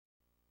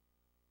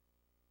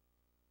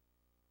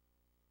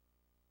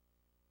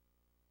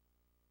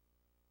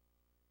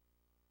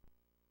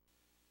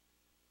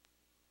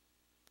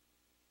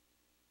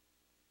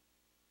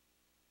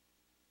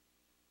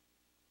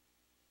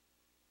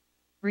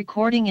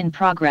Recording in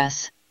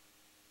progress.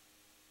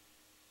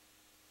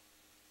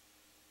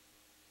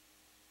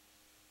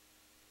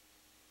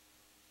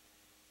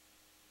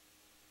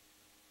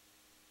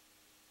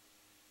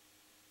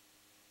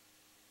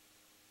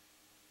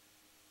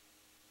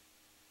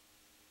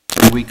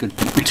 A week or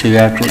two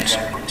afterwards.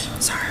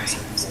 Sorry.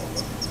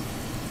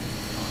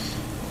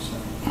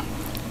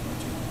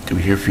 Do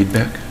we hear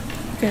feedback?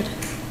 Good.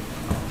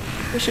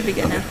 We should be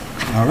good now.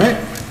 All right.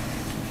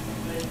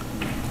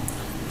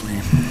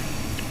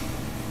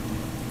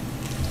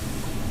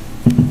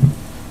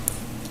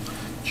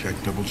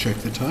 Double check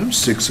the time.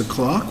 6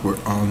 o'clock.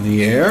 We're on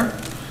the air.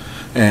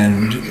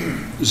 And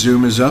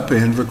Zoom is up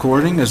and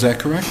recording. Is that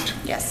correct?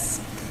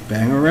 Yes.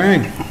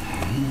 Bang-a-rang.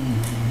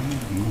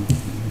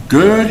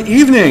 Good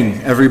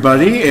evening,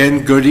 everybody,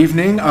 and good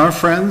evening, our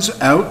friends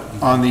out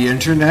on the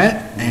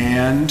internet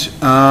and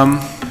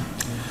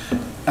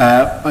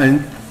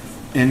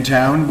in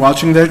town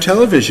watching their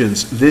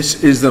televisions.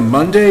 This is the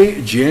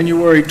Monday,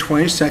 January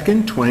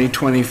 22nd,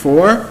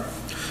 2024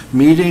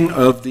 meeting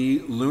of the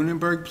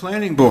Lunenburg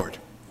Planning Board.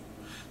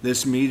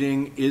 This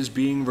meeting is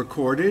being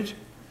recorded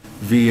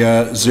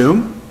via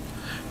Zoom,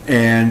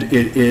 and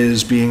it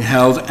is being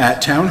held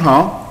at Town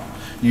Hall.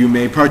 You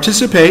may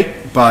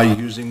participate by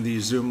using the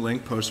Zoom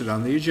link posted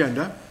on the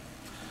agenda,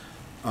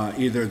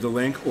 either the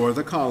link or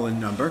the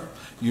call-in number.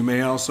 You may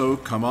also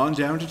come on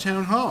down to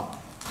Town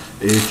Hall.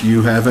 If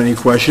you have any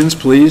questions,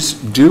 please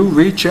do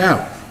reach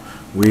out.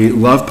 We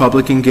love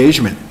public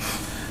engagement.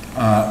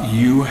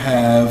 You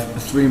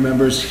have 3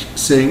 members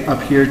sitting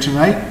up here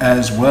tonight,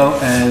 as well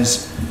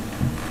as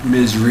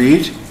Ms.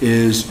 Reed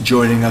is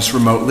joining us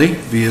remotely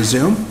via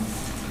Zoom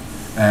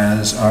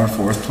as our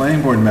 4th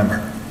planning board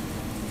member.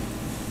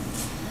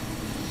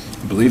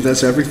 I believe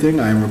that's everything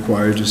I'm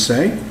required to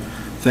say.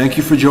 Thank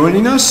you for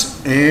joining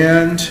us,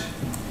 and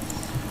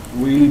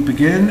we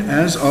begin,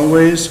 as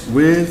always,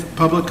 with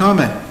public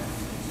comment.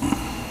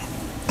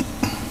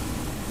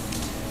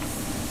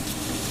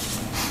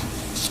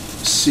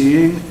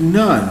 Seeing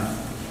none.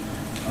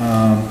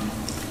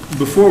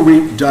 Before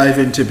we dive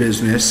into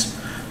business,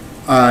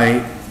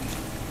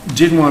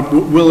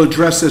 we'll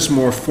address this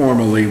more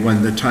formally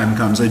when the time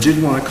comes. I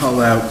did want to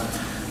call out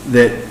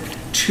that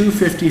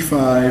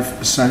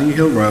 255 Sunny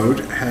Hill Road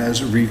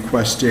has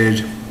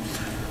requested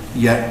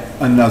yet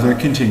another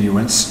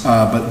continuance,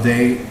 but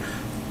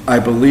I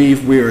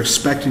believe we are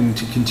expecting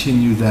to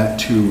continue that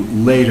to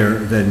later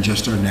than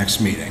just our next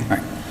meeting.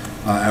 Right.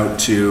 Out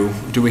to,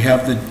 do we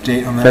have the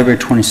date on that? February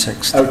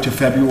 26th. Out to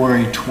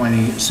February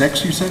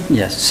 26th, you said?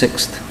 Yes,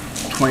 6th.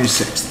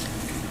 26th.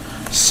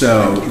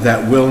 So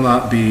that will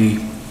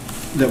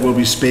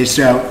be spaced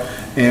out,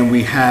 and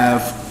we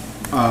have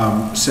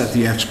set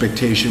the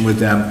expectation with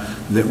them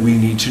that we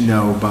need to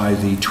know by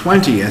the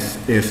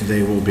 20th if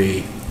they will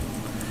be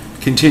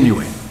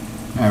continuing,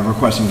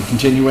 requesting a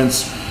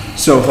continuance.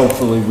 So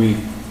hopefully we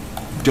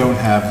don't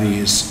have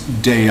these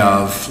day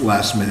of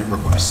last minute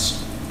requests.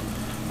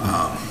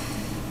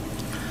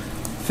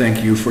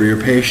 Thank you for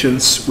your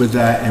patience with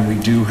that, and we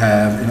do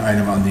have an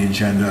item on the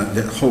agenda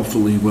that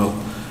hopefully will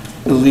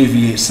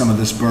alleviate some of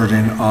this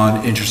burden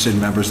on interested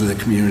members of the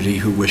community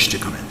who wish to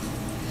come in.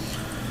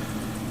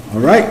 All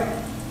right.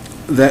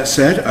 That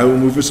said, I will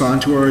move us on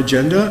to our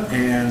agenda,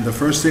 and the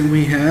first thing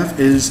we have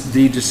is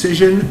the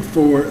decision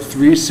for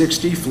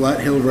 360 Flat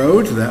Hill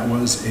Road. That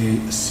was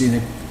a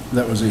scenic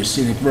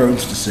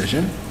roads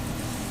decision.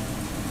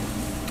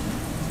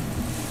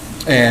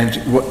 And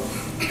what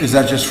is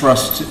that, just for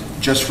us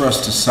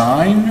to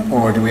sign,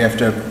 or do we have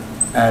to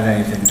add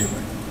anything to it?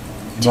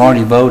 We've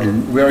already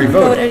voted. We already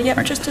voted. Yep,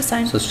 Right. just to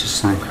sign. So let's just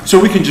sign. So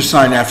we can just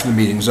sign after the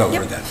meeting's over.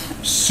 Yep. Then.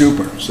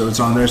 Super. So it's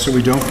on there so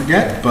we don't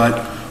forget,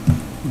 but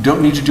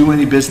don't need to do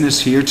any business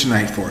here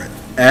tonight for it.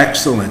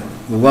 Excellent.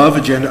 Love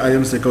agenda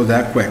items that go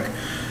that quick.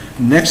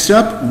 Next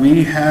up,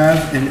 we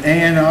have an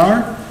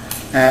A&R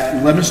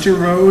at Leominster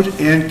Road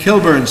and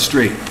Kilburn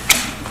Street.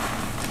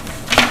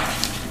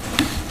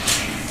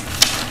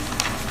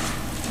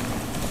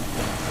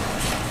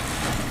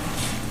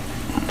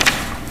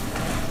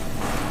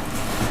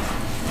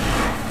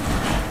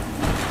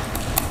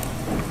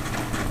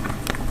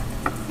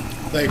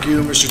 Thank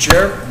you, Mr.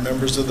 Chair,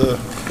 members of the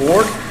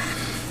board.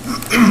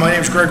 My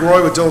name is Greg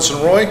Roy with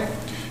Dillson Roy,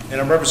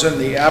 and I'm representing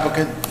the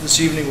applicant this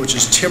evening, which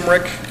is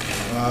Timrick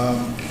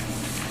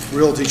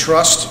Realty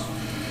Trust.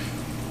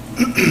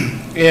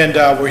 And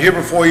we're here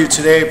before you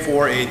today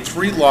for a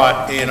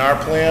 3-lot A&R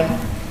plan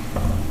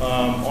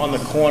on the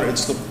corner.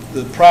 It's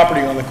the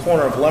property on the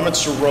corner of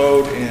Leominster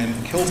Road and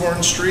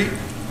Kilburn Street.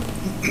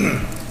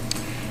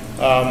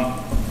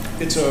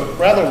 It's a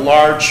rather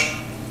large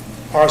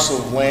parcel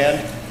of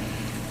land.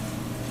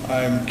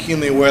 I'm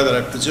keenly aware that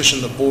I've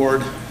positioned the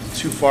board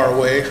too far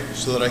away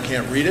so that I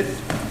can't read it.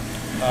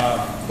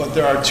 But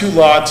there are 2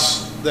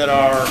 lots that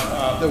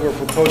we're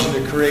proposing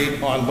to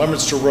create on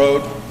Leominster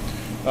Road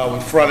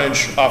with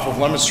frontage off of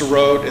Leominster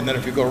Road, and then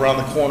if you go around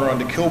the corner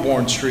onto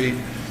Kilburn Street,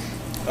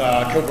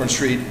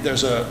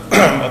 there's a,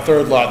 a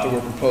 3rd lot that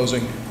we're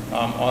proposing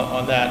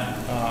on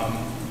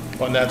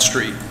that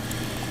street.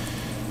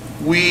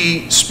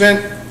 We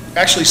spent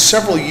actually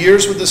several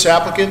years with this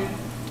applicant,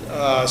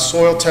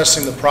 soil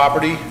testing the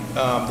property.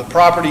 The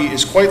property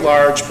is quite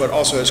large, but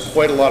also has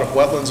quite a lot of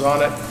wetlands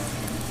on it,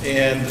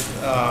 and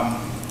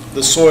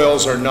the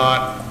soils are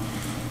not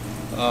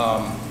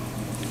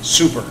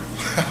super,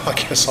 I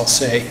guess I'll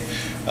say,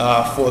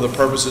 for the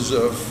purposes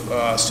of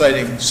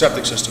siting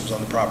septic systems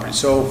on the property.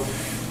 So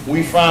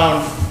we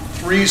found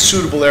 3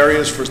 suitable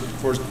areas for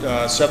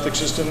septic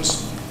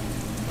systems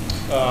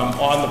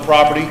on the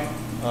property,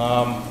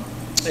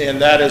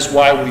 and that is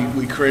why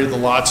we created the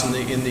lots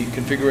in the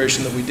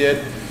configuration that we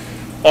did.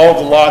 All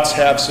of the lots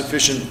have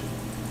sufficient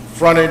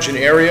frontage and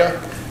area.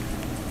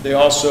 They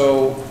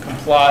also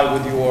comply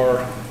with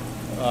your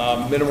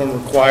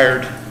minimum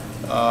required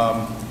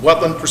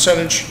wetland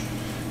percentage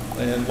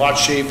and lot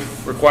shape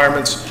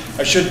requirements.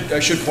 I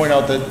should point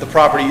out that the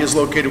property is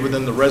located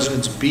within the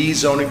Residence B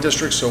zoning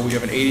district, so we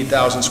have an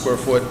 80,000 square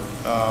foot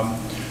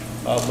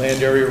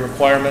land area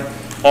requirement.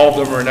 All of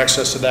them are in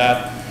excess of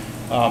that.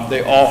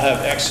 They all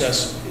have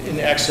in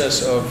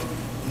excess of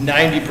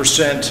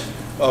 90%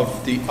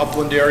 of the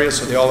upland area,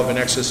 so they all have in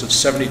excess of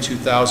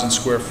 72,000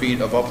 square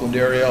feet of upland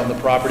area on the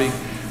property,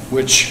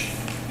 which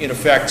in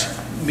effect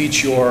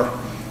meets your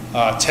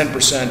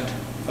 10%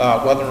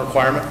 wetland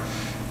requirement.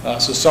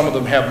 So some of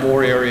them have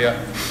more area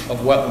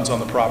of wetlands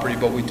on the property,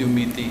 but we do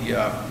meet the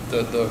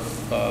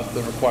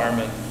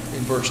requirement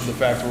in virtue of the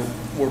fact that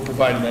we're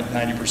providing that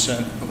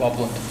 90% of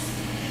upland.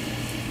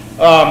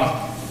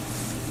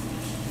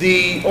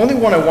 The only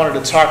one I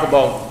wanted to talk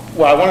about,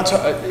 well, I wanted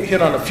to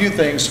hit on a few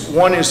things.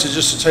 One is to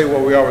tell you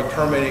where we are with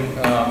permitting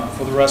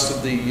for the rest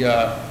of the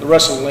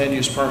land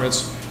use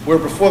permits. We're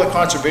before the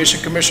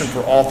Conservation Commission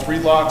for all 3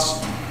 lots.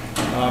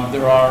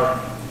 There are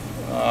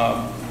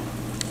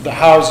the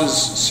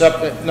houses,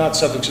 not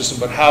septic system,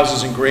 but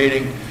houses and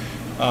grading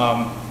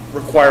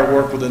require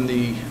work within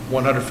the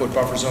 100-foot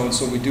buffer zone.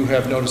 So we do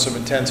have notice of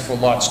intent for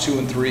lots 2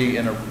 and 3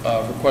 and a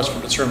request for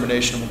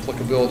determination of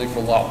applicability for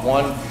lot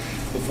 1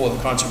 before the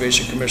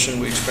Conservation Commission.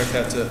 We expect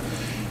that to,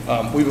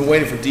 we've been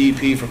waiting for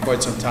DEP for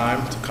quite some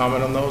time to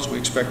comment on those. We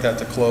expect that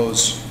to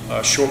close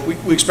short.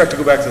 We expect to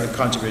go back to the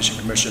Conservation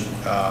Commission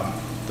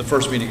the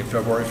first meeting in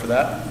February for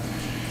that.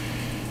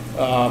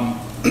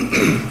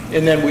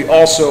 And then we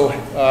also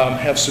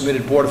have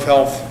submitted Board of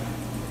Health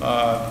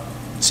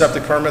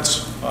septic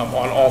permits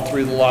on all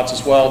 3 of the lots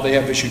as well. They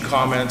have issued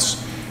comments,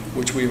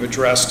 which we've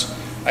addressed.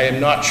 I am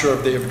not sure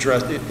if they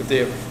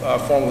have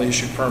formally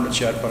issued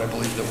permits yet, but I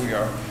believe that we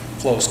are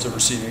close to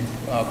receiving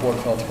Board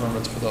of Health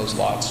permits for those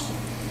lots.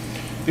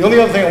 The only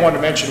other thing I wanted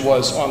to mention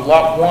was on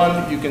lot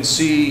 1, you can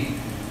see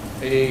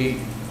a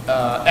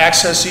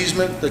access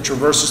easement that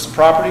traverses the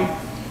property.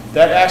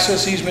 That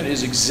access easement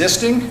is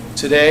existing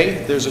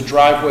today. There's a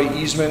driveway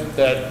easement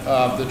that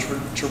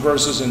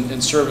traverses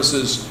and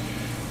services,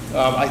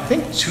 I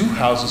think 2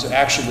 houses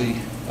actually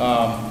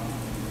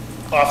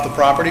off the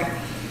property.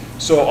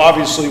 So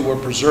obviously we're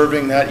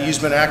preserving that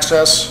easement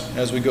access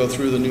as we go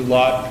through the new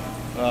lot.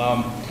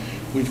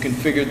 We've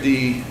configured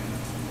the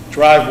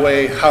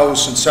driveway,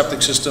 house, and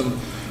septic system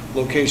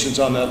locations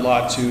on that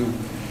lot to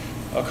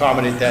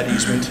accommodate that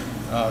easement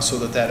so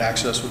that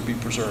access would be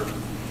preserved.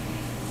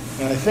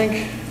 And I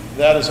think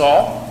that is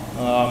all.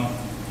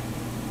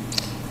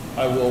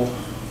 I will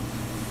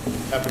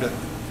happy to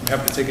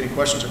take any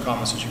questions or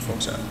comments that you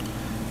folks have.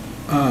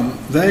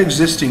 That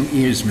existing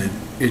easement,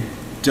 it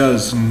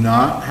does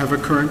not have a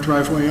current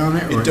driveway on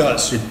it? It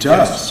does. It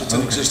does? Yes, it's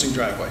an existing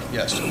driveway,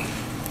 yes.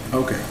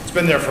 Okay. It's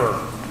been there for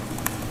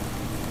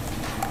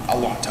a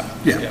long time.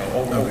 Yeah. You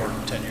know, over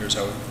 10 years,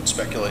 I would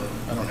speculate.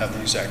 I don't have the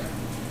exact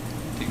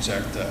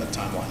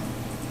timeline.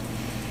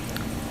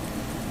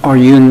 Are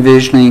you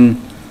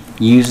envisioning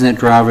using that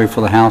driveway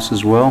for the house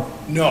as well?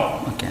 No.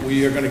 Okay.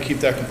 We are going to keep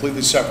that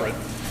completely separate.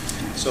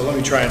 So let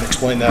me try and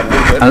explain that a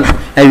little bit.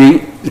 Have you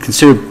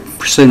considered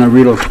pursuing a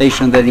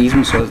relocation of that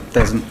easement so it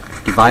doesn't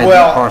divide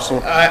the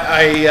parcel?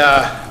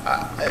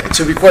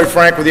 To be quite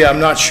frank with you, I'm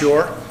not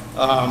sure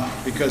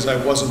because I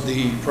wasn't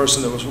the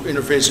person that was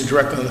interfacing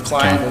directly with the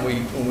client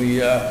when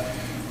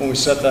we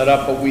set that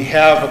up. But we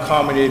have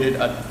accommodated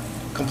a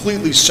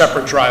completely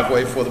separate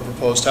driveway for the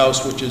proposed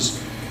house, which is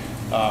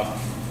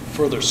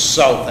further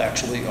south,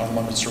 actually, on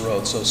Leominster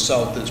Road. So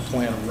south is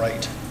Plan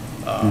Right.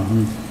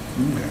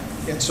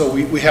 And so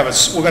we're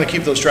going to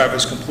keep those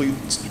driveways completely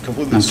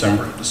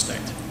separate and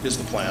distinct, is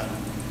the plan.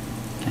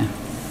 Okay.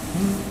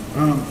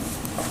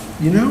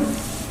 You know,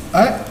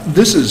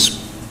 this is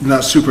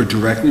not super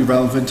directly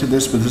relevant to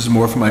this, but this is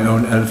more for my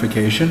own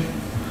edification.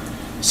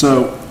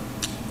 So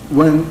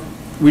when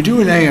we do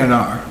an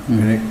A&R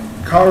and it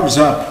carves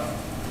up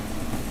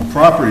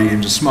property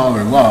into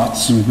smaller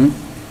lots, and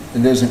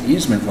there's an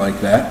easement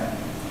like that,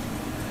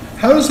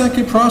 how does that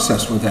get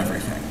processed with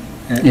everything?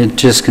 It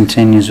just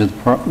continues with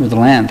the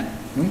land.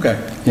 Okay.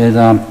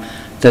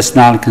 That's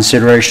not a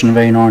consideration of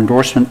A&R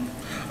endorsement.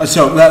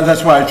 So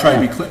that's why I try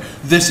to be clear.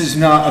 This is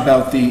not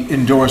about the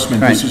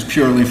endorsement. This is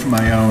purely for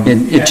my own.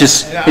 It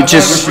just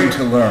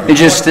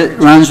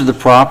runs with the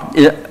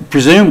property.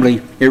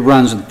 Presumably, it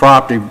runs with the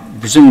property.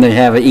 Presumably, they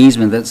have an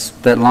easement that's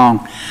that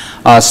long.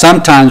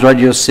 Sometimes what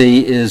you'll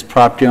see is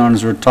property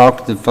owners will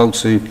talk to the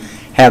folks who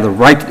have the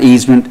right to the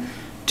easement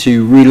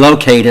to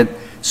relocate it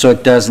so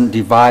it doesn't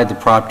divide the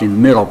property in the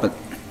middle, but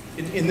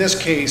In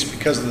this case,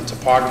 because of the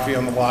topography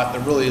on the lot,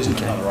 there really isn't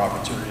another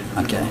opportunity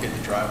to relocate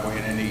the driveway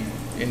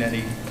in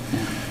any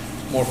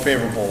more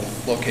favorable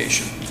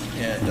location.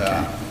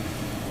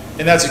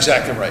 And that's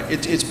exactly right.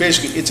 It's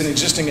basically, it's an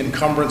existing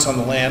encumbrance on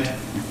the land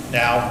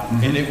now,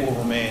 and it will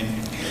remain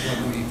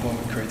when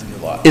we create the new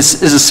lot. it's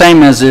the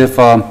same as if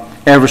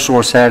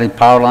Eversource had a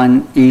power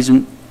line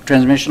easement,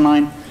 transmission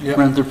line Yep.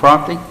 running through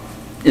property.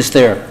 It's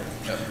there.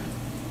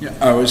 Yeah,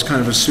 I always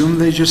kind of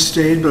assumed they just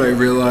stayed, but I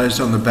realized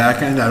on the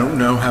back end, I don't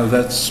know how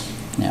that's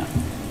Yeah.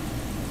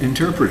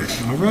 interpreted.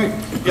 All right.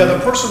 Yeah, the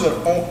person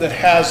that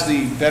has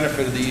the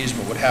benefit of the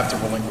easement would have to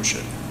relinquish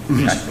it,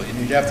 basically. And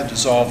you'd have to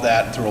dissolve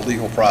that through a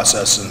legal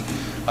process, and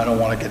I don't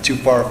want to get too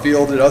far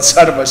afield and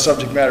outside of my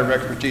subject matter of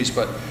expertise,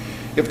 but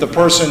if the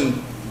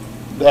person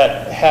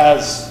that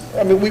has,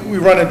 I mean, we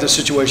run into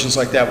situations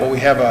like that where we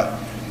have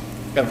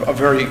a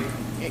very,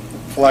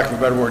 for lack of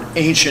a better word,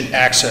 ancient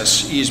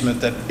access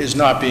easement that is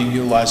not being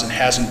utilized and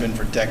hasn't been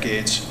for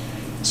decades.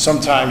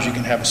 Sometimes you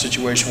can have a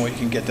situation where you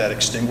can get that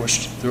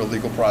extinguished through a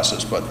legal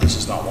process, but this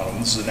is not one of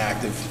them. This is an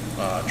active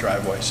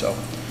driveway, so.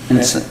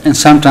 And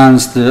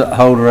sometimes the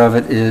holder of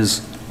it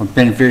is, or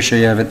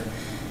beneficiary of it,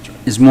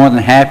 is more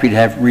than happy to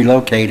have it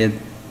relocated,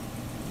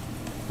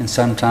 and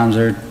sometimes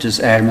they're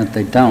just adamant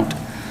they don't.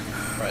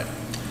 Right.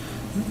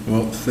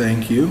 Well,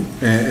 thank you.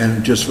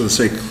 And just for the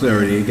sake of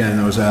clarity, again,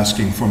 I was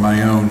asking for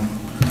my own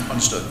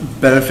Understood.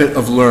 benefit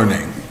of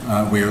learning.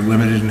 We are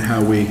limited in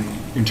how we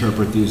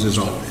interpret these as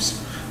always.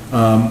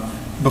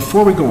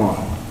 Before we go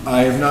on,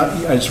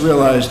 I just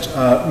realized,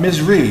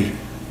 Ms. Reed,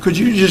 could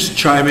you just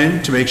chime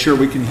in to make sure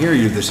we can hear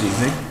you this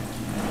evening?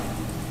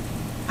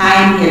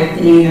 I'm here.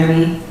 Can you hear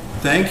me?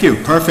 Thank you.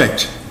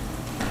 Perfect.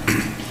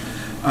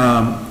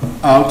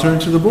 I'll turn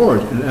to the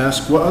board and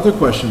ask what other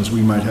questions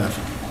we might have.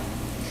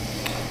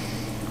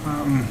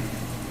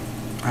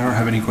 I don't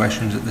have any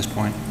questions at this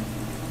point.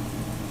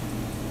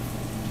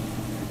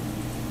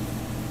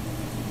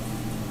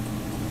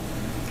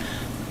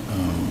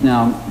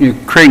 Now, you're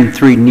creating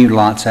 3 new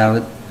lots out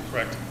of it.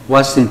 Correct.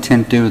 What's the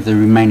intent to do with the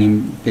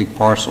remaining big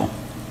parcel?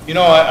 You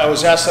know, I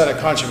was asked that at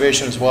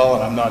Conservation as well,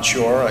 and I'm not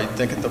sure. I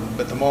think at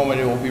the moment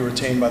it will be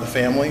retained by the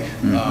family.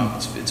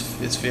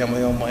 It's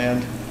family-owned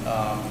land.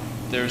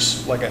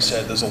 There's, like I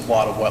said, there's a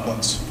lot of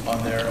wetlands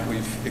on there, and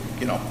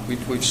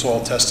we've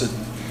soil tested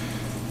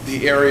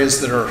the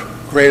areas that are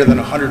greater than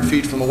 100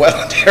 feet from the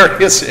wetland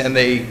areas, and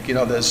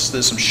there's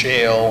some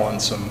shale and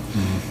some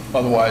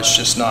otherwise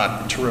just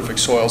not terrific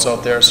soils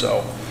out there,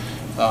 so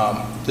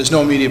there's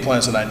no immediate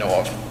plans that I know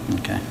of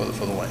for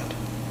the land.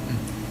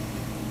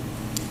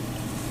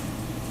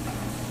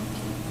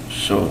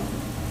 So,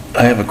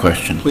 I have a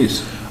question.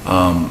 Please.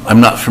 I'm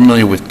not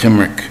familiar with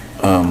Timrick,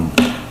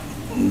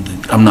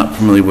 I'm not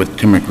familiar with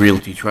Timrick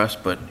Realty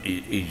Trust, but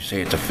you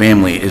say it's a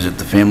family. Is it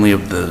the family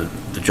of the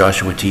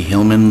Joshua T.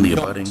 Hillman, the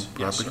abutting Yes,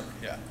 property? sir.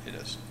 Yeah, it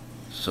is.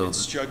 So,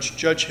 It's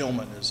Judge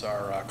Hillman is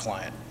our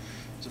client.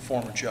 He's a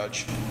former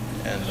judge,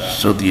 and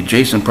so the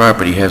adjacent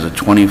property has a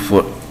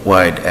 20-foot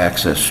wide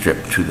access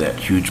strip to that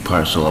huge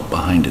parcel up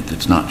behind it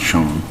that's not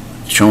shown.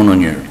 It's shown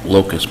on your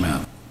locus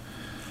map.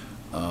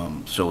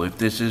 So if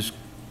this is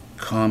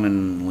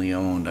commonly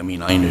owned, I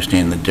mean, I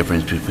understand the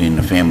difference between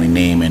a family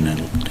name and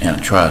a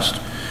trust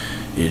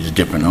is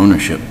different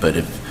ownership, but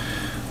if,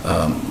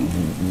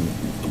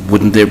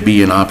 wouldn't there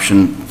be an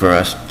option for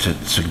us to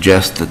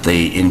suggest that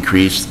they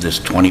increase this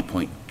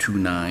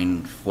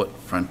 20.29 foot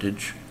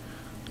frontage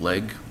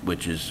leg,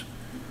 which is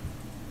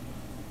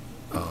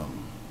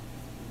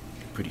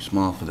pretty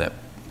small for that?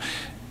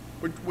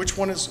 which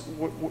one is,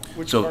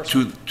 which So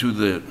parcel?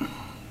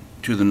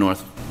 to the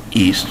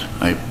northeast,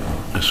 I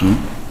assume?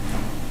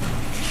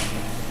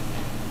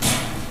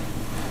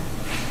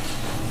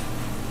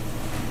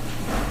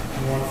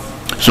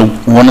 So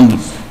one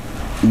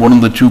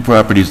of the 2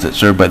 properties that's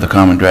served by the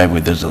common driveway,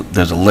 there's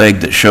a leg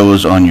that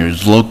shows on your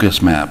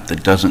locus map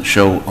that doesn't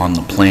show on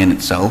the plan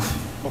itself.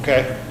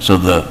 Okay, So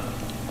the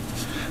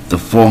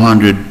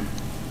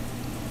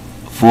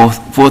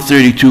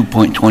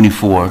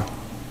 432.24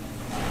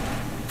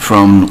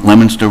 from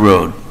Lemonster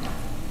Road,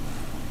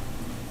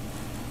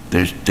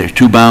 there's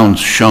 2 bounds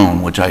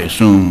shown, which I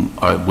assume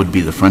would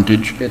be the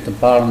frontage. At the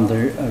bottom of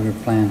your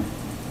plan.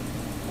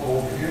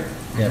 over here.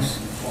 Yes.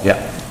 Yeah,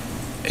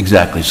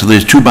 exactly. So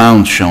there's 2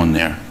 bounds shown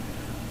there.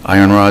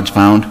 Iron rods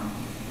found,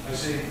 I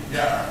see,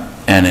 yeah.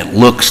 and it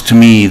looks to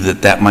me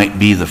that that might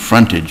be the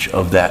frontage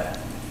of that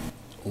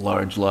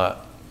large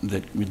lot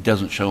that it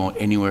doesn't show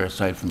anywhere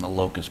aside from the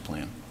locus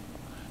plan.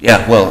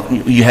 Yeah, well,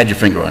 you had your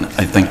finger on it.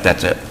 I think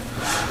that's it.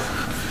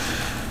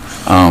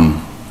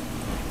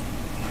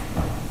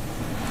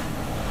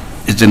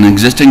 It's an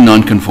existing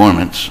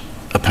nonconformance,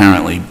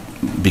 apparently,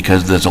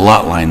 because there's a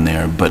lot line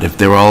there, but if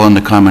they're all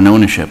under common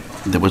ownership,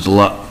 there was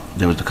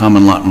a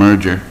common lot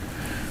merger.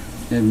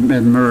 It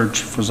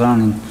merged for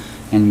zoning,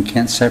 and you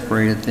can't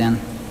separate it then.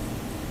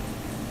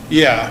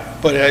 Yeah,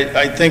 but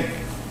I think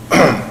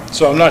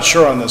So I'm not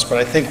sure on this, but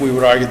I think we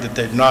would argue that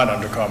they're not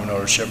under common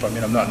ownership. I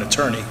mean, I'm not an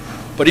attorney.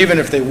 But even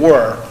if they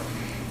were,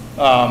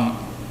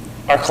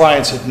 our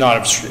clients had not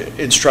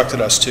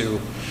instructed us to.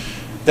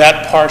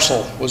 That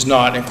parcel was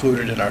not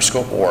included in our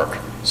scope of work.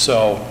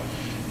 So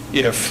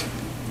if,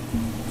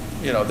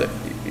 you know,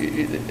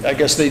 I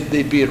guess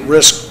they'd be at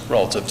risk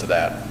relative to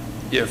that.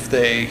 If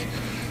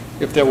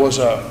there was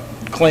a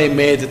claim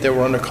made that they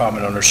were under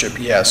common ownership,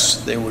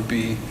 yes, they would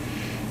be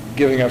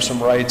giving up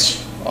some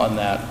rights on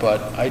that,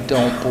 but I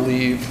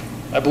believe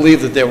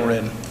that they were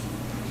in.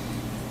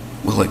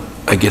 Well,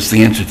 I guess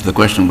the answer to the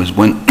question was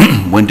when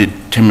did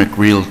Timrick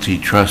Realty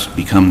Trust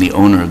become the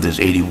owner of this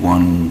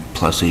 81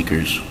 plus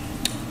acres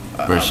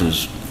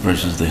versus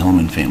the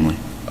Hillman family?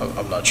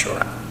 I'm not sure.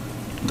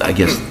 I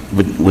guess,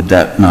 would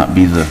that not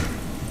be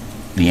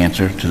the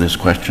answer to this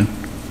question?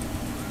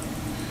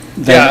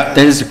 That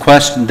is the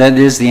question, that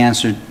is the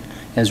answer,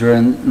 as we're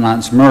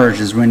not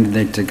merged, is when did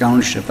they take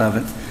ownership of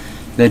it?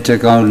 They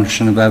took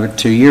ownership of it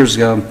 2 years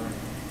ago.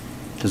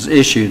 It was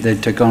issued. They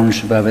took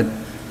ownership of it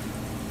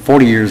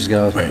 40 years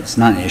ago. Right. It's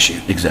not an issue.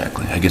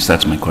 Exactly. I guess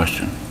that's my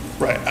question.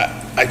 Right.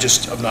 I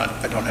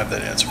don't have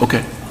that answer.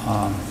 Okay.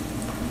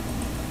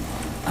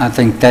 I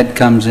think that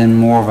comes in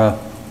more of a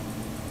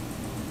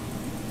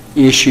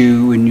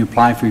issue when you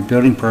apply for your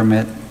building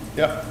permit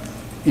Yeah.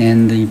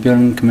 and the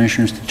building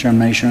commissioner's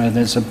determination that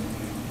it's a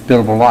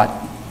buildable lot.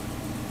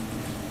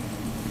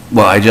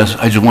 Well, I just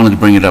wanted to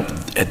bring it up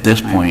at this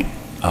point,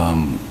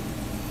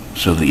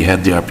 so that you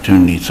had the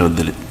opportunity, so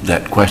that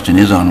that question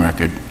is on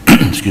record,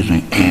 excuse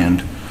me,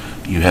 and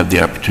you have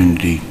the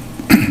opportunity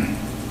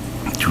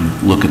to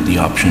look at the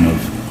option of...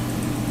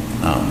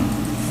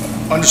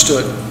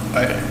 Understood.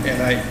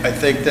 I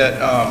think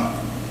that,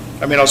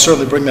 I mean, I'll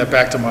certainly bring that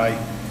back to my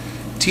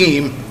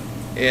team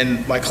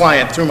and my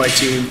client through my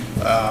team,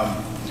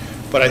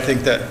 but I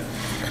think that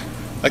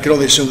I can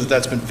only assume that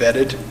that's been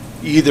vetted,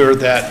 either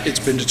that it's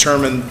been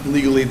determined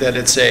legally that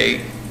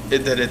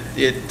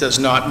it does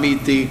not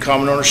meet the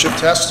common ownership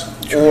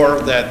test,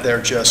 or that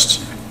they're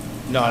just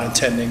not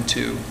intending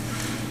to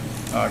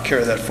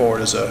carry that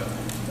forward as a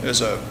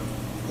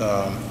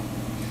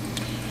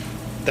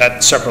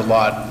that separate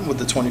lot with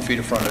the 20 feet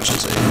of frontage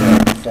is a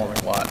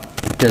conforming lot.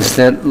 Does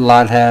that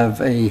lot have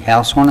a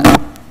house on it?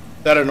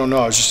 That I don't know.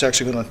 I was just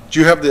actually going to,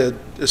 do you have the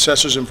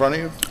assessors in front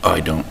of you, Oh,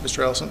 I don't.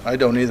 Mr. Ellison? I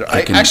don't either. I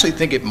I can- actually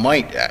think it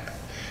might,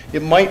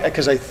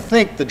 because I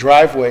think the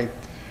driveway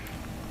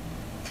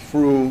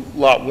through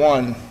Lot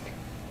 1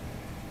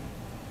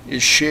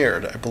 is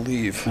shared, I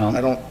believe. Well-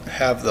 I don't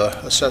have the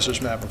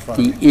assessor's map in front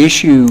of me. The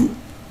issue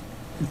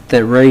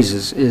that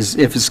raises is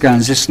if it's got an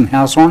existing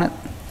house on it,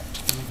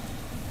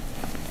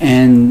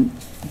 and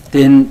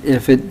then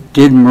if it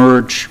did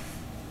merge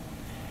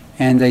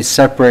and they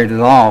separated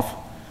off,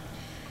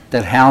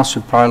 that house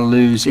would probably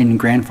lose any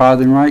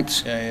grandfathering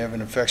rights. Yeah, you have an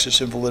infectious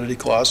invalidity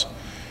clause.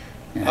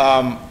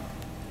 Yeah.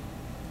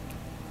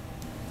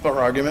 Or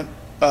argument.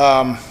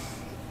 I'm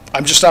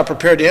just not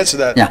prepared to answer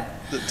that Yeah.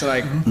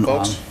 tonight,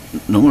 folks.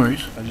 No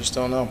worries. I just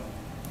don't know.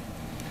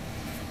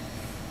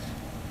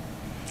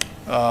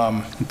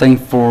 I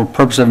think for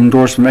purpose of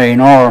endorsement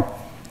A&R,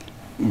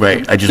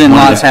 Right, I just Then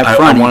wanted, lots have I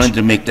frontage. wanted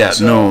to make that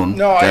So, known,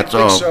 No, I that's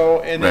think all.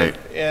 so, Right.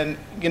 and,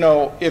 you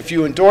know, if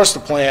you endorse the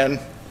plan,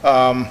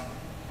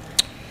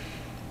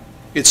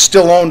 it's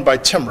still owned by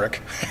Timrick,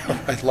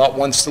 right? Lot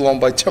 1's still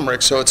owned by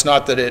Timrick, so it's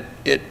not that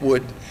it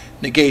would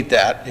negate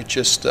that, it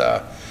just,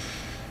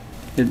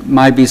 it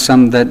might be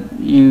something that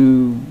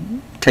you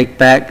take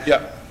back. yeah,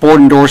 Board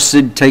endorses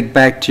it, take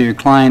back to your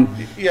client.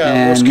 yeah,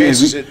 in most and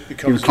cases, if it Your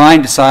becomes,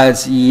 client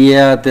decides,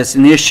 yeah, that's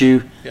an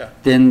issue, Yeah.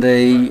 then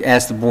they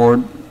ask the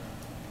board,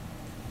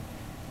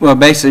 well,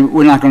 basically,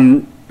 we're not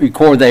going to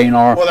record the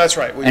A&R well, that's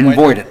right. we and might-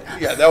 void it.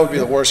 Yeah, that would be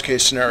the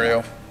worst-case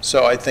scenario,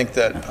 so I think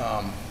that,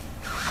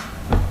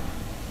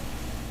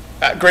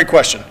 great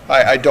question.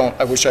 I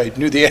wish I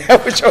knew I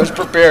wish I was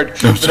prepared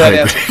for that sorry.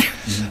 answer.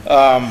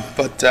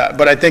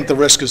 But I think the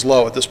risk is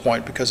low at this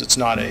point because it's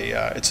not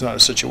a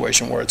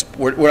situation where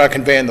we're not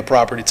conveying the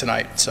property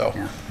tonight. So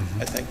Yeah.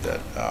 I think that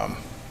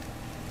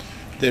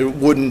there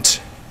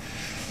wouldn't,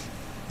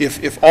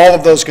 if all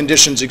of those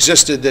conditions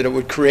existed, that it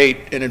would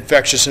create an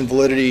infectious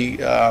invalidity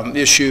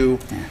issue.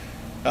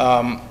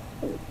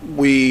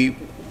 We,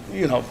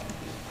 you know,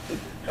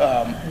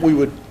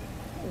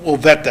 we'll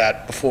vet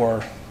that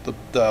before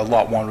the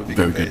Lot 1 would be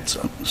Very conveyed. good.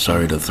 So.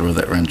 Sorry to throw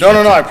that wrench. No,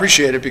 I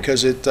appreciate it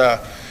because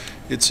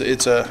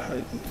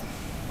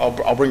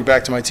I'll bring it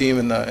back to my team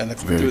and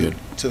Very good.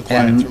 to the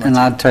client. through And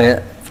my I'll tell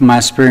you, from my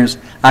experience,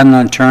 I've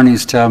known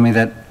attorneys tell me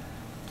that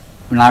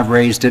when I've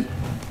raised it,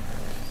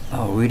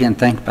 oh, we didn't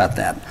think about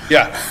that. team.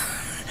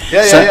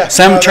 Yeah.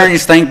 Some No,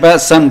 attorneys think about it,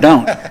 some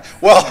don't.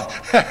 Well,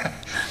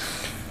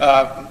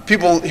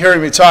 people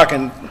hearing me talk,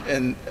 and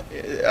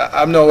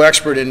I'm no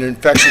expert in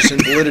infectious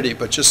invalidity,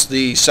 but just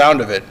the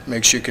sound of it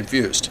makes you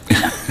confused.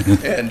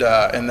 And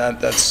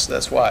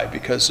that's why,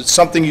 because it's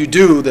something you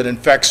do that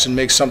infects and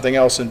makes something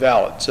else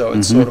invalid. So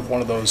it's sort of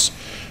one of those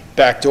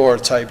backdoor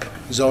type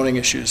zoning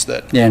issues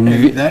that, Yeah, and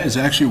Maybe that is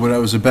actually what I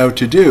was about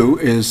to do,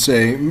 is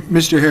say,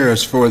 Mr.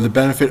 Harris, for the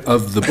benefit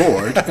of the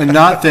board, and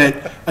not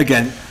that,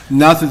 again,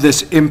 not that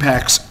this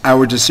impacts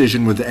our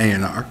decision with the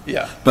A&R,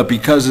 yeah. but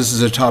because this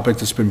is a topic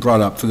that's been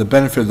brought up for the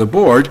benefit of the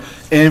board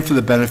and for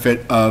the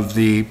benefit of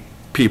the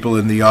people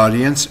in the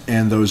audience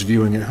and those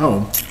viewing at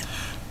home,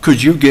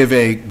 could you give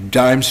a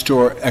dime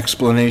store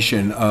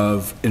explanation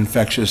of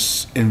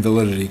infectious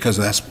invalidity? Because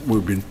that's what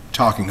we've been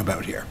talking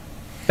about here.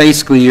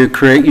 basically you're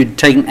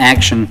taking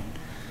action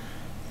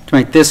to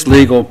make this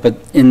legal, but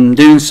in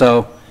doing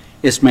so,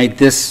 it's made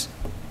this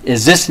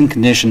existing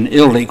condition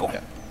illegal.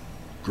 Yeah.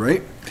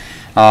 Great.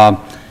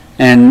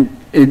 And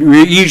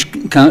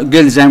usually, good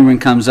example when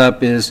it comes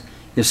up is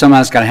if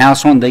somebody's got a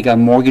house on it, they got a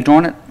mortgage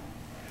on it,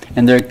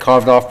 and they're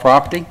carved off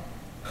property,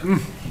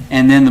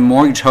 and then the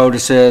mortgage holder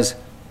says,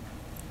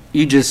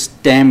 you just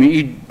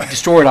you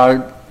destroyed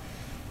our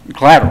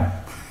collateral.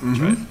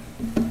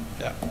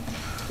 Yeah.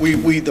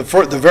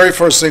 The very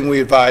first thing we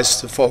advise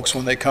to folks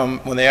when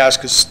they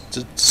ask us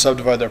to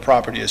subdivide their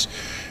property is,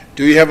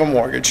 do you have a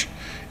mortgage?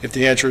 If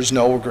the answer is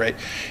no, we're great.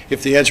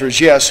 If the answer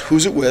is yes,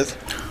 who's it with?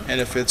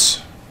 And if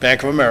it's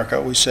Bank of America,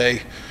 we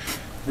say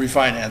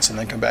refinance and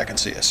then come back and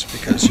see us,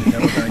 because you're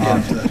never going to get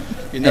into the,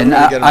 you're never And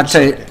going to get I'll into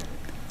tell you, the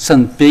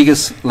some of the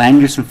biggest land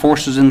use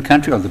enforcers in the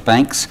country are the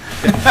banks.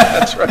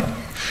 That's right.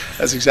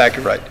 That's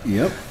exactly right.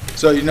 Yep.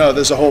 So,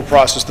 there's a whole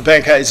process. The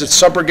bank is it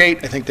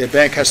subrogate? I think the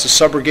bank has to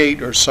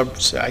subrogate or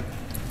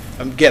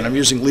I'm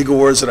using legal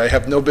words that I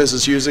have no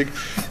business using,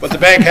 but the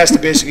bank has to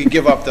basically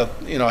give up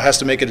has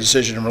to make a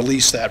decision and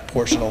release that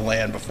portion of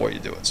land before you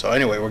do it. So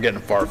anyway, we're getting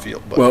far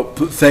afield, but. Well,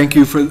 thank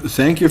you for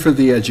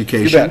the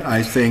education. bet.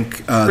 I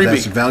think Freebie.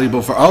 that's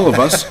valuable for all of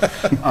us.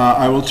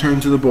 I will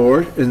turn to the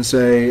board and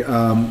say,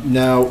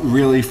 now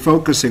really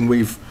focusing,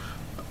 we've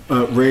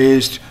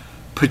raised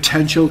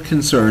potential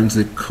concerns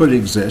that could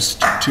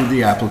exist to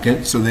the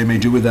applicant, so they may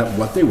do with that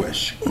what they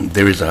wish.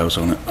 There is a house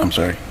on it, I'm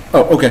sorry,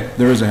 Oh, okay,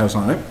 there is a house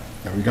on it.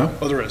 There we go.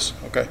 Oh, there is,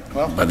 okay,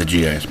 well, by the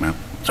GIS map,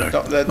 sorry. no,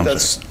 I'm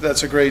sorry.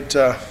 that's a great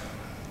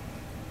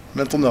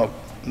mental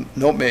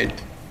note made.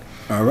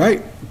 All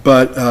right,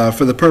 but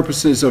for the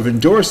purposes of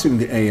endorsing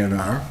the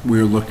A&R,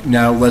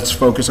 now let's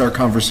focus our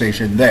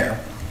conversation there.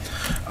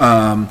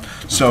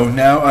 So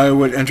now I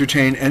would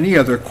entertain any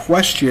other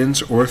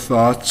questions or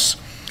thoughts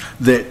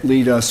that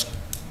lead us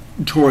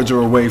towards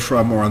or away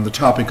from or on the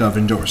topic of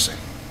endorsing.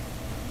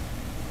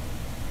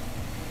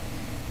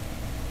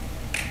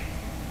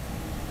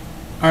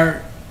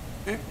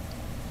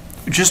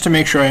 Just to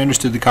make sure I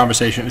understood the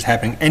conversation that was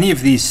happening, any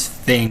of these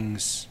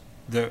things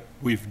that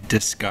we've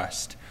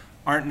discussed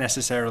aren't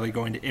necessarily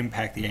going to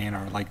impact the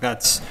A&R. Like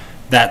that's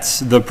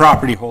the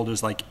property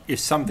holders, like if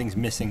something's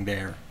missing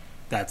there,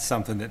 that's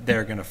something that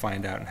they're going to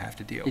find out and have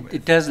to deal with.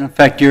 It doesn't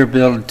affect your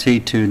ability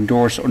to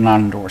endorse or not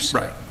endorse.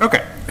 Right,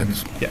 okay.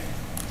 Yeah.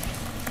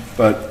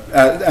 But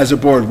as a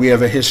board, we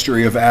have a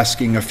history of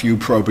asking a few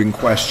probing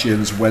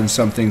questions when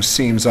something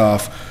seems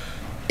off,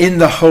 in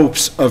the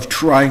hopes of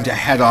trying to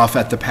head off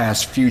at the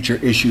past future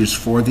issues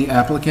for the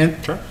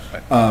applicant. Sure.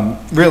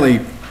 Really,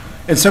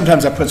 and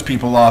sometimes that puts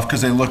people off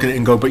because they look at it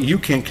and go, but you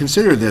can't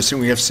consider this, and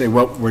we have to say,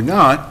 well, we're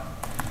not,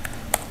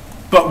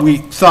 but we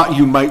thought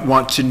you might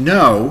want to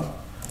know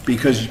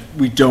because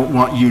we don't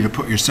want you to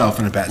put yourself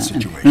in a bad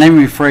situation. Let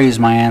me rephrase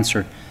my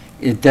answer.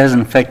 It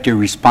doesn't affect your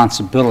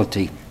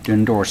responsibility to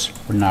endorse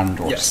or not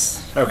endorse.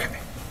 Yes, okay.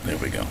 There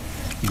we go.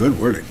 Good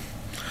wording.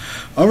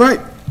 All right,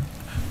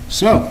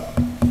 so,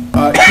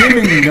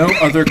 hearing no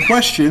other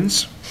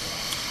questions,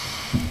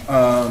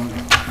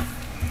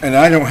 and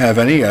I don't have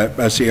any,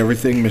 I see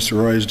everything Mr.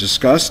 Roy has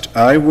discussed,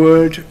 I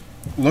would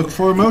look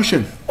for a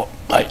motion.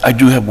 I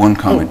do have one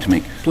comment to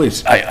make.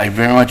 Please. I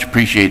very much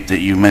appreciate that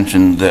you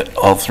mentioned that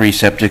all three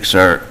septics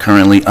are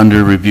currently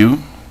under review.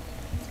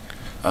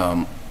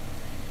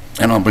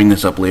 And I'll bring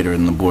this up later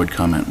in the board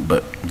comment,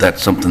 but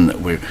that's something that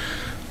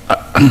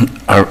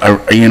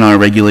our A&R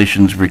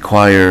regulations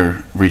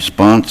require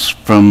response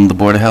from the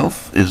Board of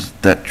Health. Is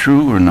that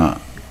true or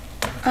not?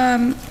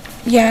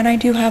 Yeah, and I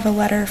do have a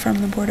letter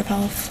from the Board of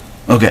Health.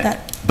 Okay,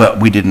 that- but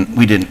we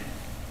didn't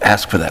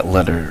ask for that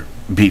letter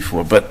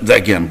before, but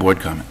again, board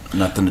comment,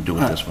 nothing to do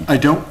with this one. I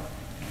don't,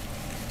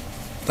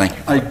 Thank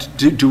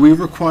you. do we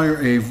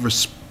require a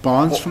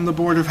response from the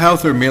Board of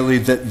Health, or merely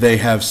that they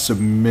have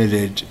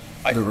submitted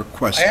the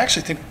request? I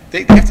actually think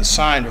they have to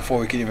sign before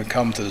we can even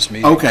come to this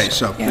meeting. Okay,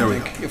 so, Yeah. there I we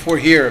go. think if we're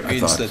here, it I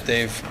means thought- that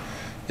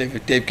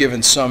they've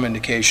given some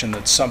indication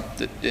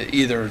that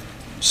either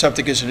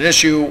septic is an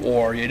issue,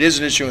 or it is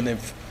an issue, and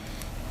they've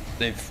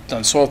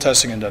done soil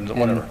testing and done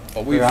whatever.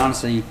 But We're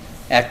honestly,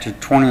 after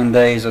 21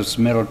 days of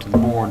submittal to the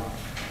board,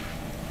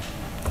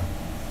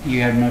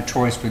 you have no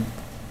choice but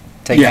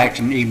take Yeah.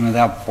 action even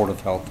without Board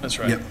of Health. That's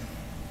right. Yep.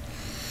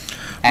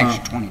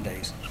 Actually, 20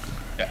 days.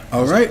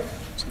 All right,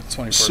 It's the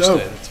 21st So-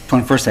 day.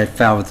 21st, they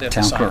filed with They the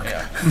have to town sign, clerk.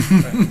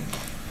 yeah.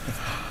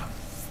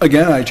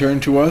 again, I turn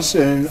to us,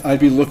 and I'd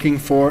be looking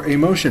for a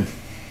motion.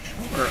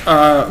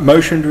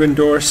 Motion to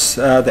endorse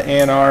the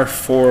A&R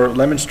for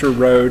Lemonster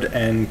Road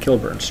and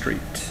Kilburn Street.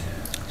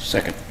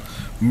 Second.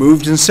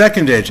 Moved and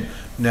seconded.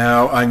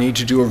 Now I need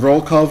to do a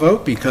roll call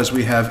vote because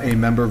we have a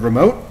member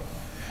remote.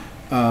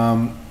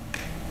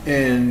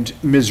 And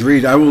Ms.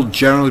 Reed, I will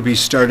generally be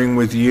starting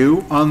with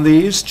you on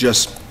these,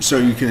 just so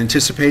you can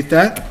anticipate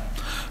that.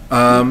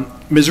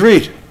 Ms.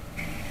 Reed?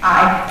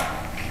 Aye.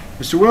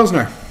 Mr.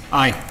 Wilsner?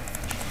 Aye.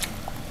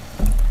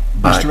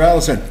 Mr.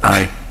 Allison?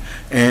 Aye.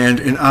 And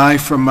an aye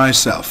from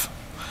myself.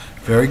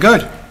 Very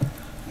good.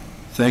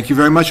 Thank you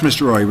very much,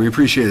 Mr. Roy. We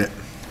appreciate it.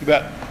 You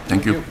bet.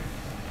 Thank you.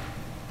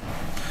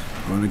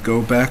 I'm going to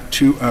go back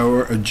to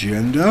our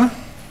agenda.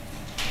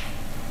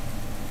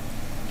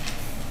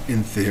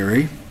 In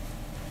theory.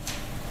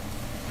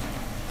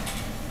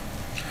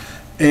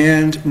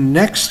 And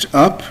next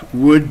up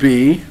would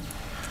be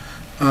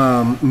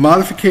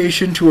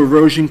modification to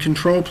erosion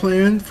control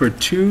plan for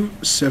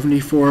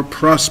 274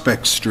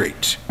 Prospect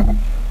Street.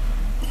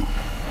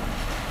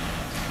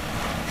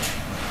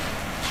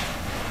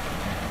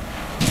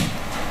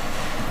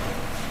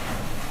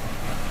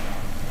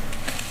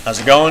 How's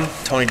it going?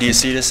 Tony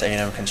Diacetis,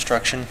 A&M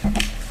Construction.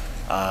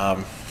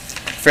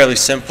 Fairly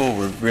simple.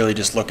 We're really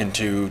just looking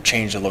to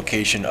change the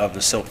location of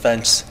the silt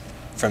fence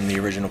from the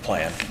original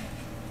plan.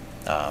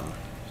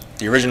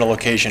 The original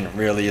location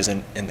really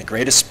isn't in the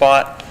greatest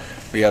spot.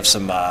 We have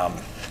some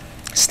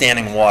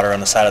standing water on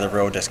the side of the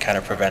road that's kind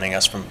of preventing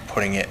us from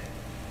putting it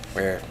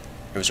where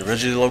it was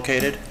originally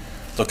located.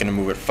 Looking to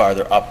move it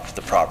farther up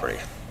the property.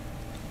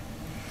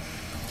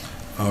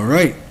 All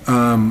right.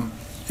 And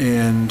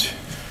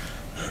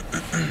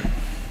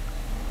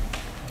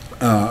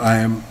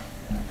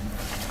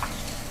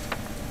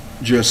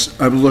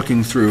I'm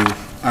looking through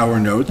our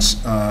notes.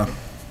 The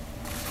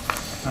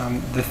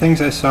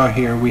things I saw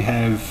here, we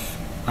have,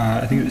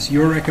 I think it was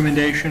your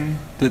recommendation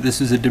that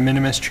this is a de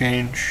minimis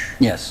change.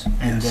 Yes.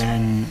 And Yes.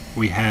 then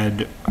we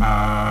had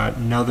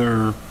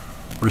another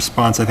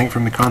response, I think,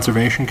 from the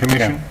Conservation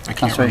Commission. Yeah, I can't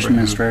Conservation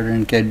remember who. Administrator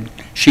indicated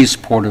she's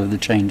supportive of the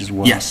change as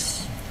well.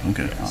 Yes.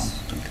 Okay.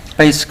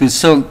 Basically,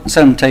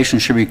 sedimentation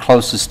should be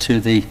closest to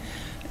the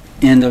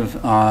end of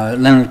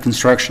limit of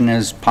construction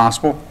as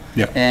possible.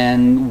 Yeah.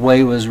 And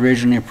way it was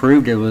originally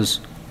approved, it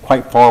was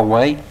quite far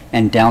away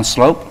and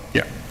downslope.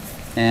 Yeah.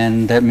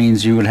 And that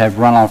means you would have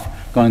runoff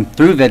going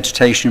through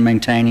vegetation and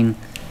maintaining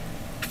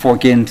before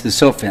getting to the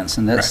silt fence,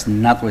 and that's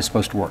not the way it's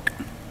supposed to work.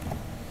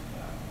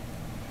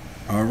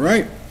 All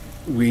right.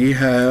 We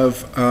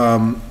have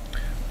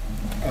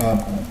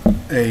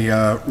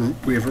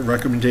we have a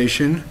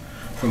recommendation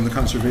from the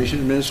Conservation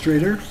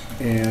Administrator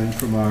and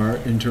from our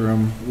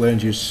interim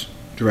land use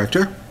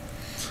director,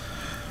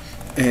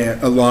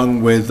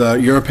 along with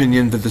your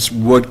opinion that this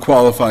would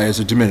qualify as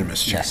a de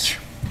minimis change. Yes.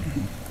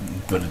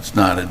 But it's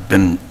not, it's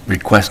been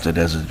requested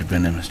as a de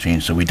minimis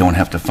change, so we don't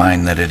have to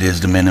find that it is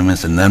de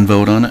minimis and then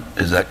vote on it?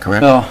 Is that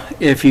correct? Well,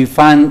 if you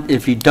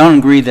don't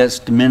agree that's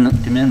de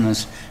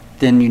minimis,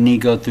 then you need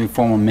to go through a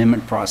formal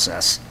amendment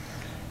process,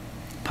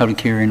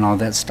 public hearing, all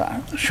that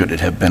stuff. Should it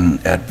have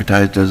been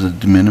advertised as a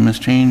de minimis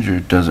change,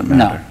 or does it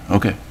matter? No.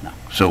 Okay. No.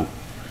 So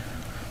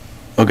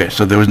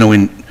there was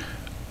no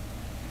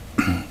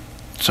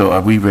so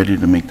are we ready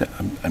to make that?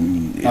 I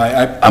mean,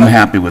 I'm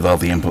happy with all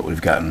the input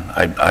we've gotten.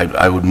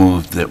 I would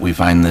move that we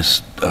find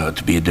this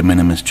to be a de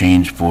minimis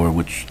change for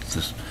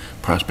this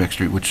Prospect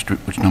Street, which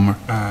number?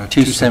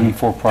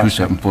 274 Prospect.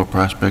 274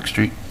 Prospect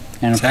Street.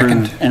 And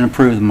Second.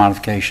 approve the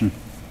modification.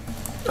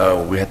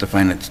 We have to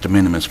find it's de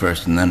minimis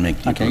first and then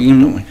make the Okay,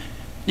 approval, don't we?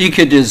 you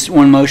could just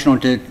one motion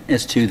on it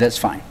as two, that's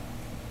fine.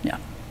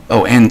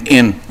 Oh, and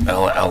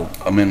I'll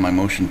amend my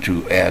motion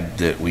to add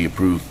that we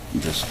approve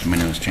this de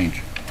minimis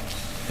change.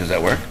 Does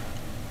that work?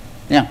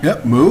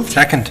 Yep, moved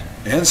Second.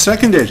 and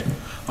seconded.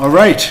 All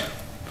right.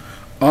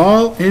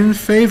 All in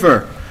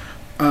favor?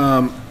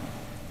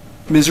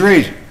 Ms.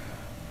 Reed?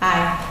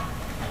 Aye.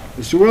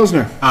 Mr.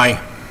 Wilsner? Aye.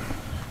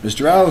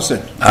 Mr.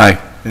 Allison? Aye.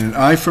 And an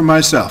aye for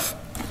myself.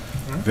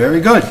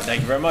 Very good.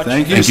 Thank you very much.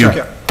 Thank you, Thank you.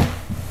 sir.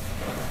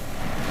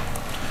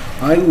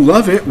 I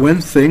love it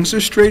when things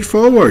are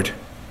straightforward.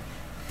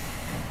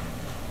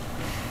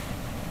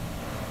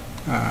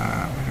 We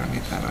don't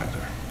need that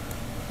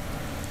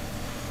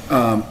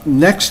either.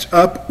 Next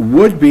up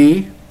would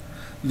be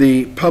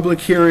the public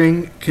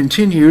hearing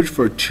continued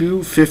for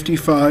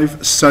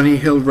 255 Sunny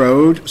Hill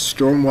Road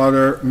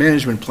Stormwater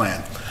Management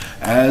Plan.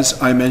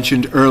 As I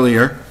mentioned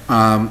earlier,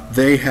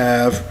 they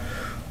have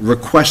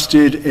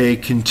requested a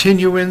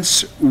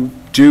continuance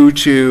due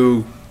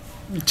to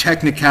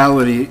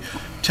technicality.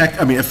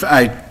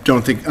 I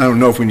don't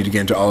know if we need to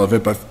get into all of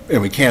it,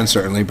 and we can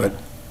certainly, but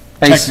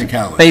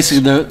technicality.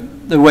 Basically,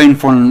 they're waiting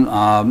for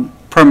a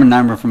permit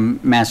number from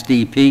Mass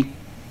DEP,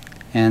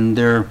 and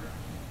they're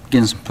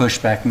getting some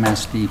pushback from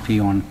Mass DEP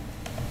on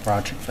the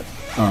project.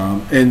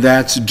 And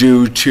that's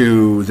due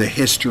to the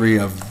history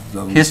of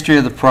the... History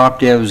of the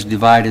property, it was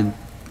divided,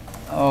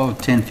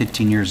 10,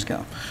 15 years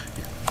ago.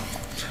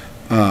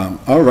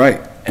 All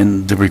right.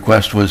 And the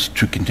request was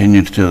to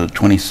continue to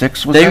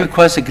 26, was They that?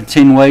 requested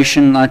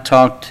continuation. I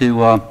talked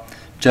to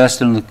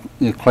Justin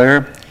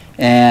Leclerc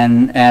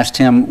and asked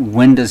him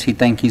when does he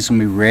think he's going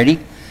to be ready,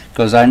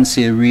 because I didn't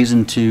see a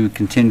reason to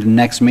continue the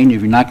next meeting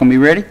if you're not going to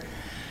be ready.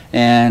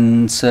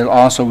 and said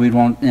also we'd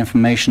want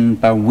information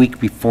about a week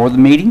before the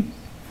meeting.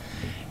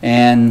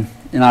 And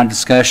in our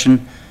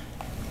discussion,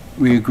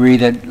 we agree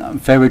that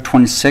February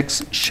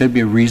 26th should be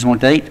a reasonable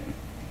date,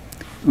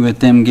 with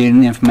them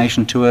getting the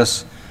information to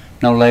us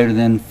no later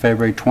than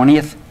February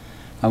 20th.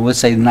 I would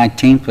say the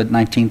 19th, but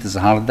 19th is a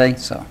holiday,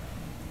 so.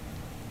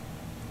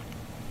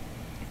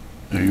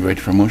 Are you ready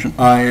for a motion?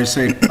 I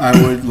say, I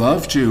would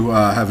love to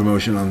have a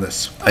motion on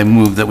this. I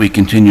move that we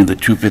continue the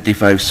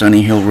 255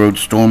 Sunny Hill Road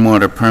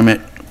Stormwater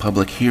Permit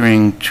public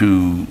hearing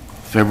to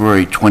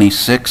February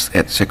 26th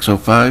at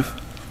 6:05.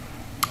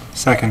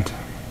 Second.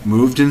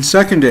 Moved and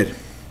seconded.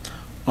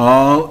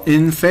 All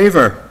in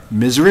favor?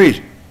 Ms.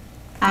 Reed?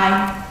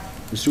 Aye.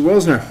 Mr.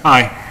 Wilsner?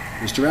 Aye.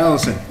 Mr.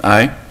 Allison?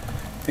 Aye.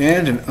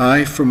 And an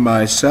aye from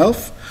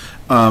myself.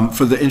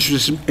 For the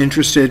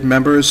interested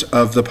members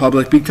of the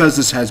public, because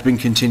this has been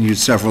continued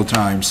several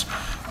times,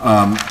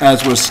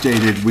 as was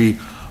stated, we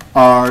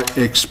are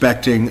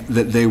expecting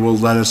that they will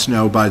let us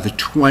know by the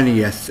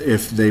 20th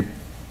if they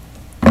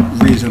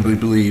reasonably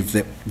believe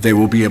that they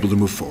will be able to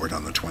move forward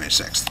on the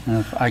 26th.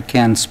 If I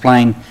can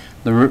explain,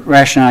 the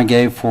rationale I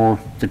gave for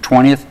the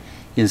 20th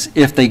is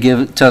if they give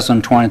it to us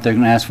on the 20th, they're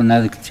going to ask for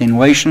another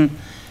continuation.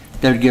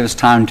 That would give us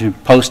time to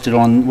post it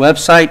on the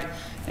website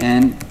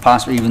and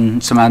possibly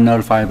even somehow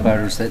notify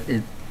butters that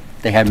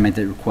they haven't made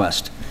the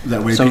request.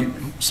 That way, So-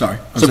 sorry.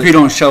 So if you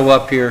don't show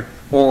up here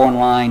or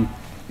online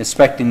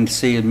expecting to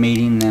see a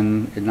meeting,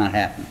 then it not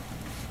happen.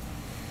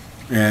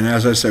 And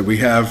as I said, we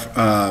have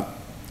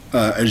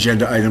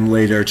agenda item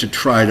later to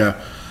try to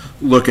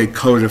look at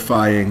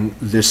codifying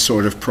this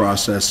sort of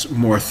process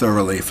more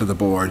thoroughly for the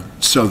board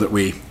so that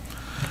we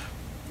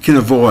can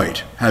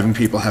avoid having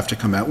people have to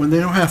come out when they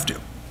don't have to.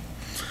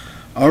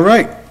 All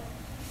right.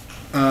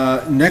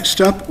 Next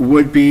up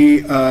would be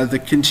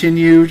the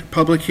continued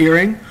public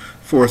hearing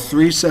for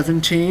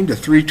 317 to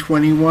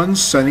 321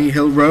 Sunny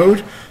Hill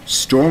Road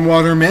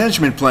Stormwater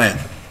Management Plan.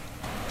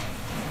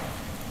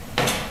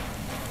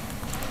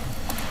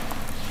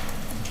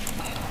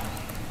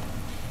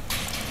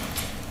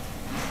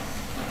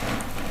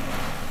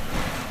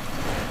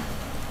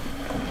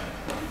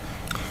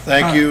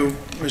 Thank you,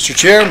 Mr.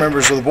 Chair,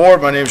 members of the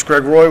board. My name is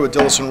Greg Roy with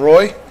Dillison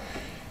Roy,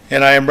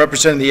 and I am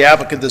representing the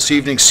applicant this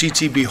evening,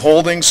 CTB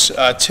Holdings.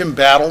 Tim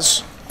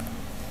Battles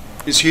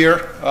is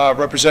here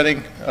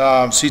representing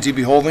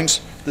CTB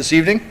Holdings this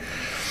evening.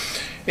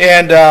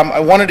 And I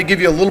wanted to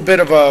give you a little bit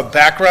of a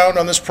background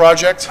on this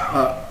project.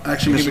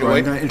 Actually, Give Mr. me Roy, the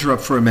I'm going to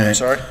interrupt for a minute.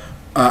 Sorry.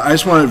 I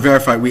just want to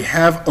verify, we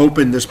have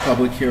opened this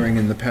public hearing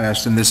in the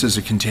past, and this is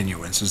a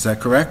continuance, is that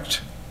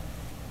correct?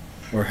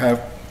 Or have,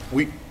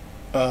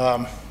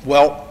 I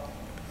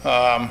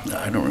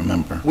don't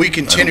remember. we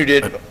continued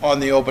it on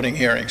the opening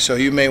hearing, so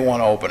you may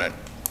want to open it.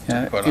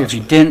 Quite If honest you with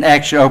you. didn't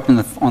actually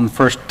open on the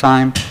first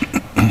time,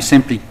 you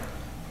simply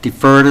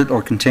deferred it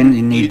or continued,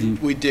 you need to.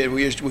 We did.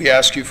 We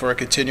asked you for a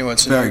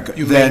continuance. and Very good.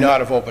 You may Then-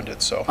 not have opened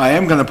it, so. I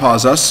am going to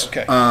pause us.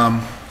 Okay.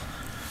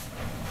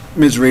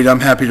 Ms. Reed,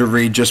 I'm happy to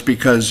read just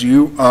because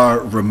you are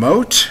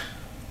remote.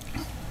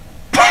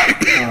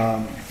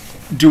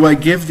 Do I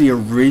give the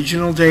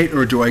original date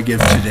or do I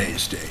give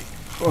today's date?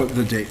 Or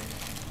the date?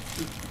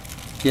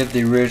 Give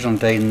the original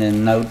date and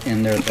then note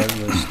in there that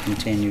it was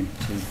continued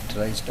to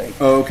today's date.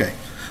 Oh, okay.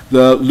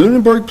 The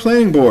Lunenburg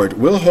Planning Board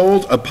will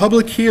hold a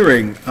public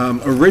hearing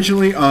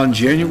originally on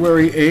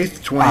January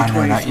 8th, no, not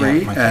yet.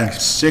 2023 My at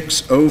thanks.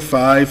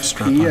 6:05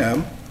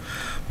 PM,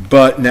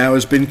 but now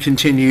has been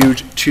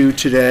continued to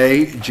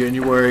today,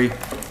 January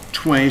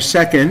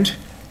 22nd,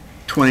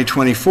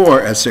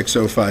 2024 at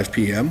 6:05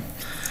 PM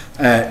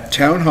at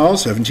Town Hall,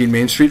 17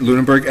 Main Street,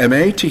 Lunenburg,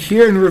 MA, to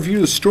hear and review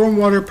the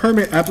stormwater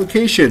permit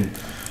application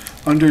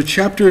under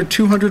Chapter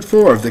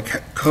 204 of the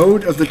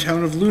Code of the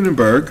Town of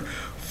Lunenburg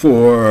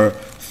for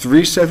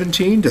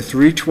 317 to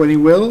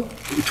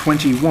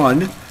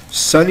 321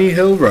 Sunny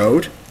Hill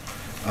Road.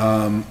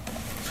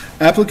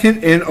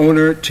 Applicant and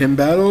owner Tim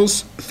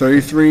Battles,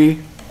 33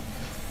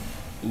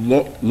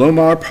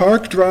 Lomar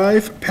Park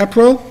Drive,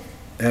 Pepperell,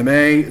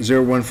 MA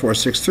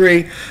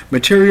 01463.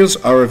 Materials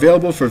are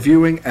available for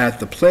viewing at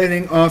the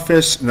Planning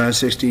Office,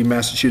 960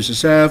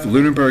 Massachusetts Ave,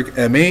 Lunenburg,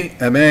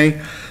 MA.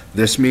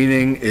 This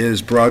meeting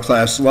is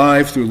broadcast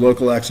live through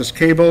local access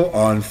cable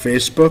on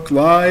Facebook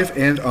Live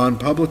and on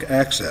public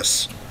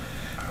access,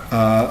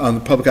 on the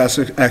public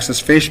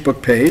access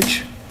Facebook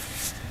page.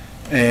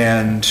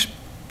 And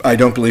I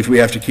don't believe we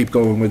have to keep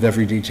going with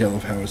every detail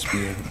of how it's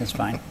being, That's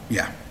fine.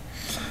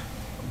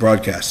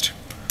 broadcast.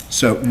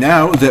 So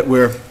now that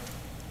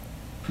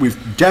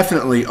we've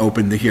definitely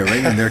opened the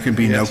hearing, and there can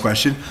be no Yes.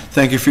 question,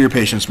 thank you for your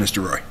patience,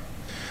 Mr. Roy.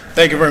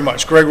 Thank you very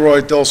much. Greg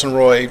Roy, Dillison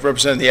Roy,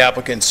 representing the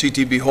applicant,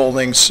 CTB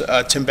Holdings.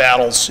 Tim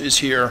Battles is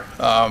here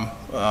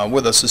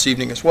with us this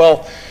evening as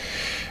well.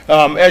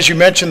 As you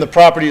mentioned, the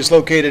property is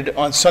located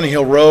on Sunny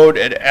Hill Road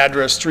at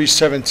address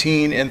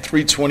 317 and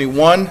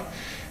 321.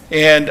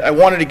 And I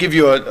wanted to give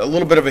you a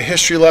little bit of a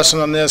history lesson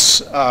on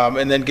this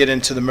and then get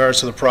into the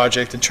merits of the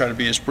project and try to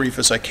be as brief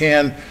as I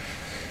can.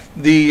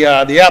 The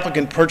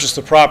applicant purchased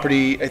the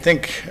property, I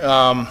think,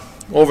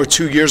 over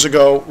 2 years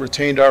ago,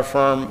 retained our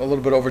firm a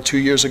little bit over 2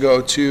 years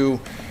ago to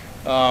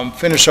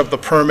finish up the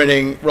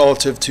permitting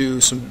relative to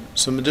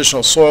some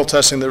additional soil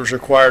testing that was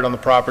required on the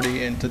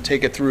property and to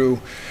take it through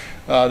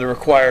the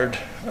required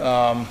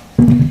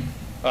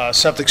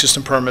septic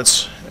system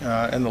permits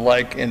and the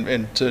like,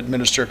 and to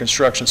administer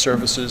construction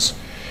services.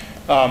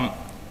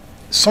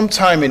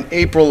 Sometime in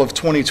April of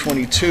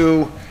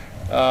 2022,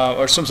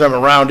 or sometime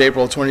around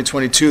April of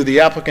 2022, the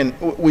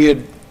applicant, we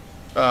had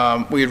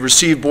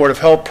received Board of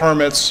Health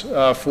permits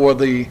for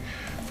the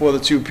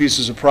 2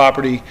 pieces of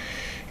property,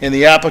 and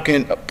the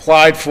applicant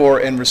applied for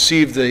and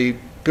received the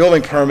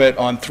building permit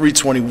on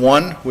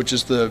 321, which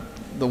is the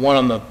one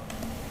on the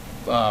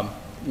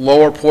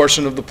lower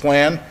portion of the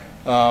plan,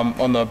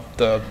 on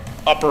the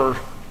upper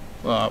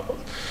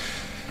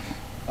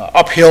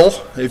uphill,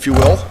 if you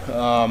will,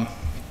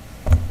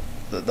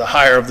 the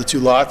higher of the 2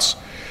 lots,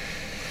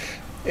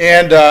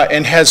 and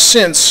has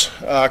since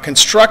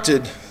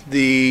constructed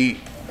the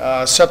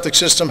septic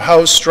system,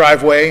 house,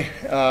 driveway,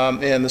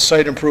 and the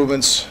site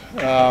improvements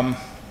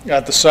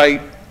at the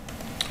site.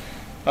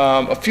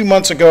 A few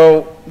months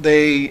ago,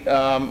 the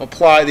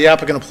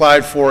applicant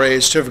applied for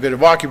a certificate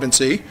of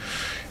occupancy,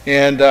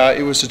 and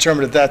it was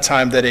determined at that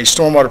time that a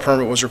stormwater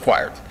permit was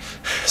required.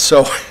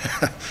 So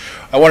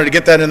I wanted to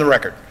get that in the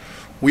record.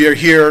 We are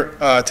here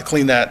to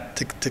clean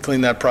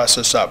that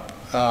process up.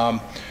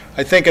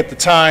 I think at the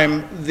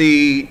time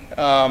the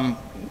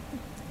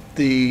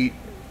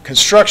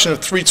construction of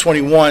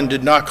 321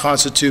 did not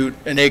constitute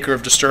an acre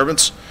of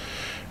disturbance,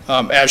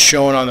 as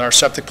shown on our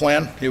septic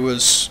plan. It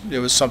was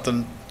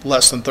something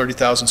less than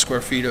 30,000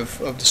 square feet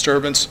of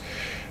disturbance.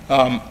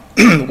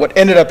 What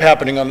ended up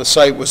happening on the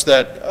site was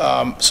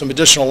that some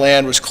additional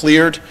land was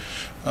cleared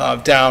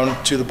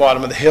down to the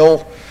bottom of the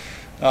hill,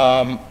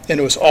 and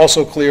it was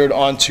also cleared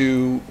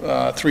onto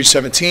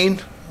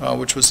 317,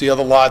 which was the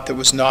other lot that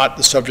was not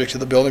the subject of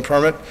the building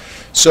permit.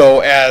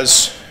 So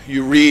as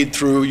you read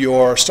through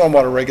your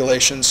stormwater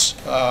regulations,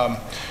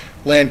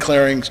 land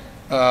clearing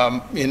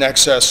in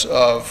excess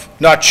of,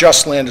 not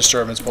just land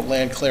disturbance, but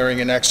land clearing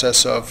in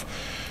excess of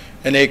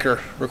an acre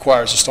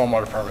requires a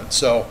stormwater permit.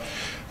 So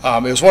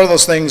it was one of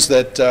those things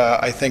that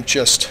I think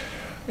just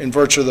in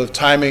virtue of the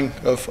timing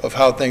of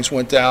how things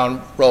went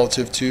down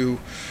relative to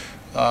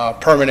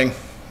permitting,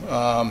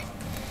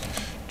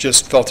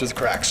 just fell through the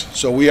cracks.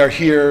 So we are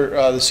here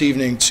this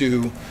evening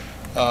to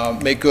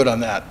make good on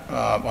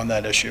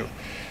that issue.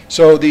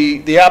 So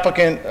the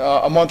applicant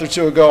a month or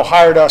 2 ago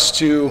hired us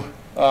to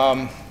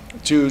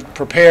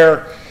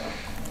prepare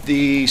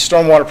the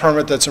stormwater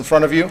permit that's in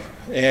front of you,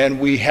 and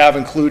we have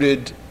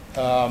included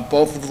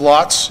both of the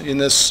lots in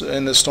this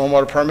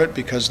stormwater permit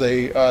because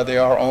they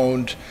are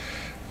owned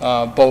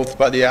both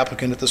by the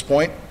applicant at this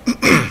point,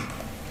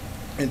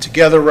 and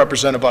together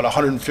represent about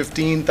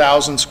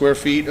 115,000 square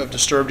feet of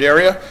disturbed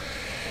area.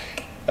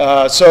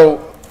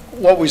 So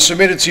what we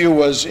submitted to you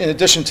was, in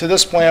addition to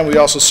this plan, we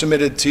also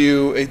submitted to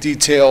you a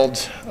detailed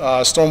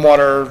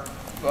stormwater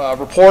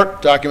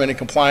report documenting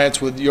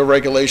compliance with your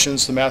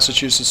regulations, the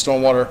Massachusetts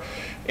Stormwater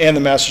and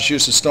the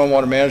Massachusetts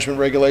Stormwater Management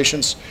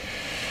regulations,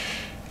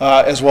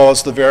 as well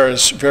as the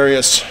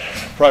various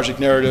project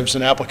narratives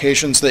and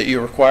applications that you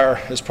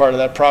require as part of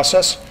that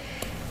process.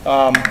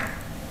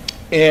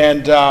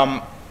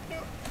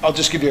 I'll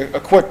just give you a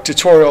quick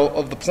tutorial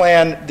of the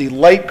plan. The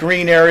light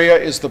green area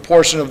is the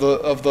portion of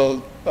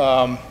the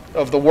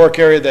work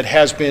area that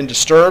has been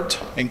disturbed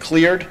and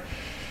cleared,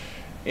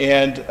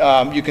 and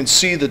you can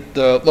see that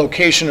the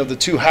location of the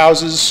 2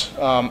 houses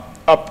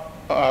up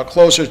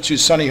closer to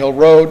Sunny Hill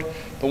Road.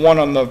 The one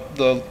on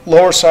the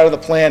lower side of the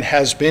plan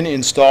has been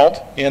installed,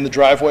 and the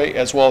driveway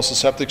as well as the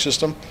septic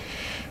system,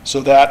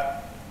 so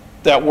that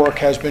work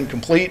has been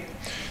complete.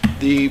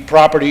 The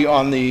property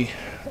on the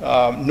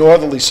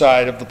northerly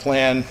side of the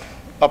plan,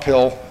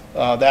 uphill,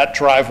 that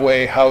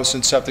driveway, house,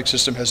 and septic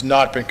system has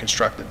not been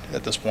constructed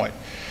at this point,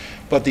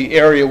 but the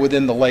area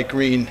within the light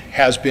green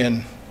has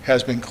been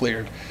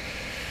cleared.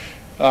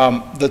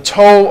 The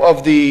toe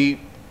of the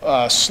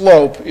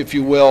slope, if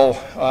you will,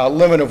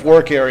 limit of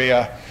work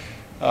area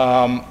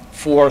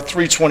for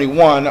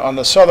 321 on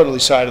the southerly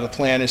side of the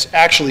plan is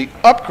actually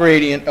up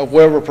gradient of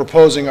where we're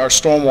proposing our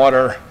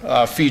stormwater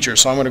feature.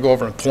 So I'm going to go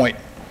over and point.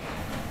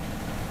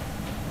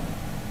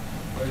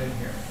 Right in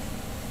here.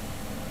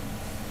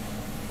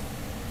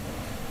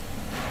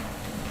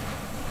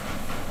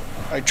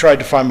 I tried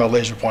to find my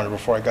laser pointer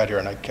before I got here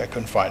and I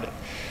couldn't find it.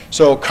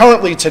 So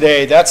currently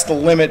today, that's the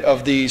limit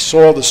of the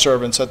soil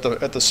disturbance at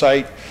the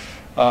site.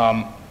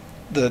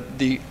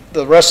 The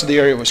rest of the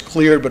area was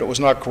cleared, but it was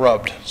not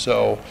grubbed.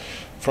 So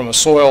from a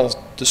soil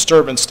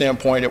disturbance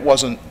standpoint, it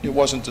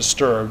wasn't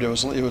disturbed. It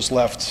was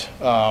left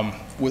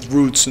with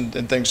roots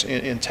and things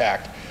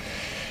intact.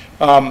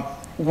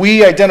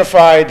 We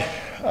identified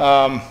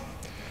a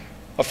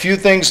few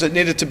things that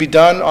needed to be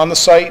done on the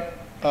site,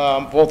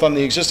 both on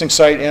the existing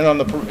site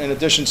and in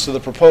addition to the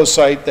proposed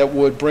site, that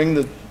would bring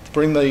the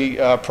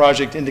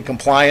project into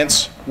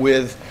compliance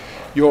with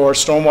your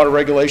stormwater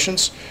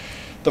regulations.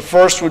 The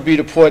first would be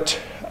to put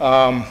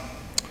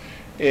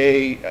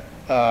a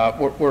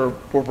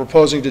we're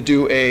proposing to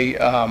do a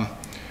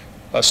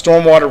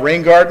stormwater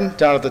rain garden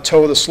down at the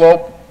toe of the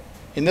slope.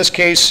 In this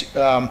case,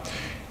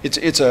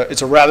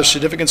 it's a rather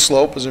significant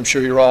slope, as I'm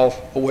sure you're all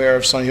aware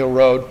of Sunny Hill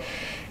Road.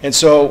 And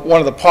so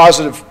one of the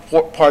positive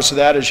parts of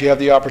that is you have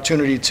the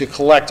opportunity to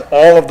collect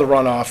all of the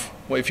runoff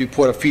if you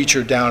put a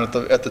feature down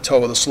at the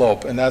toe of the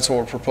slope, and that's what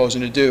we're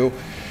proposing to do.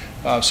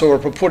 So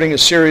we're putting a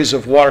series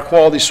of water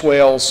quality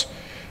swales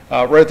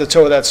right at the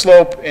toe of that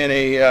slope and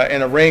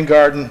a rain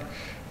garden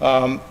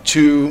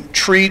to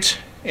treat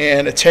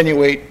and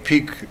attenuate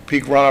peak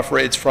runoff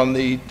rates from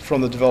the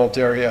developed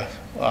area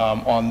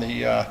on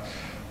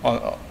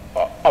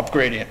up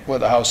gradient where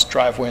the house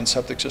driveway and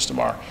septic system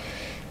are.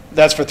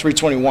 That's for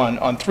 321.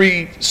 On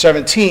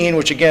 317,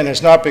 which again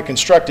has not been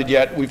constructed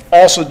yet, we've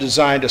also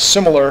designed a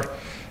similar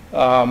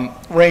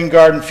rain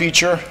garden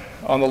feature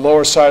on the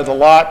lower side of the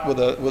lot with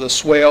a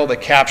swale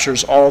that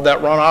captures all of that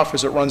runoff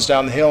as it runs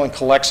down the hill and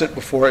collects it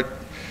before it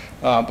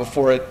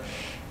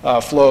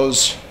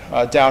flows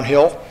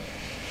downhill.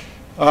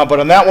 But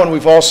on that one,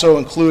 we've also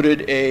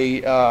included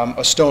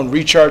a stone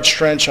recharge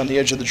trench on the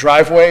edge of the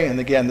driveway, and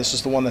again, this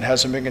is the one that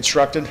hasn't been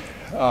constructed,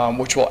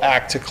 which will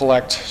act to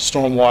collect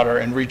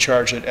stormwater and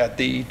recharge it at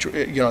the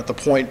at the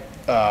point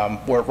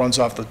where it runs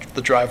off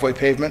the driveway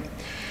pavement.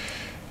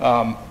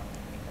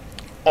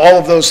 All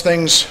of those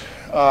things,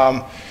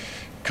 all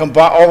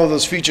of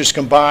those features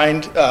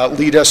combined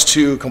lead us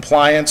to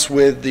compliance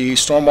with the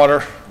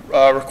stormwater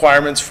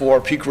requirements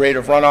for peak rate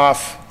of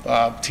runoff,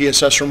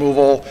 TSS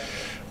removal,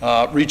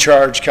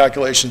 recharge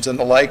calculations and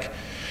the like.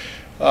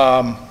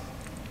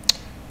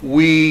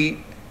 We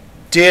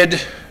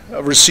did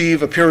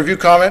receive a peer review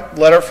comment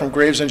letter from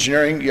Graves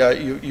Engineering.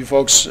 You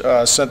folks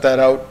sent that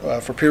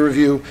out for peer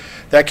review.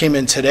 That came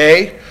in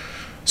today.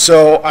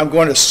 So I'm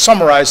going to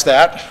summarize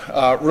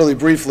that really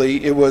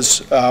briefly. It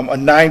was a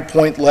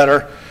 9-point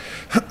letter.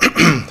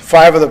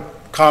 5 of the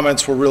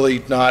comments were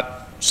really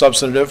not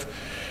substantive.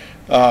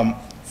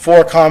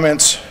 4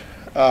 comments,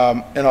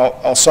 and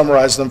I'll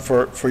summarize them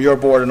for your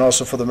board and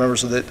also for the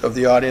members of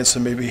the audience that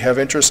maybe have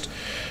interest.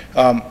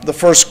 The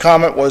first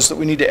comment was that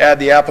we need to add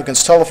the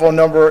applicant's telephone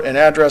number and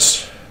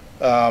address,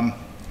 the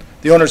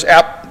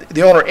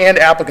owner and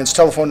applicant's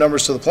telephone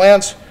numbers to the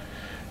plans.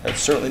 That's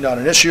certainly not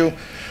an issue.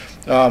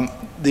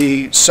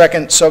 The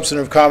second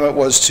substantive comment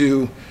was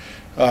to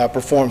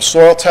perform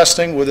soil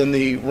testing within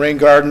the rain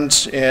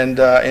gardens and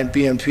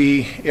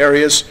BMP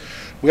areas.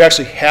 We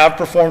actually have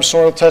performed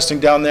soil testing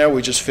down there.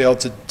 We just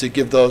failed to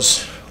give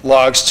those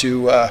logs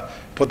to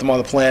put them on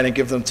the plan and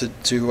give them to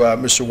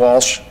Mr.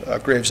 Walsh,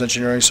 Graves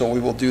Engineering, so we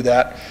will do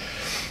that.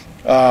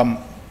 The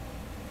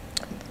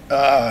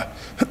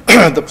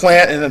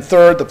plan, and then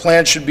third, the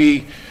plan should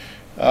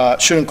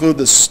include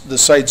the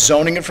site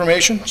zoning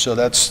information, so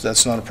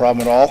that's not a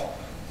problem at all.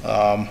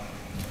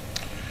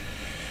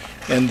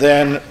 And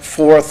then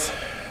fourth,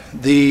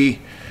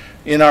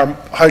 in our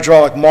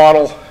hydraulic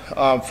model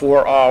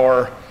for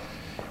our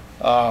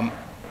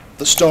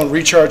the stone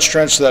recharge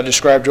trench that I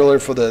described earlier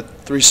for the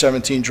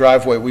 317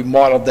 driveway, we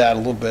modeled that a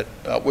little bit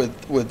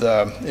with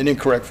an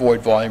incorrect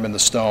void volume in the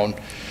stone,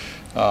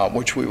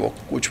 which we will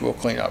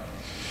clean up.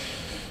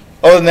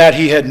 Other than that,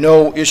 he had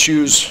no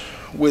issues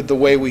with the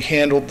way we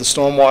handled the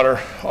stormwater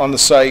on the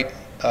site,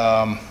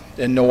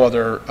 and no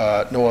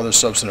other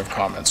substantive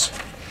comments.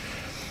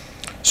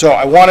 So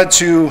I wanted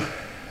to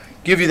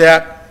give you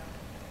that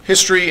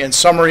history and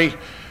summary,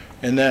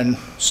 and then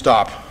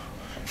stop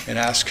and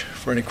ask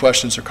for any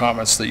questions or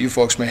comments that you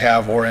folks may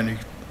have, or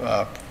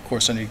of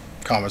course, any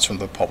comments from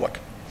the public.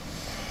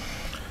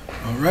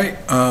 All right,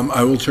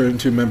 I will turn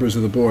to members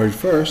of the board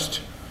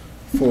first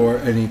for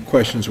any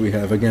questions we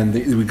have. Again,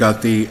 we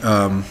got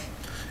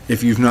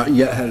if you've not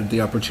yet had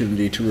the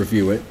opportunity to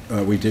review it,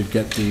 we did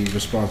get the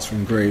response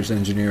from Graves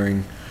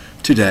Engineering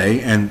today,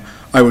 and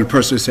I would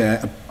personally say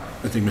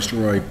I think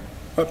Mr. Roy,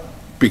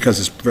 because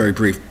it's very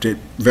brief, did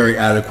very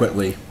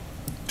adequately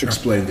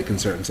explain the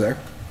concerns there.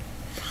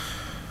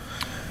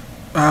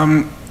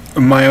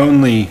 My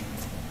only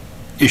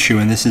issue,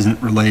 and this isn't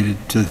related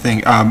to the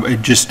thing,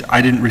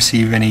 I didn't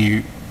receive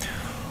any.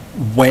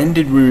 When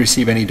did we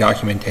receive any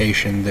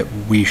documentation that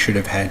we should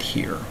have had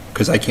here?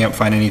 Because I can't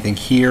find anything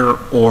here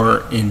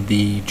or in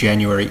the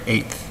January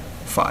 8th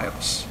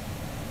files.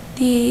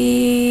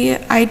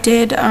 I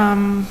did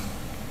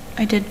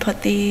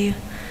put the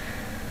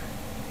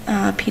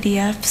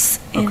PDFs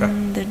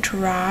in the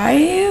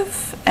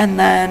drive, and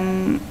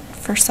then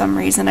for some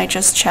reason I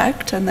just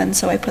checked, and then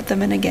so I put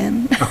them in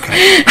again.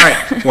 Okay, all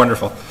right,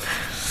 wonderful.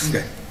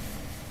 Okay.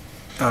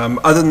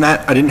 Other than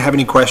that, I didn't have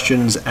any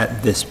questions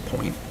at this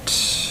point.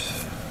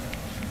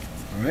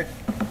 All right.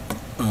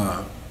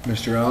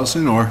 Mr.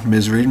 Allison or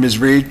Ms. Reed. Ms.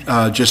 Reed,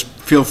 just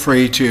feel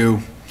free to,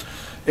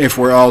 if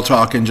we're all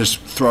talking, just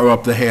throw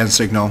up the hand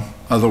signal.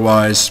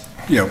 Otherwise,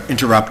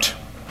 interrupt.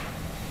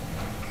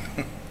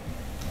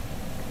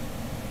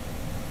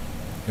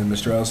 And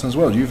Mr. Allison as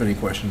well. Do you have any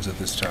questions at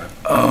this time?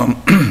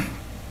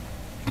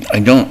 I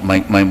don't. My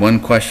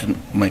question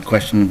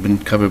has been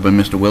covered by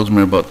Mr.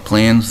 Wilsmer about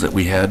plans that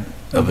we had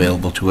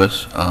available to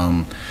us.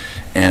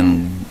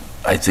 And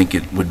I think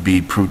it would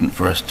be prudent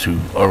for us to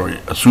already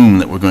assume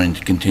that we're going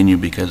to continue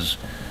because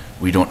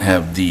we don't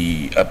have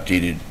the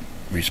updated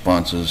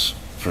responses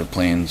for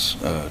plans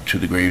to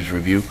the Graves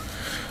review.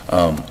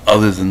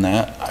 Other than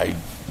that,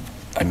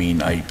 I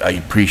mean, I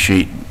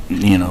appreciate,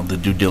 you know, the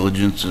due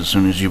diligence as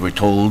soon as you were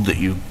told that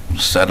you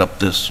set up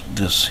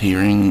this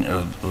hearing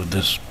or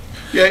this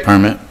Yeah,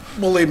 permit.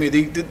 believe me,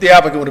 the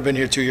applicant would have been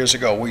here 2 years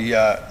ago.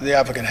 The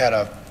applicant had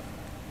a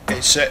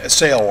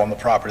sale on the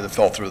property that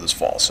fell through this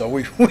fall, so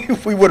we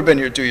would have been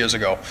here 2 years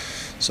ago.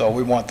 So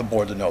we want the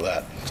board to know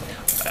that.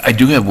 I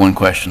do have one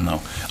question,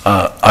 though.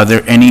 Are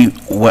there any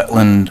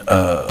wetland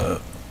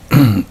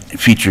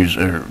features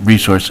or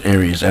resource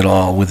areas at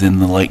all within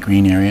the light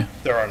green area?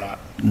 There are not.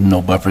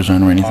 No buffer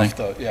zone or anything?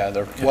 Yeah,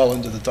 they're well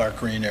into the dark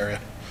green area.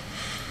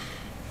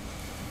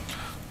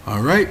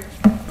 All right.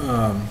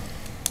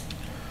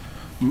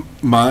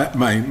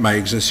 My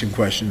existing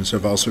questions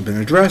have also been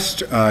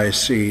addressed. I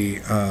see,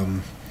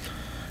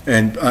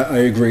 and I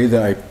agree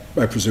that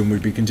I presume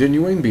we'd be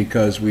continuing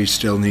because we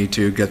still need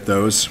to get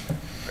those.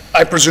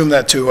 I presume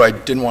that too. I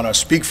didn't want to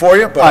speak for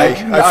you, but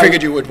I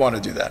figured you would want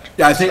to do that.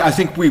 Yeah, I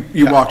think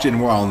you walked in,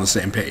 we're all on the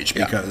same page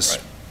Yeah, because,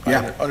 right.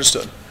 yeah.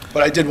 Understood.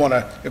 But I did want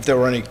to, if there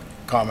were any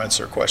comments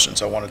or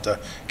questions, I wanted to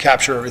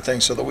capture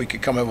everything so that we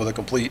could come in with a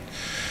complete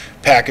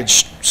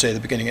package, say, the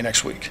beginning of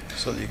next week,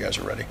 so that you guys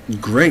are ready.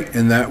 Great,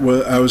 and that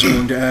was, I was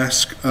going to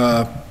ask,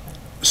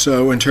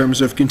 so in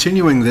terms of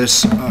continuing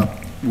this,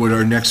 would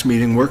our next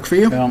meeting work for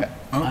you? Well,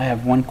 I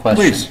have one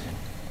question. Please.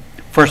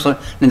 First,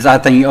 I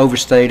think you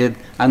overstated.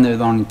 I know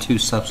there are only 2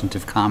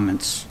 substantive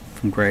comments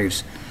from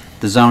Graves.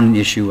 The zoning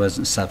issue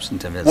wasn't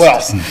substantive. It's Well,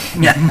 just-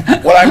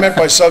 what I meant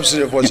by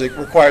substantive was it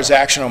requires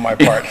action on my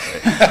part.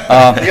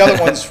 The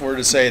other ones were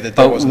to say that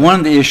there But wasn't. one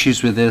of the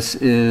issues with this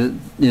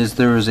is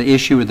there was an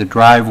issue with the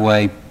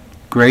driveway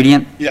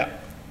gradient Yeah,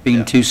 being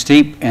Yeah. too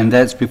steep, and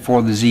that's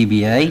before the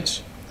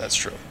ZBA, that's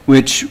true.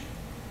 which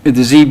if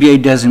the ZBA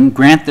doesn't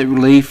grant the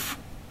relief,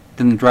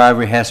 then the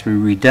driveway has to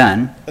be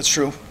redone. That's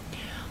true.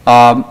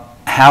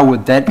 How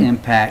would that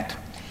impact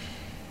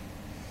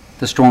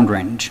the storm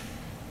drainage?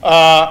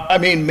 I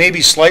mean,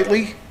 maybe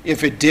slightly.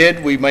 If it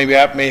did, we may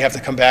have to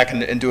come back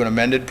and do an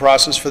amended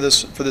process for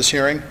this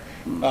hearing.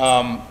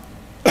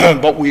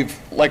 But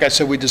like I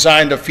said, we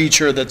designed a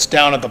feature that's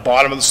down at the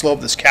bottom of the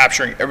slope that's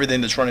capturing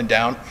everything that's running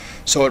down.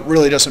 So it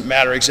really doesn't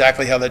matter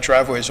exactly how that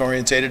driveway is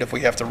orientated if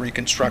we have to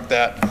reconstruct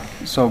that.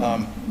 So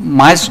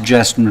my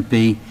suggestion would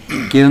be,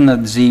 given that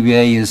the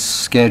ZBA is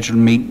scheduled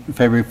to meet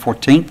February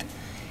 14th,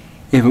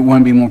 if it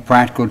wouldn't be more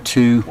practical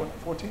to,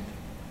 14?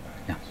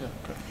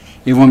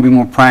 it wouldn't be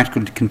more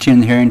practical to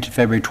continue the hearing to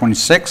February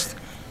 26th,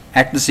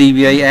 after the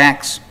ZBA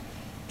acts,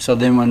 so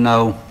then we'll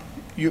know.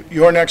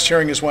 Your next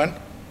hearing is when?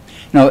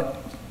 No.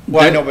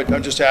 Well, I know, but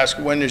I'm just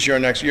asking, when is your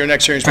next hearing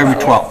is February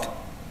before? 12th.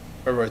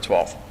 February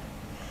 12th.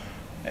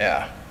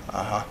 Yeah,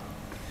 uh-huh.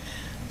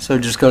 So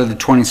just go to the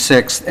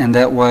 26th, and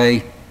that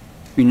way,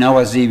 we know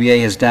what ZBA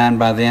is done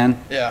by then,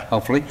 Yeah,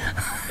 hopefully.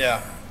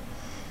 yeah.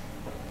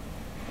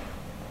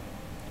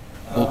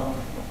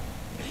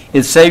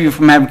 It'd save you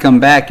from having to come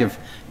back if,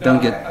 don't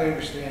get, I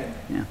understand.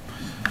 Yeah.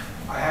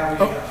 I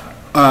have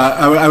a,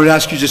 I would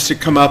ask you just to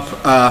come up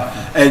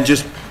and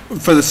just,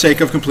 for the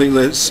sake of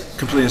completeness,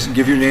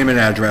 give your name and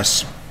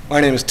address. my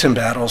name is Tim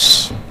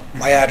Battles.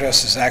 My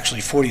address is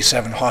actually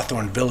 47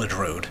 Hawthorne Village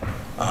Road.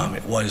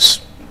 It was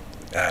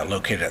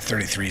located at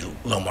 33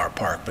 Lomar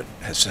Park, but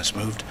has since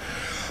moved.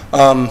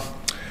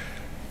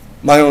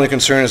 My only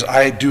concern is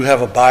I do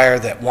have a buyer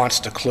that wants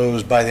to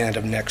close by the end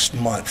of next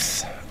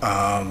month.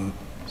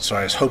 So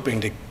I was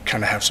hoping to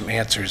kind of have some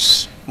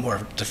answers,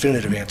 more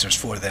definitive answers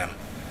for them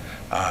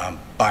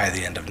by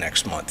the end of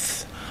next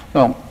month.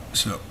 well,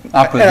 So,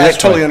 I'll put it And I this way.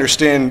 totally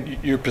understand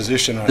your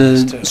position on The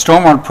this too.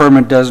 stormwater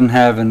permit doesn't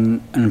have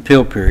an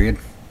appeal period,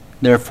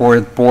 therefore,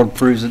 if the board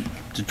approves it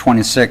to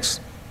 26,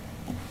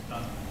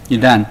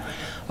 you're done.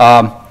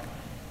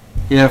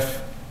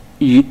 If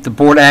the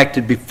board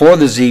acted before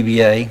the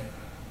ZBA,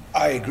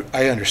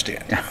 I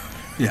understand.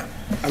 yeah.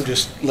 I'm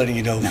just letting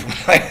you know from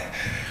my,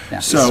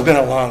 this has So- been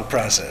a long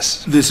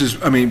process. This is,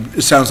 I mean,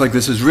 it sounds like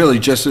this is really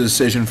just a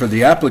decision for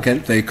the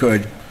applicant. They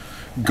could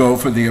go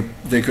for the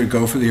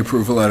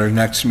approval at our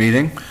next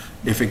meeting.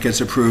 If it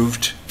gets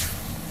approved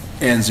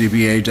and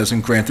ZBA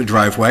doesn't grant the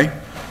driveway,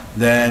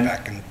 then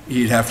Back and-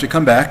 he'd have to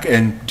come back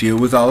and deal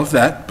with all of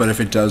that. But if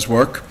it does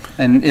work,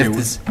 and if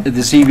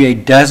the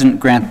ZBA doesn't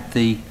grant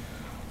the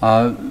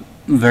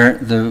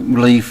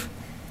relief,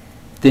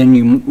 then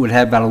you would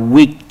have about a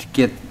week to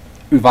get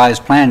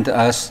revised plan to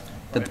us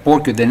that the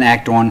board could then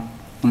act on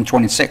the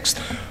 26th.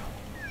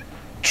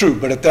 True,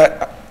 but at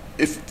that,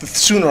 if the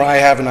sooner I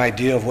have an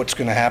idea of what's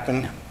going to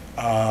happen,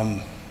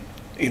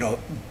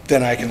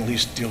 then I can at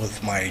least deal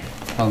with my,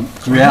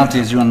 The reality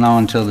is you won't know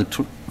until the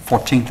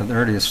 14th at the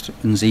earliest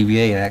in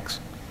ZBA acts.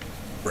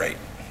 right.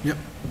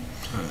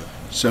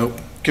 so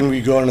Can we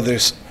go into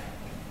this,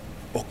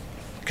 well,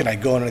 can I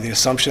go under the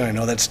assumption, I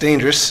know that's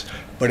dangerous,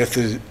 but if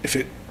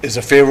it is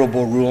a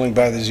favorable ruling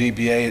by the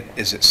ZBA,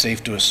 is it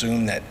safe to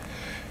assume that,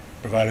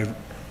 provided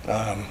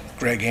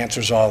Greg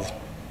answers all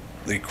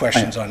the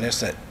questions on this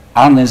that,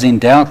 I don't think there's any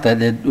doubt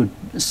that it would,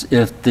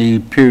 if the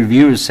peer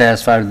review is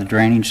satisfied with the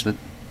drainage, that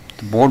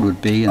the board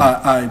would be.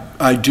 and-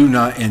 I do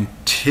not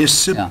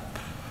anticipate, Yeah.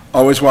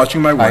 always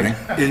watching my wording,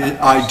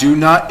 I do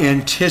not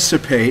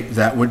anticipate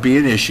that would be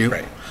an issue.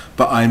 Right.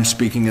 But I'm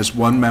speaking as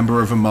one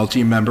member of a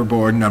multi-member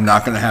board, and I'm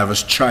not going to have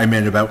us chime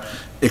in about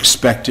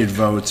expected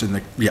votes and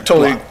the, yeah.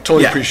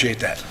 totally Yeah. appreciate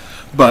that.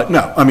 But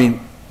no, I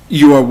mean,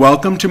 you are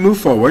welcome to move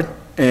forward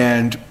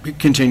and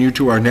continue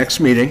to our next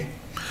meeting,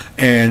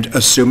 and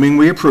assuming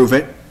we approve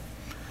it,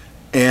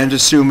 and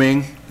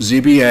assuming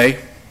ZBA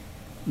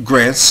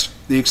grants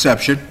the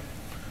exception,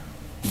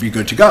 be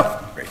good to go.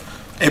 Great.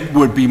 It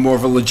would be more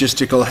of a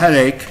logistical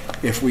headache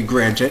if we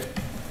grant it,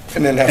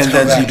 And then have to and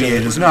come then back to ZBA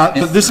it. does not,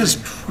 but this is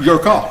your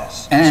call.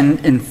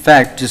 And in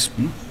fact, just,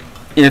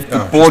 if the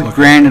just board look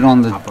granted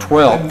on the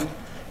 12th,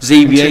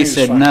 ZBA Continues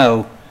said fine.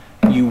 no,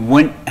 you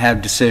wouldn't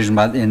have decision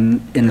by,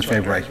 in the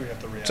February. We have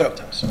to So,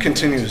 re-advertise.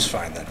 continue is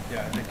fine then.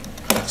 Yeah, I think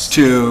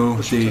To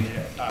the,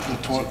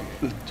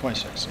 the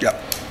 26th.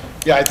 Yep.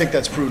 Yeah, I think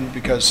that's prudent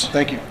because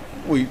Thank you.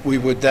 we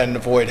would then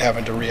avoid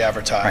having to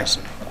re-advertise.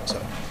 So,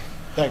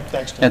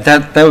 thanks, Yeah,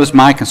 Tim. that was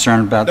my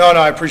concern about, No,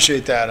 I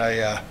appreciate that.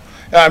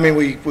 I mean,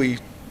 we,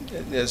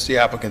 as the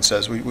applicant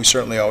says, we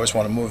certainly always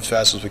want to move as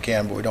fast as we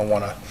can, but we don't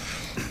want to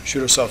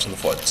shoot ourselves in the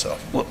foot, so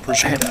Well,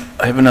 appreciate that.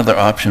 I have another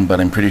option, but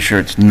I'm pretty sure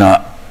it's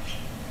not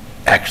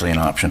actually an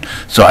option.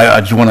 So I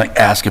just want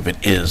to ask if it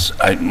is.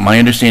 My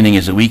understanding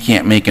is that we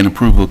can't make an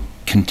approval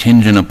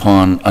contingent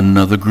upon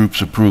another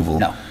group's approval.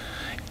 No.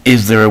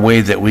 Is there a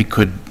way that we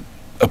could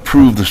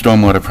approve the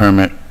stormwater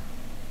permit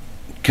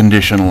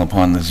conditional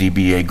upon the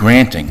ZBA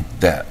granting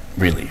that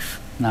relief?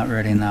 not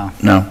ready now.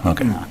 No?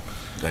 Okay. No.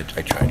 I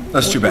tried.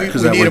 that's too bad,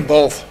 because We that need them would,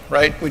 both,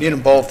 right? We need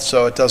them both,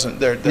 so it doesn't,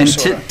 they're And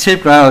sort of,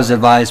 typically, I always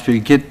advise people,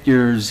 get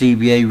your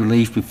ZBA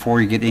relief before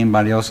you get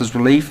anybody else's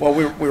relief. well,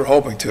 we were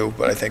hoping to,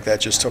 but I think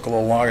that just took a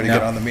little longer to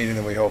get Yeah. on the meeting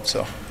than we hoped,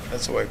 so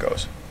that's the way it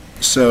goes.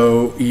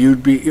 so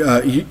you'd be,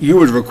 you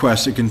would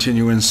request a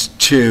continuance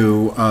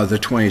to the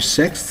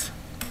 26th?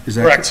 Is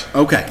that Correct.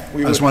 Okay,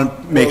 We I just would-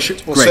 want to make sure,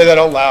 We'll say great, that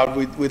out loud.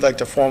 We'd like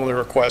to formally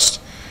request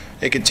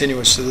a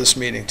continuance to this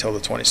meeting till the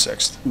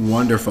 26th.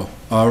 wonderful.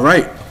 All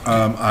right,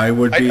 I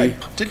would I be,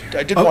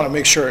 did Oh. want to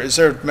make sure, is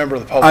there a member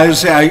of the public? I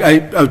was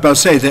about to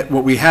say that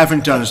what we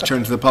haven't done is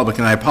turn to the public,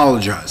 and I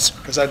apologize.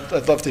 Because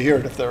I'd love to hear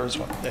it if there is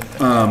one.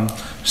 Anything.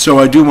 So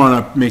I do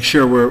want to make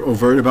sure we're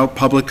overt about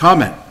public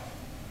comment.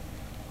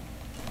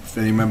 If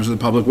any members of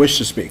the public wish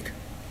to speak.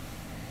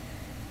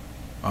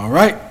 All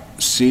right,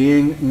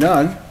 seeing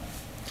none.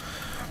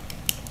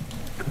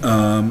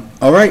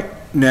 All right,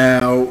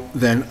 now,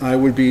 then I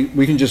would be,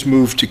 we can just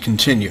move to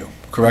continue,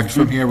 correct,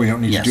 from here? We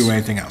don't need to do Yes.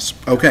 anything else.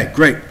 Okay,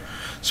 great.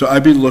 So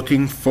I'd be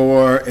looking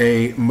for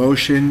a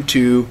motion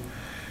to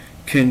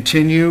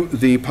continue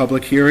the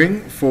public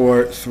hearing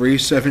for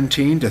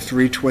 317 to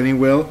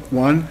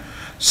 321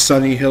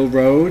 Sunny Hill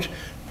Road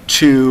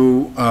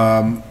to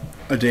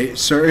a date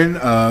certain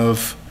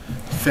of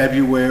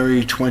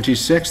February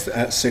 26th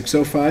at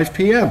 6:05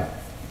 PM.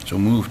 So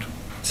moved.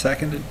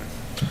 Seconded.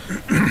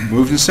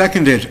 Moved and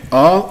seconded.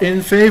 All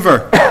in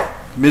favor?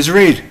 Ms.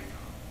 Reed?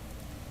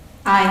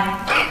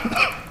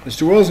 Aye.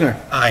 Mr. Wilsner?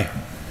 Aye.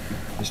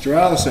 Mr.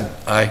 Allison?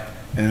 Aye.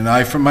 And an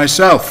aye from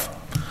myself.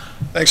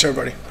 Thanks,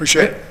 everybody.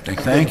 Appreciate it.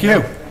 Thank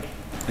you.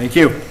 Thank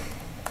you.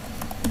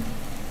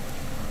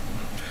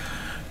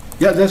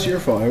 Yeah, that's your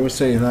fault. I always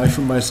say an aye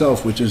from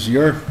myself, which is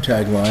your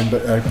tagline,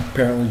 but I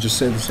apparently just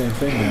say the same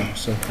thing now,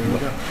 so there we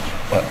go.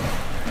 What?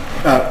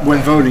 When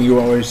voting, you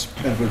always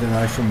end with an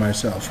aye from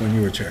myself when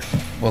you were chair.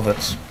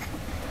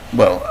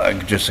 Well, I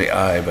could just say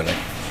aye, but I'm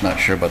not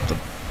sure about the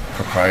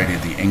propriety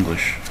of the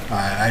English.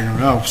 I don't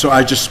know. So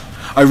I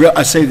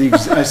say the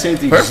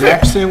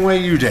exact same way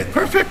you did.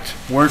 Perfect.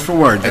 Word for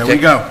word. There we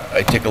go.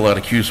 I take a lot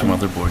of cues from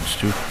other boards,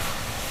 too.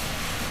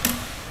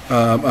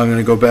 I'm going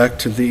to go back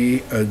to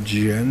the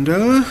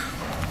agenda.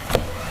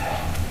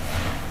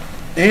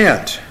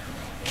 And,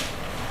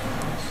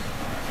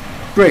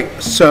 great,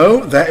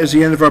 so that is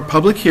the end of our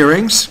public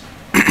hearings.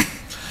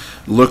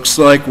 Looks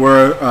like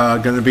we're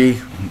going to be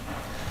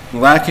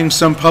lacking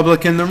some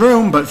public in the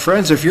room, but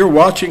friends, if you're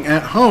watching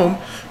at home,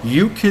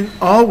 you can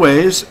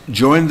always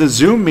join the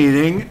Zoom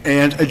meeting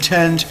and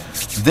attend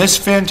this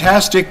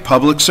fantastic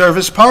public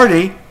service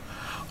party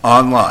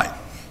online.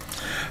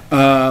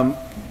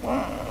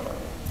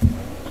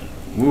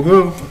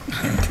 Woo-hoo.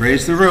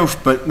 Raise the roof,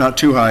 but not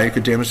too high, it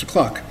could damage the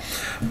clock.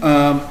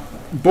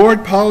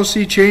 Board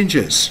policy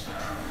changes.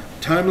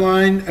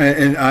 Timeline,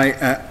 and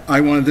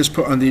I wanted this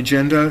put on the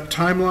agenda,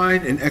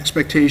 timeline and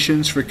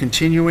expectations for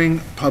continuing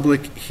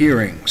public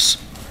hearings.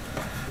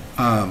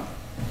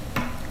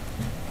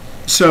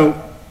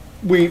 So,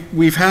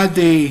 we've had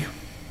the,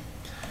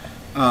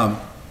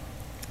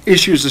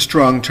 issue is a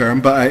strong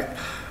term, but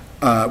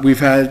we've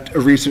had a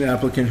recent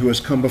applicant who has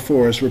come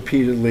before us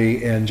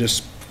repeatedly and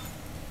just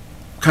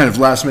kind of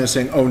last minute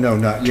saying, oh, no,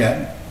 not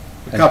yet.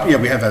 Yeah,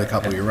 we have had a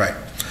couple, you're right.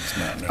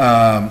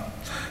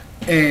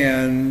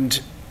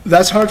 And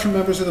that's hard for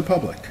members of the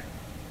public.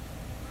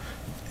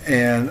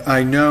 And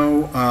I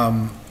know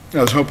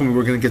I was hoping we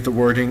were going to get the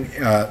wording,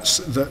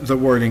 the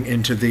wording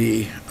into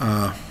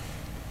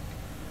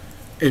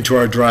into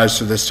our drives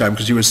for this time,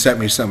 because you had sent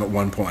me some at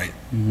one point.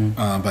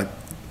 But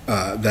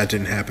that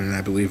didn't happen, and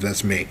I believe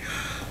that's me.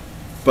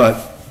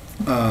 But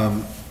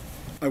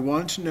I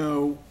want to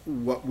know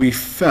what we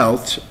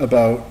felt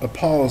about a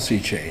policy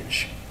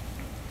change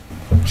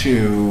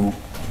to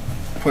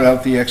put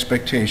out the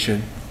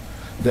expectation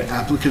that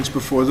applicants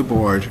before the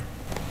board,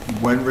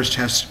 when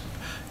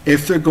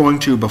if they're going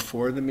to,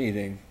 before the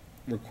meeting,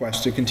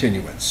 request a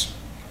continuance,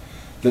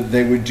 that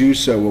they would do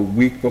so a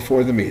week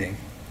before the meeting.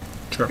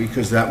 Sure.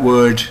 Because that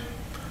would,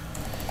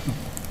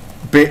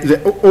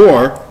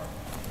 or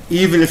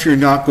even if you're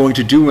not going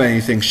to do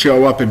anything,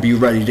 show up and be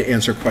ready to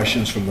answer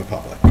questions from the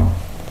public.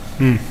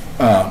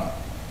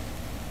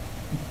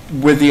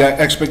 With the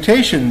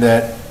expectation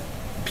that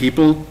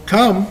people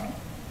come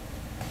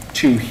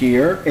to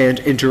hear and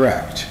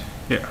interact.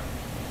 Yeah.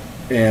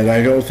 And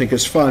I don't think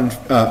it's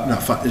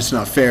it's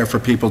not fair for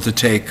people to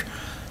take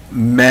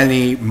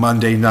many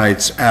Monday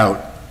nights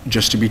out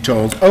just to be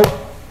told,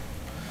 oh,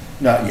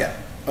 not yet.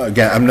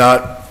 Again, I'm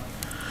not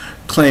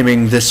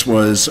claiming this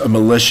was a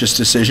malicious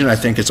decision. I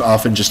think it's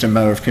often just a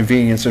matter of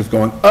convenience of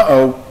going,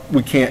 uh-oh,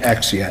 we can't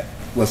X yet.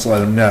 Let's let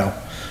them know.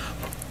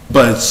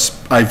 But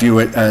I view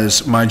it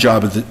as my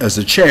job as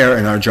the chair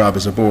and our job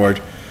as a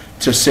board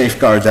to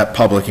safeguard that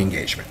public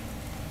engagement.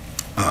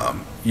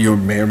 You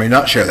may or may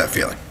not share that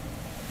feeling.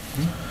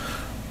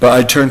 But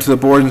I turn to the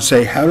board and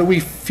say, how do we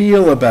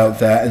feel about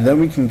that? And then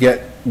we can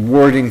get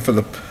wording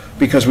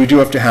because we do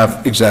have to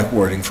have exact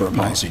wording for a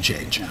policy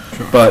change.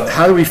 Sure. But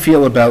how do we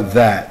feel about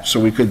that, so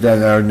we could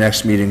then at our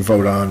next meeting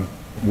vote on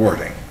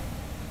wording?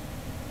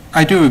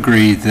 I do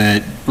agree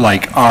that,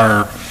 like,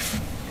 a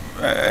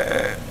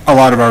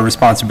lot of our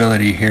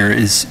responsibility here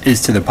is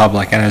to the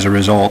public, and as a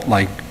result,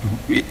 like,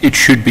 it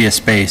should be a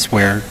space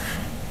where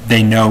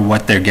they know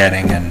what they're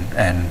getting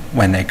and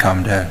when they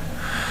come to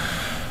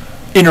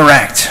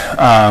interact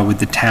with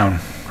the town.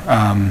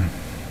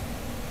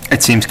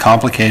 It seems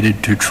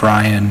complicated to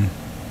try and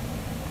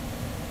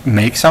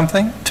make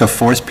something, to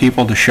force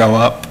people to show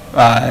up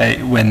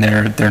when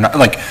they're not,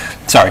 like,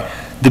 sorry,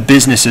 the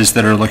businesses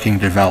that are looking to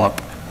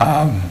develop.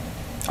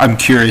 I'm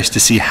curious to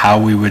see how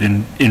we would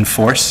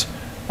enforce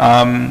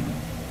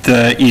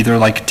either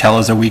like tell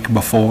us a week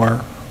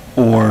before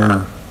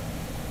or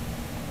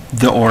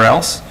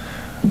else.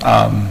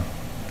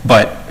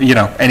 But, you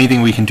know,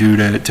 anything we can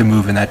do to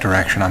move in that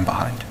direction, I'm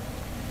behind.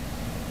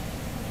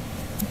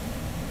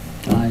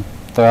 Can I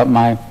throw out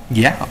my...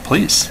 Yeah,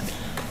 please.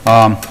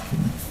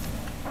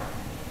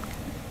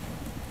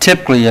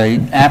 Typically,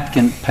 an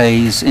applicant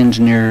pays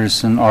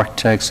engineers and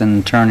architects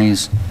and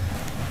attorneys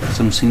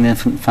some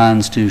significant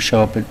funds to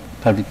show up at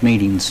public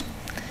meetings.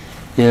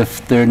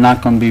 If they're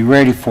not going to be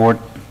ready for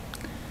it,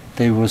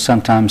 they will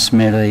sometimes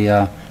submit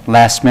a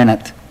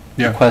last-minute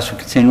request for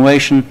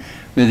continuation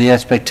with the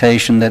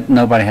expectation that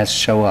nobody has to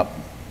show up.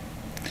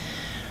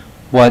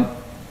 What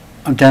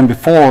I've done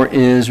before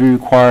is we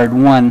required,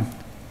 one,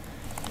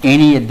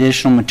 any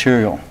additional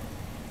material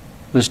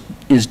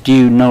is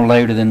due no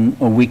later than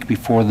a week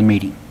before the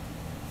meeting,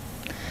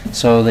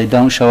 so they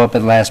don't show up at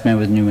the last minute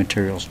with new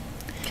materials.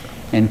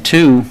 And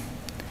two,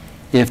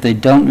 if they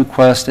don't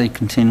request a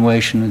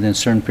continuation within a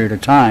certain period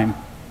of time,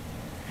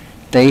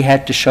 they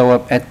have to show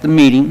up at the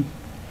meeting,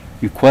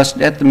 request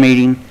it at the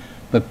meeting,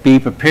 but be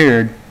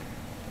prepared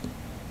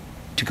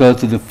to go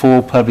through the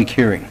full public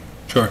hearing.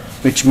 Sure.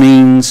 Which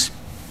means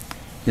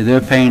if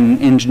they're paying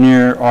an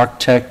engineer,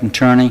 architect,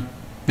 attorney,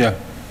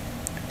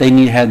 they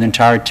need to have the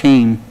entire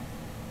team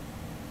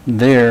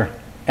there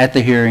at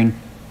the hearing.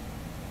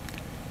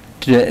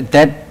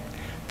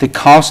 The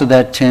cost of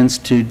that tends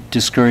to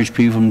discourage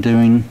people from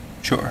doing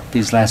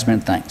these last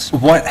minute things.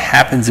 What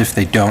happens if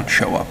they don't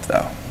show up,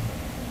 though?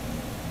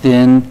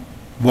 Then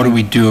what do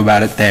we do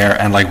about it there,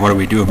 and like what do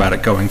we do about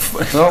it going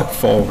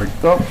forward?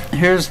 Well,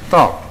 here's the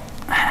thought.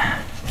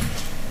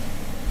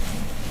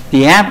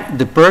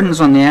 The burden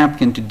is on the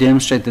applicant to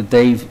demonstrate that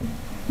they've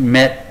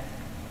met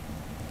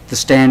the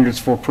standards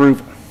for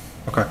approval.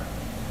 Okay.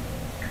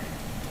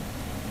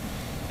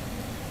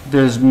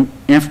 There's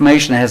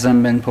information that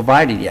hasn't been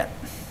provided yet.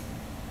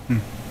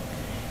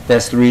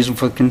 That's the reason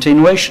for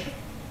continuation.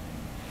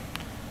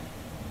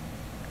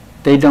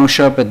 They don't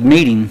show up at the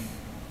meeting,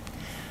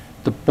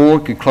 the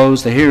board could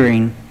close the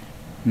hearing,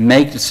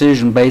 make a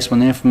decision based on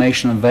the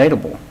information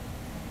available.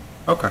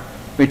 Okay.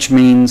 Which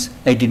means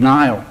a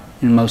denial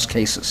in most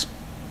cases.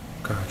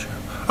 Gotcha.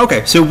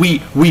 Okay, so we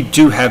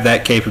do have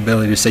that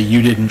capability to say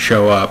you didn't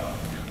show up.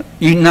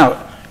 You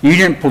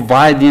didn't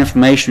provide the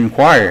information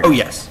required. Oh,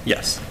 yes,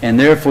 yes. And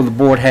therefore the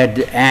board had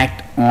to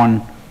act on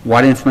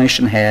what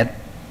information had,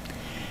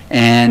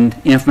 and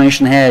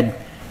information had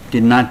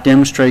did not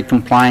demonstrate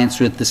compliance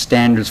with the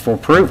standards for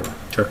approval.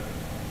 Sure.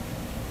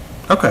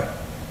 Okay.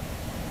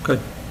 Good.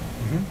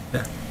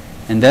 Yeah.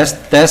 And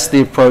that's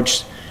the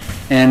approach.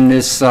 And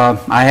this, I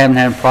haven't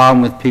had a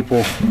problem with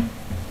people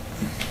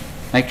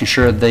making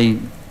sure they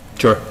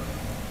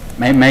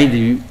made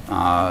the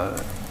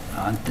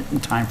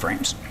time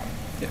frames.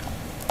 Yeah.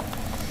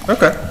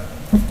 Okay.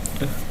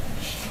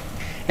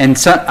 And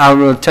I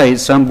will tell you,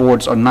 some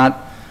boards are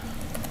not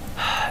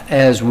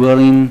as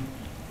willing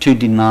to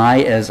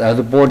deny as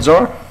other boards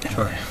are.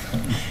 Sure.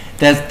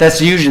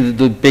 That's usually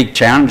the big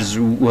challenge, is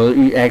will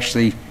you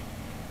actually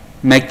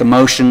make the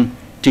motion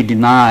to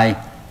deny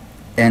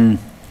and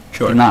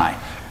Sure. deny.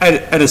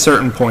 At a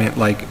certain point,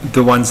 like,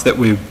 the ones that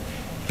we've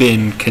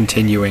been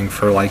continuing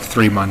for like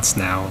 3 months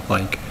now,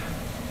 like,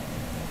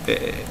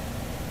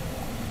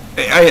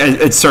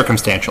 it's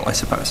circumstantial, I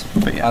suppose.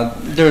 But yeah.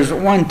 There's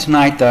one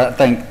tonight that I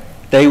think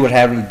they would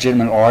have a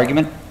legitimate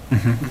argument.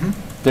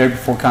 They're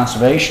before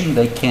conservation,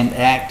 they can't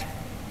act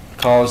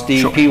because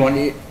DEP want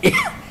to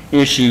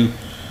issue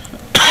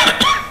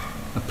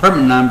a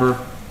permit number,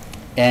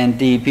 and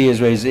DEP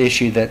has raised the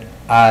issue that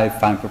I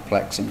find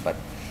perplexing, but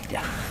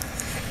yeah.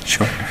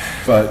 Sure.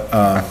 But,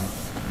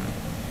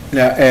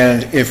 now,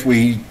 and if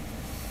we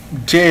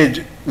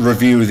did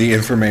review the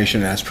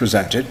information as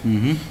presented,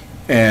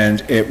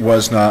 and it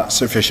was not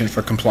sufficient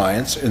for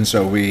compliance, and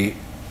so we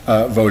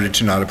voted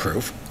to not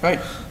approve, Right.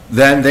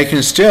 then they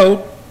can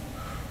still,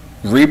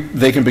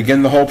 they can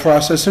begin the whole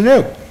process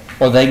anew.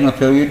 Or they can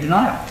appeal your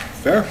denial.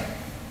 Fair.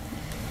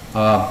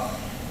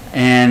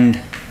 And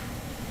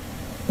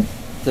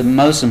the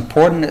most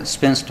important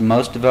expense to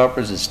most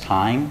developers is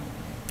time.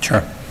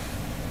 Sure.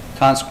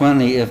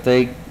 Consequently, if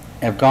they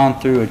have gone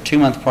through a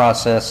 2-month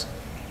process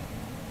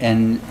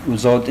and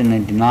result in a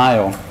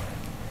denial,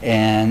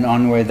 and the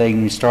only way they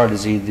can start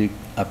is either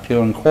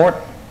appeal in court,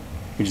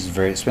 which is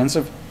very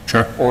expensive,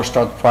 Sure. or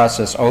start the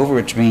process over,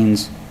 which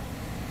means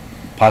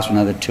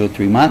possibly another 2 or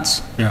 3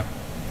 months. Yeah.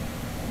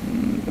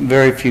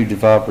 Very few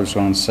developers are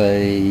going to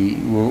say,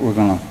 we're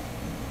going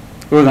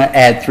to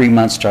add 3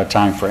 months to our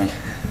time frame.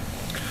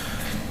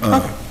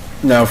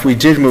 Now, if we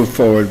did move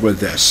forward with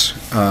this,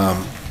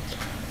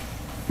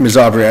 Ms.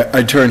 Aubrey,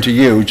 I turn to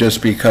you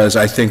just because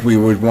I think we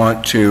would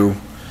want to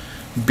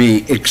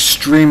be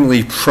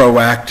extremely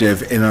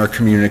proactive in our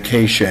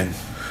communication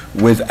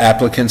with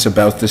applicants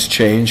about this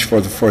change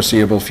for the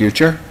foreseeable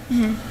future.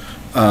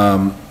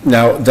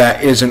 Now,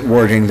 that isn't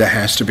wording that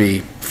has to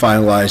be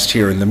finalized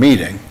here in the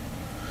meeting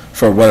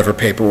for whatever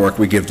paperwork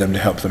we give them to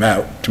help them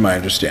out, to my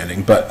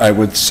understanding. But I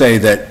would say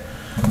that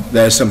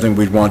that is something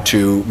we'd want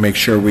to make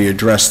sure we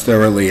address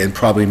thoroughly and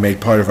probably make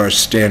part of our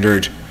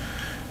standard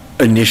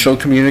initial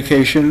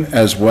communication,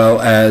 as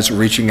well as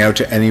reaching out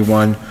to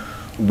anyone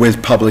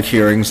with public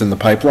hearings in the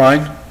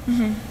pipeline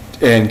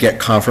and get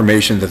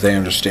confirmation that they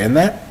understand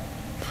that.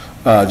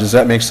 Does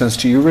that make sense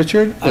to you,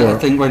 Richard? I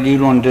think what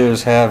you'd want to do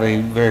is have a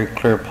very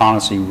clear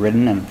policy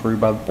written and approved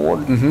by the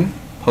board,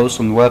 post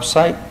on the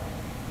website,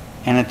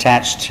 and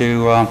attached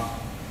to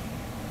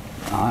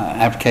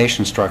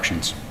application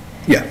instructions.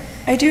 Yeah.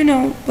 I do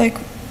know, like,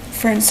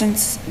 for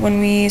instance, when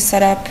we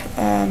set up,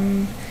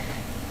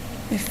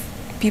 if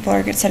people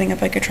are setting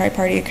up like a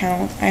tri-party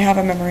account, I have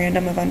a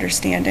memorandum of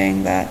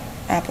understanding that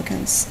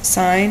applicants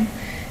sign,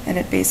 and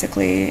it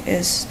basically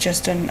is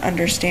just an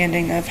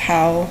understanding of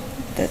how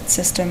that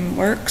system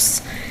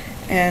works.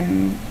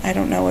 And I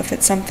don't know if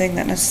it's something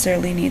that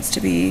necessarily needs to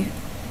be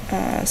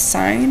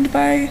signed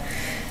by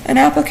an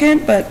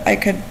applicant, but I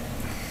could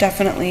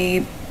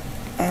definitely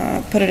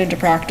put it into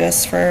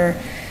practice for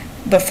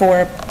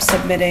before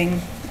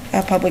submitting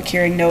a public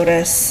hearing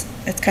notice.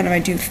 It's kind of, I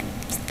do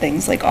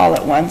things like all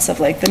at once of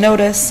like the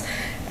notice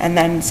and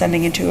then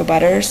sending it to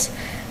abutters.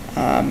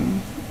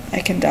 I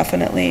can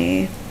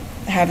definitely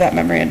have that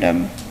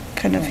memorandum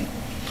kind of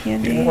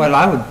handy. What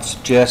I would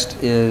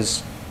suggest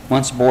is,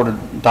 once the board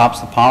adopts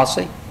the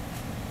policy,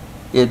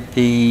 it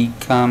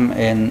become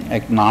an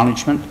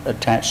acknowledgement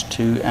attached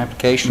to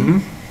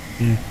application,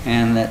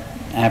 and that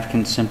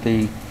applicants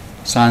simply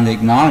sign the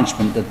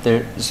acknowledgement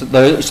that so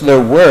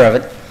they're aware of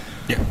it.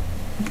 Yeah.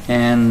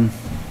 And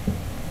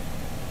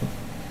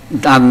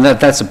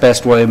that's the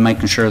best way of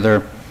making sure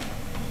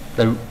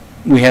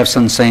we have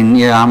someone saying,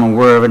 yeah, I'm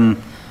aware of it,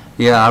 and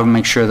yeah, I will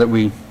make sure that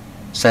we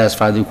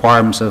satisfy the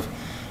requirements of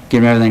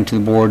getting everything to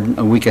the board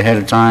a week ahead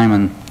of time.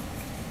 And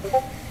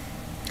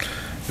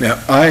now,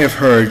 I have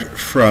heard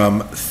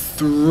from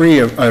four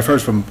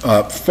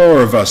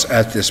of us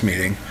at this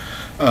meeting.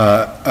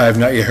 I have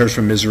not yet heard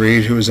from Ms.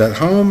 Reed, who is at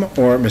home,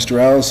 or Mr.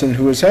 Allison,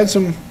 who has had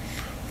some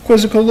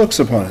quizzical looks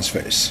upon his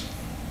face.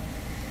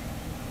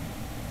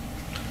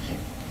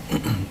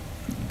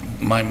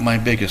 My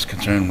biggest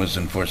concern was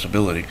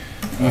enforceability,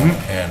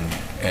 and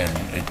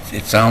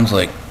it sounds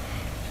like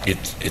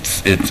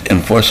it's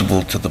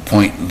enforceable to the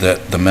point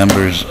that the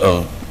members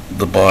of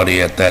the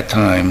body at that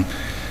time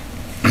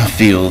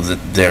feel that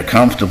they're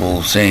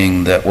comfortable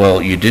saying that,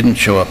 well, you didn't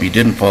show up, you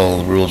didn't follow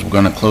the rules, we're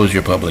going to close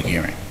your public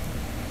hearing.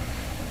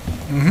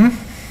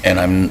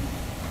 And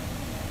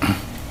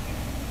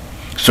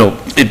so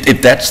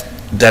if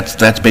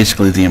that's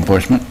basically the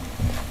enforcement.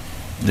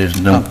 There's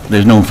no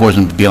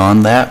enforcement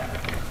beyond that.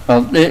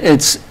 well,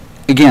 it's,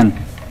 again,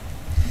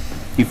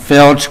 you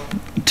failed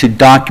to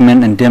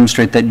document and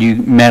demonstrate that you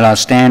met our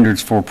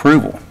standards for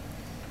approval.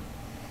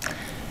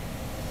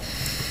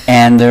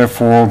 And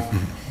therefore,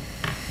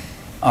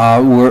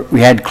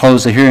 we had to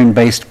close the hearing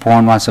based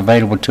upon what's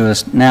available to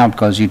us now,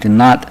 because you did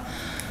not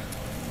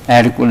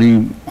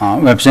adequately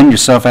represent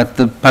yourself at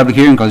the public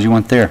hearing because you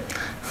weren't there.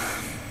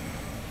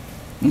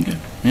 Okay,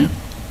 yeah.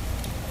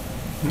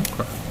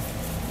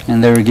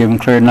 And they were given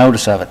clear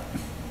notice of it.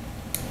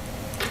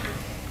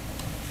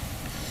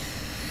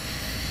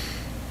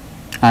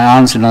 I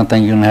honestly don't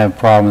think you're going to have a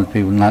problem with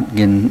people not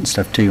getting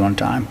stuff to you on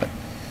time, but.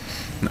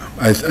 No,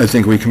 I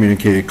think we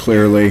communicated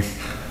clearly.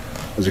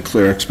 There's a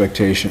clear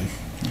expectation.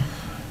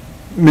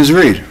 Ms.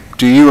 Reed,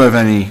 do you have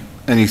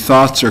any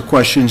thoughts or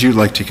questions you'd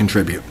like to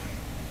contribute?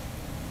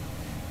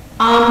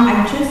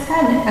 I just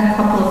had a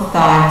couple of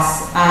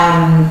thoughts.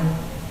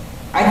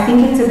 I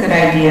think it's a good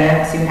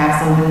idea to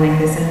have something like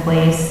this in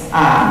place.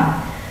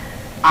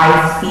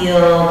 I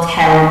feel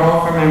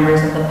terrible for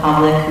members of the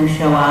public who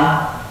show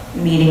up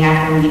meeting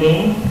after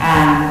meeting,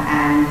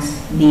 and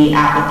the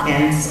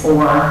applicants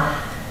or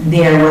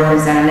their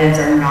representatives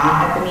are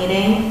not at the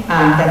meeting.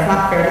 That's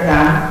not fair to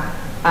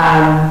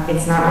them.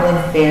 It's not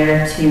really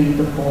fair to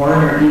the board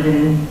or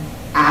even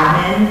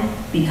admin,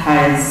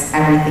 because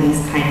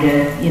everything's kind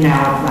of,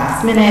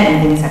 last minute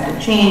and things have to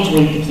change.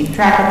 We have to keep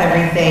track of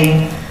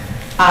everything.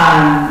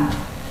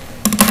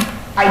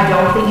 I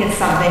don't think it's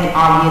something,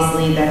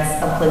 obviously,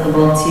 that's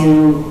applicable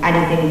to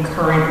anything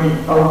currently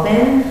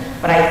open,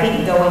 but I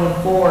think going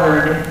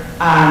forward,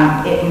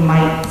 it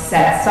might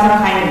set some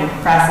kind of a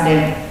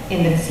precedent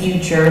in the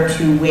future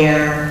to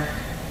where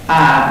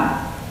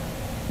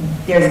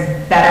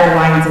there's better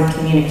lines of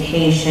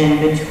communication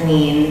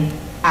between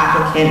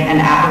applicant and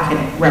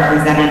applicant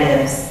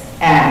representatives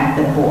and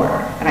the board.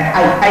 And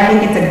I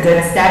think it's a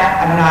good step.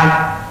 I'm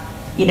not,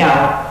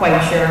 quite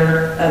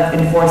sure of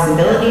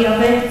enforceability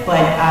of it,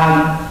 but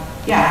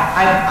yeah,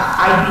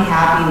 I'd be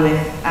happy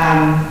with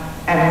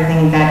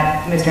everything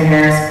that Mr.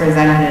 Harris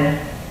presented.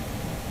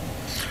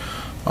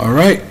 All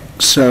right,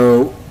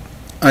 so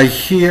I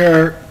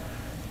hear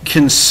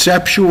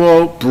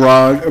conceptual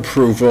broad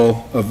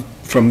approval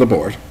from the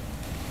board.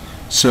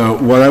 So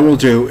what I will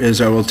do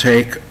is I will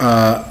take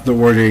the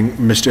wording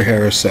Mr.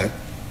 Harris said,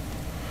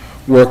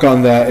 work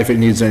on that if it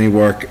needs any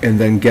work, and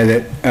then get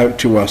it out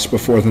to us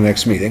before the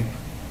next meeting.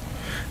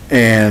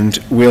 And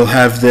we'll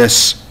have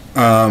this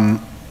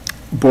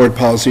board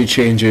policy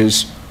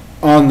changes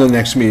on the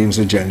next meeting's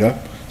agenda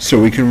so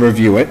we can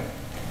review it.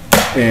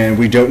 And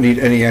we don't need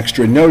any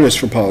extra notice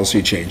for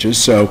policy changes.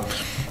 So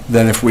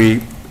then if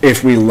we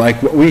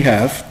like what we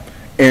have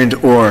and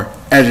or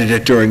edit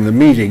it during the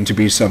meeting to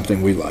be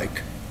something we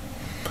like,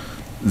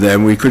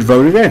 then we could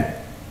vote it in.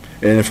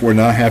 And if we're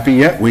not happy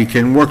yet, we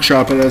can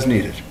workshop it as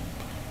needed.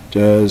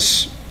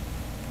 Does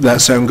that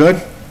sound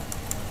good?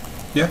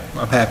 Yeah,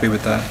 I'm happy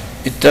with that.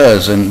 It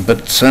does,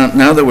 but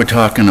now that we're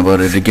talking about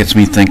it, it gets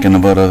me thinking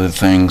about other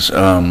things.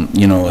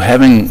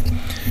 Having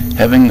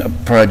a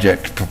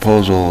project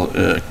proposal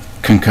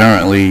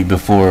concurrently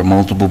before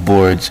multiple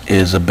boards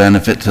is a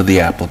benefit to the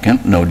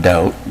applicant, no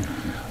doubt.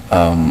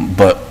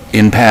 But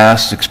in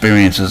past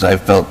experiences,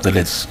 I've felt that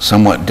it's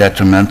somewhat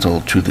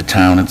detrimental to the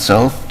town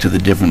itself, to the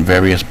different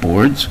various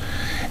boards,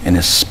 and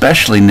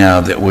especially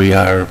now that we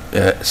are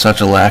such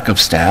a lack of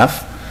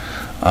staff,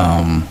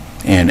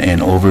 and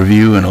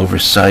overview and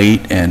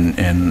oversight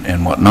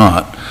and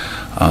whatnot.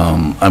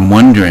 I'm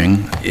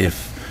wondering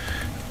if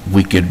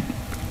we could,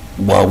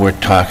 while we're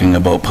talking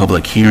about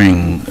public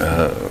hearing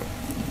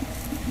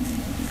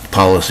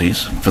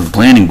policies for the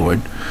planning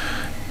board,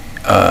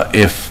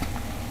 if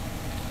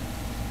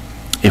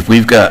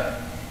we've got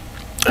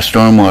a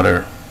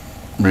stormwater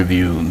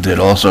review that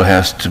also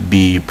has to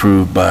be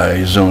approved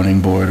by zoning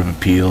board of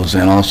appeals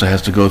and also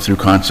has to go through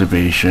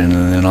conservation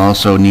and then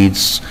also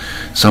needs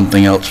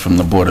something else from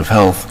the board of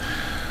health,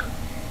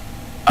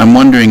 I'm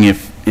wondering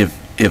if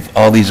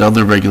all these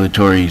other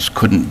regulatories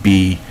couldn't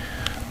be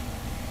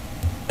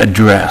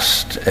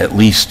addressed at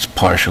least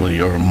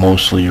partially or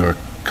mostly or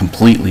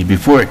completely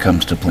before it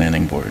comes to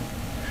planning board.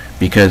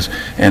 Because,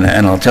 and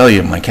I'll tell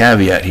you, my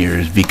caveat here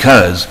is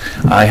because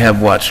I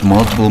have watched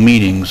multiple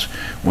meetings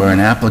where an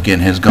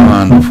applicant has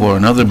gone before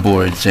another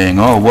board saying,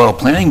 oh, well,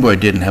 planning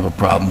board didn't have a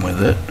problem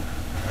with it.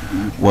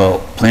 Well,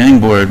 planning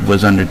board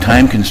was under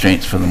time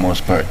constraints for the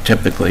most part,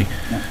 typically,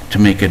 to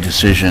make a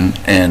decision,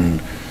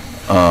 and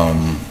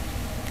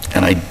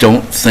I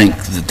don't think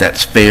that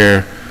that's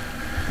fair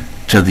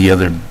to the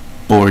other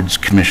boards,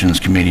 commissions,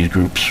 committees,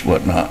 groups,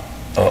 whatnot,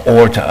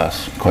 or to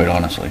us, quite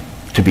honestly,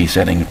 to be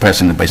setting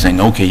precedent by saying,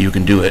 okay, you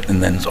can do it,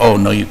 and then, oh,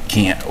 no, you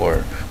can't,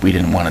 or we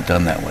didn't want it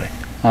done that way.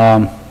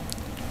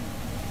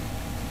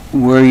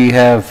 Where you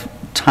have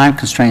time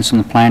constraints on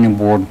the planning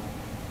board,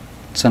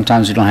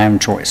 sometimes you don't have a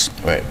choice.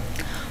 Right.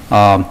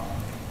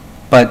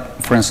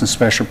 But, for instance,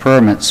 special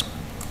permits,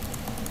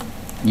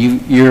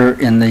 you're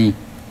in the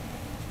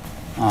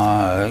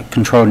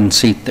controlling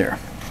seat there,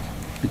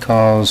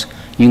 because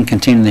you can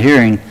continue the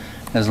hearing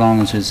as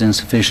long as there's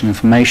insufficient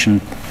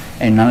information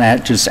and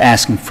not just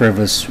asking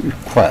frivolous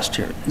requests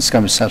here. It's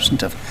going to be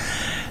substantive.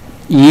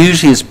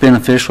 Usually it's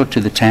beneficial to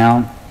the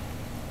town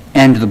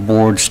and to the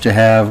boards to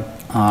have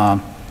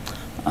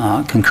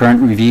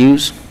concurrent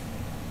reviews.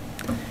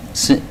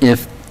 So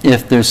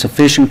if there's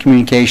sufficient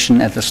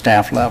communication at the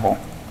staff level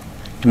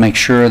to make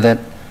sure that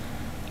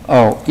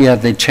oh, yeah,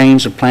 they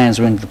changed the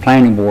plans, went to the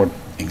planning board,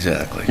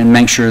 Exactly. and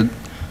make sure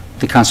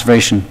the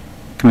Conservation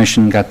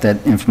Commission got that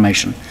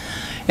information.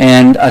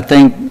 And I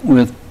think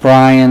with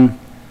Brian,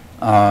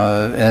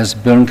 as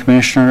building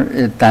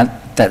commissioner,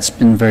 that's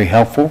been very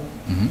helpful.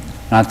 Mhm.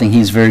 And I think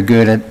he's very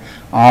good at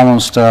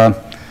almost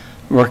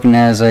working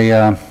as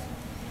a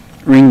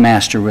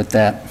ringmaster with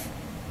that,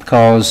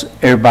 because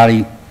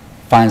everybody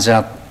finds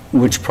out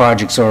which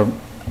projects are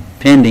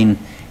pending,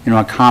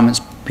 what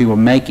comments people are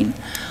making.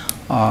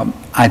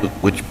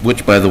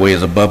 Which, by the way,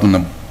 is above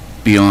and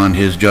beyond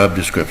his job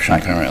description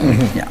currently.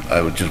 Yeah.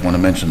 I would just want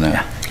to mention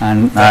that.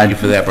 And Thank you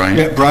for that, Brian.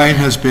 Yeah, Brian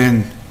has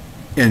been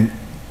an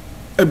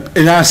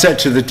asset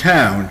to the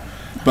town,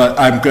 but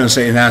I'm going to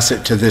say an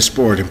asset to this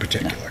board in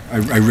particular.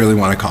 I really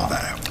want to call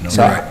that out.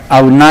 So You're right.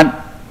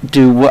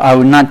 I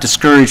would not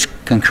discourage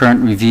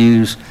concurrent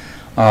reviews,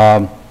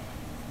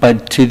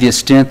 but to the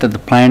extent that the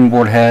planning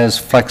board has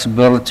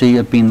flexibility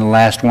of being the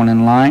last one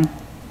in line,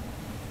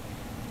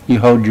 you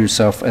hold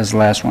yourself as the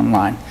last one in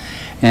line.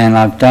 And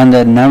I've done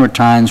that a number of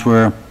times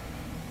where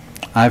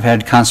I've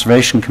had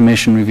Conservation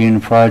Commission reviewing the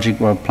project,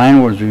 or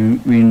planning board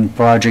reviewing the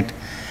project,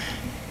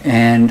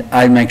 and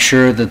I make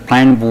sure that the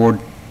planning board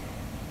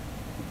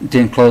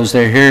didn't close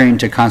their hearing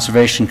till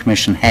Conservation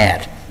Commission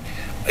had.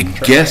 I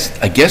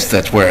guess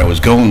that's where I was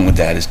going with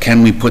that, is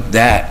can we put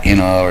that in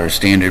our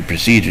standard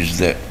procedures,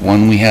 that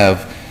when we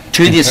have...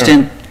 To the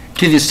extent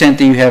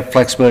that you have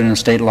flexibility in the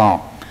state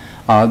law.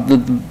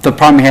 The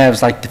problem you have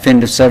is like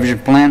definitive subdivision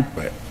plan.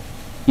 Right.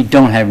 You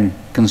don't have any,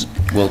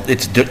 Well,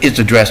 it's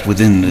addressed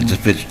within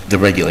the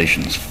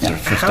regulations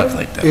for stuff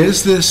like that.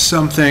 Is this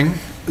something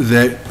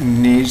that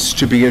needs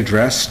to be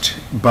addressed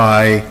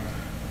by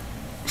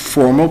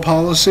formal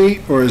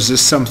policy, or is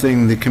this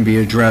something that can be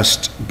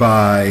addressed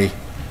by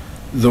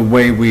the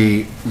way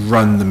we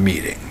run the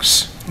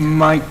meetings?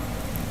 My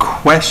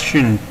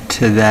question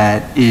to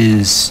that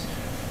is,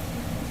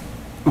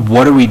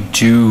 what do we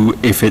do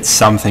if it's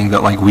something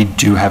that, like, we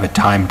do have a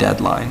time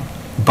deadline,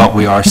 but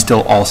we are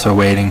still also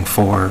waiting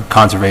for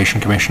Conservation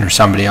Commission or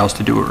somebody else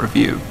to do a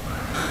review?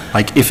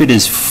 Like, if it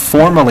is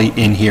formally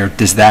in here,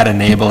 does that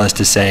enable us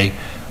to say,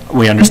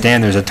 we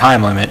understand there's a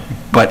time limit,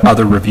 but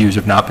other reviews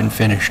have not been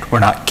finished, we're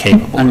not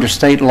capable? under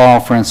state law,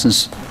 for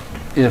instance,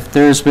 if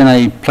there's been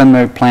a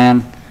preliminary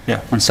plan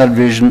Yeah. on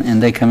subdivision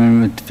and they come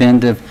in with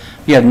definitive,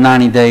 you have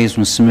 90 days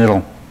from submittal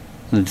of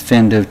the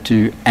definitive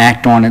to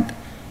act on it,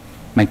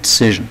 make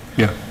decision.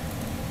 Yeah.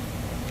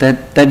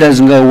 That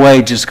doesn't go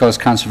away just because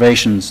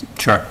conservation's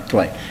Sure.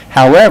 delayed.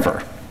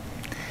 However,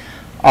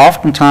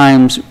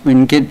 oftentimes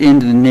when you get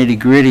into the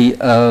nitty-gritty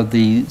of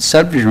the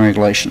subdivision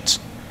regulations,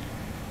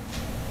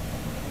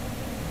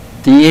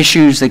 the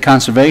issues that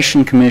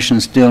Conservation Commission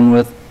is dealing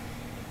with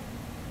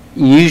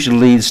usually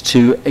leads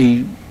to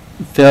a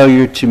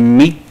failure to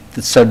meet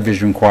the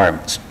subdivision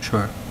requirements,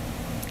 Sure.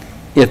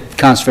 if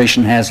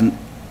Conservation hasn't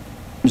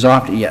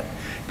resolved it yet.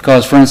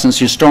 Because, for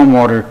instance, your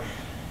stormwater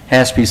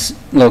has to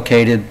be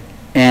located,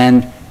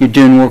 and you're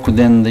doing work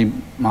within the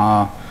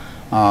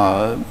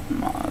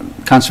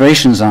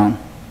conservation zone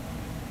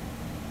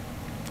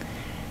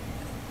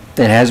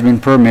that has been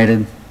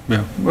permitted.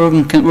 Yeah. We're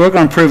going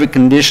to approve it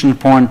conditioned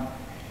upon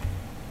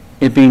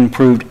it being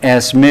approved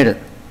as submitted.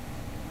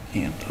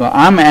 And Well,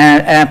 I'm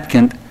an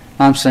applicant,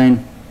 I'm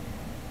saying,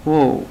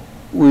 well,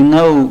 we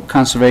know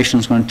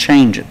Conservation's going to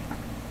change it.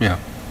 Yeah.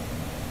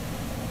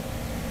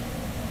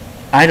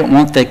 I don't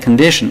want that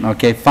condition.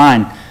 Okay,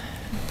 fine.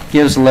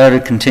 Give us a letter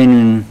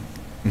continuing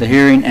the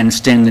hearing and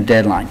extend the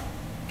deadline.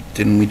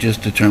 didn't we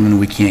just determine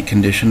we can't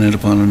condition it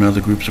upon another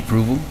group's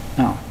approval?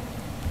 No.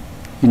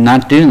 You're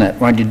not doing that.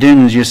 What you're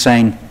doing is you're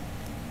saying,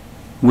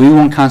 we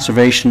want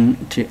Conservation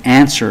to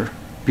answer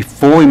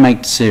before we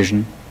make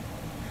decision.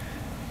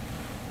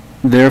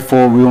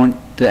 Therefore, we want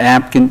the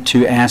applicant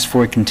to ask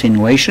for a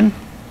continuation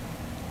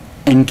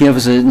and give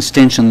us an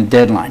extension of the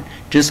deadline,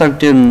 just like we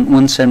did in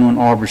 171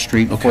 Arbor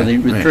Street before they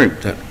Okay, withdrew.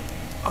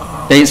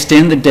 right. They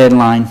extend the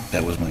deadline,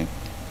 That was my,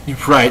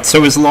 Right,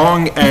 so as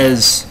long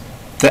as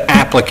the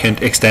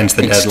applicant extends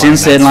the deadline,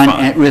 extends the that's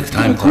deadline fine. with,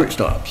 time clock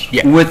stops.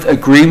 Yeah. with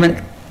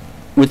agreement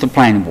with the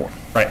planning board.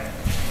 Right.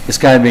 It's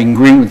got to be in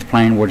agreement with the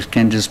planning board. It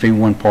can't just be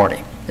one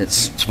party.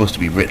 It's, It's supposed to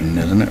be written,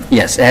 isn't it?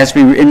 yes, it has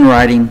to be in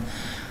writing.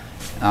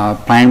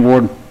 Planning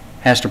board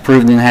has to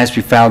approve, and then it has to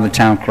be filed with the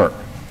town clerk.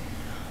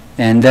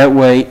 And that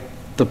way,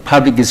 the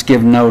public is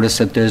given notice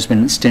that there's been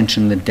an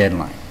extension of the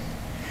deadline.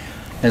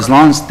 As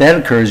long as that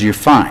occurs, you're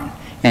fine.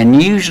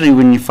 And usually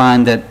when you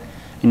find that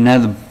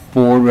another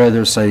board,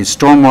 whether it's a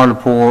stormwater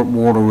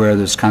board or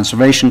whether it's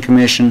Conservation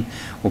Commission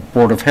or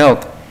Board of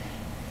Health,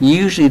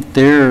 usually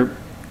they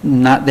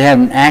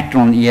haven't acted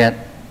on it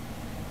yet.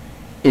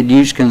 It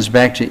usually comes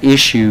back to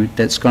issue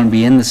that's going to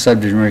be in the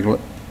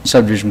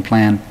subdivision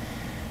plan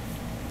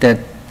that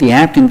the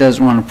applicant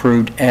doesn't want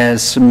approved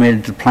as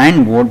submitted to the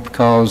planning board,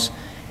 because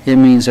it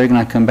means they're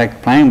going to come back to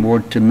the planning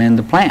board to amend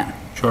the plan.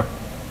 Sure.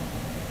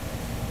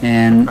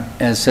 And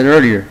as I said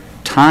earlier,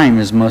 time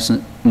is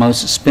the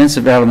most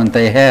expensive element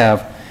they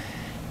have.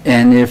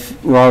 And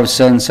if we're all of a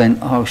sudden saying,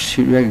 oh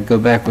shoot, we got to go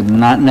back with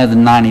another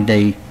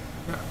 90-day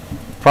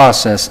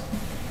process,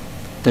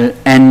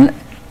 and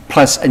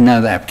plus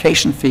another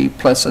application fee,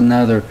 plus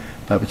another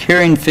public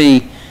hearing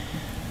fee.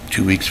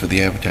 2 weeks for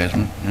the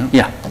advertisement, yeah.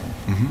 Yeah.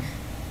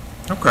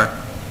 Okay.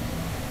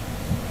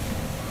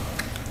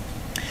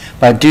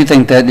 But I do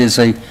think that is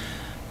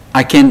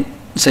I can't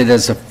say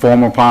that's a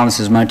formal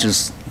policy as much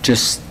as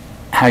just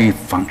how you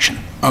function.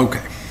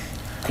 Okay.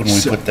 Couldn't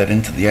we put that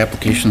into the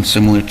application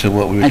similar to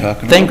what we were I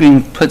talking about? think we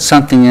can put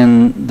something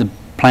in the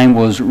planning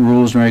board's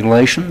rules and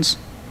regulations,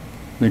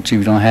 which if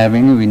you don't have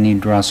any, we need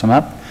to draw some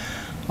up.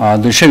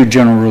 There should be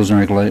general rules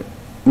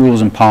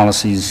and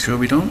policies. Sure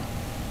we don't?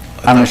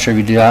 I'm not sure if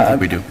we do. I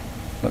think we do.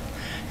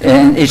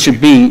 And it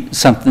should be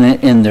something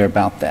in there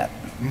about that.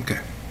 Okay.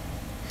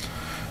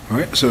 All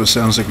right, so it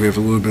sounds like we have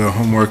a little bit of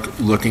homework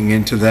looking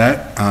into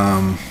that,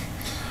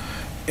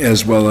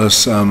 as well as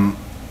some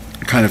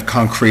kind of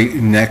concrete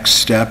next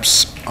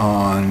steps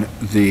on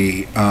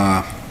the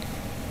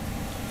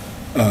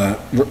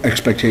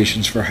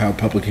expectations for how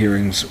public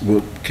hearings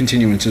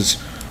continuances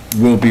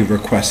will be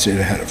requested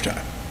ahead of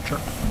time. Sure.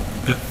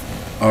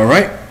 All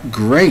right,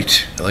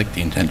 great. I like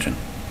the intention.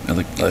 I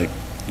like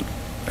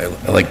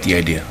the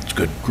idea. It's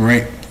good.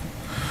 Great.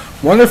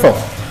 Wonderful.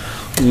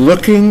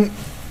 Looking,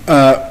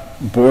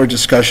 board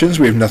discussions,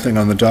 we have nothing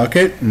on the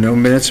docket. No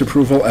minutes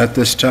approval at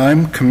this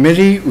time.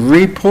 Committee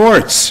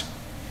reports.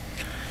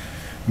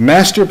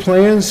 Master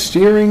Plan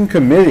Steering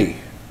Committee.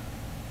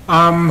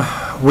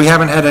 We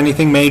haven't had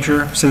anything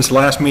major since the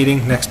last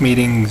meeting. Next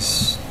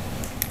meeting's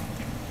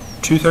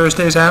 2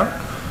 Thursdays out.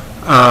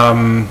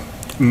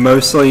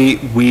 Mostly,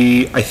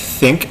 I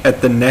think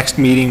at the next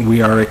meeting,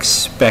 we are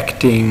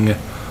expecting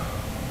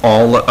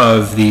all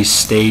of the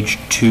stage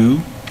 2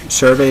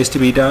 surveys to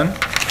be done.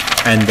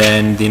 And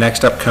then the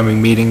next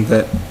upcoming meeting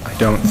that I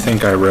don't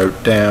think I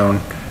wrote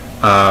down,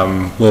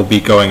 we'll be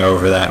going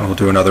over that, and we'll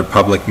do another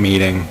public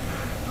meeting.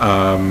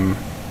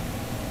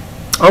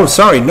 Oh,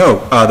 sorry, no,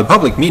 the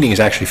public meeting is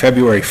actually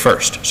February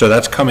 1st, so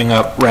that's coming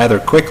up rather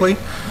quickly.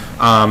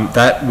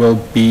 That will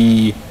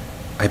be,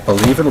 I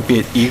believe it'll be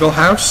at Eagle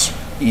House.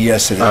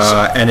 Yes, it is.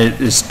 And it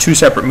is 2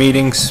 separate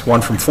meetings,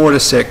 one from 4 to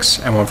 6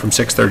 and one from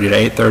 6:30 to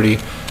 8:30.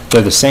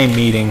 They're the same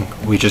meeting,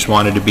 we just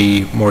wanted to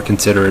be more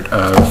considerate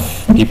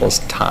of people's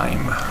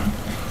time.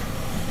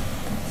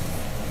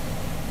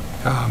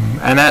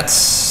 And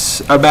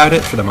that's about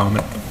it for the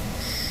moment.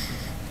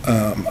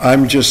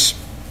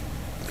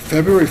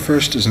 February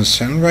 1st doesn't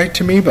sound right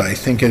to me, but I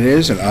think it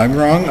is, and I'm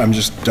wrong. I'm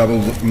just double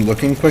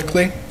looking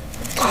quickly.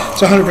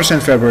 It's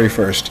 100% February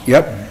 1st.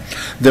 Yep.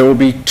 There will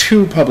be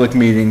 2 public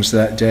meetings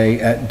that day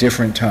at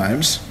different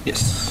times.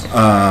 Yes.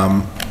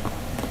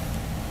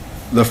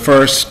 The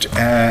first,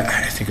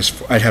 I think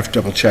I'd have to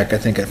double check, I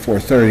think at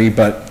 4:30,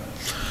 but.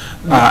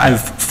 I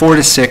have 4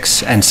 to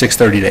 6 and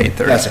 6:30 to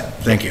 8:30. That's it,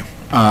 thank you.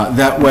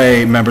 That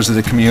way, members of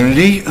the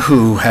community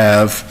who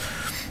have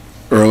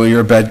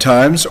earlier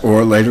bedtimes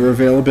or later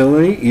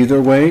availability, either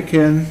way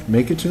can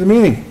make it to the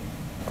meeting.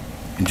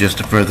 And just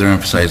to further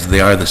emphasize, they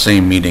are the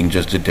same meeting,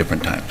 just at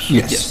different times.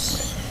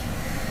 Yes.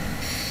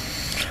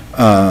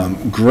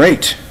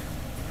 Great.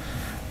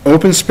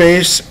 Open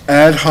Space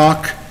Ad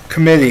Hoc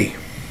Committee.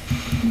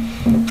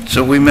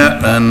 So we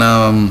met on,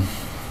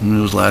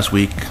 it was last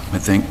week, I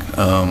think,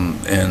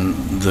 and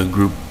the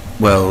group,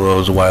 well, it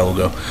was a while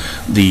ago,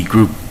 the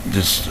group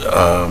just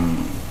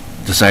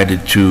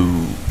decided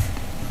to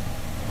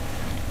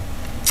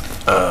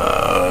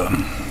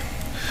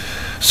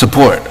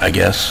support, I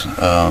guess,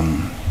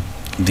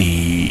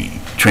 the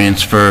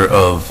transfer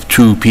of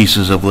 2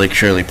 pieces of Lake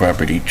Shirley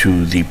property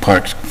to the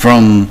Parks,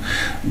 from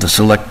the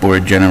Select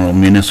Board General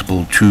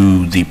Municipal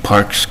to the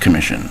Parks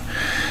Commission.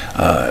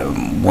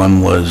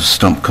 One was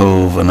Stump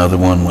Cove, another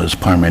one was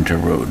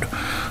Parmenter Road.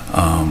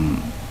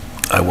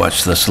 I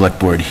watched the Select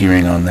Board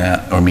hearing on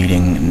that, or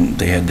meeting, and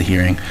they had the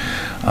hearing.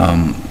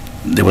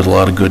 There was a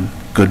lot of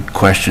good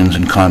questions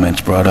and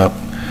comments brought up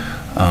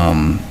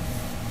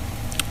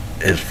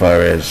as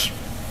far as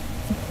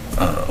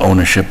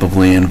ownership of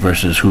land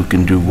versus who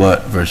can do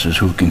what versus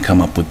who can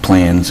come up with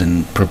plans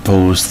and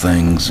propose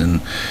things,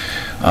 and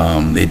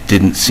it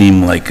didn't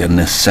seem like a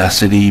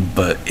necessity,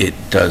 but it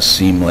does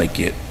seem like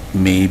it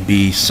may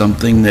be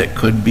something that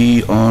could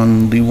be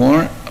on the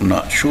warrant. I'm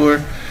not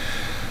sure.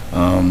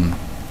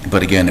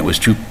 But again, it was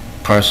 2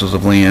 parcels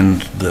of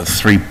land, the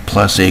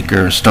 3+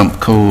 acre Stump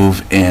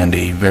Cove and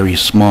a very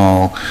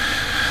small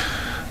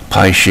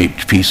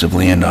pie-shaped piece of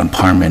land on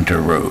Parmenter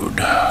Road.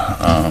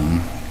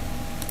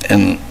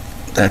 And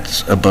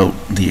that's about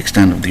the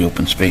extent of the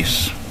open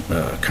space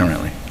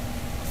currently.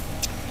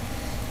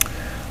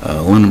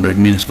 Lunenburg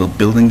Municipal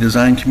Building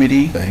Design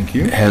Committee. Thank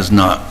you. Has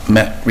not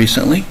met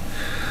recently.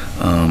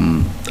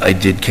 I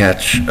did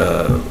catch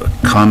a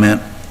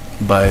comment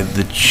by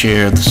the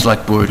chair of the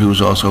Select Board, who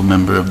is also a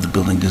member of the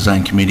Building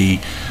Design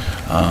Committee,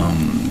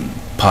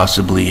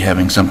 possibly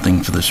having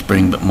something for the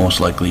spring, but most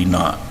likely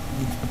not,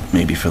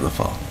 maybe for the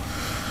fall.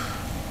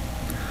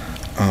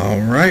 All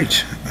right.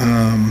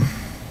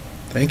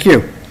 Thank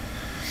you.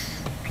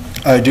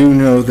 I do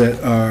know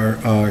that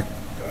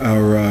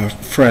our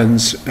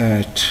friends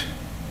at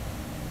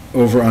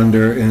Over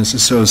Under and his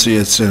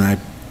associates, and I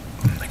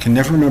I can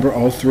never remember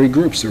all three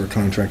groups that were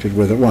contracted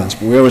with at once,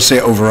 but we always say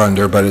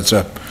over-under, but it's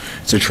a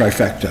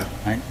trifecta.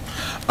 Right.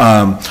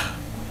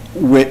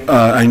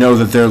 I know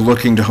that they're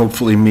looking to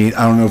hopefully meet,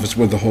 I don't know if it's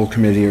with the whole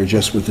committee or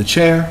just with the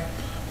chair,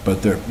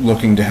 but they're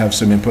looking to have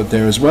some input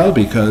there as well,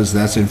 because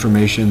that's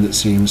information that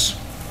seems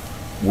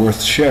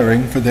worth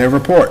sharing for their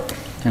report.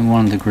 And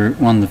one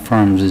of the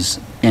firms is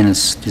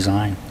Ennis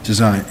Design.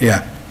 Design,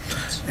 yeah.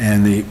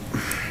 And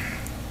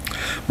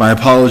my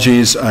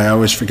apologies, I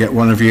always forget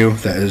one of you.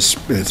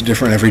 It's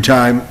different every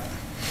time.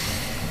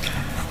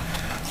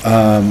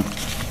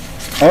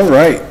 All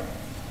right.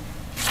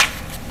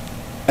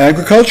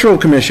 Agricultural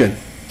Commission.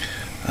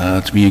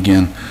 It's me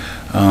again.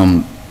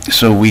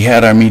 So we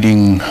had our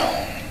meeting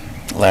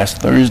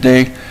last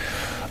Thursday.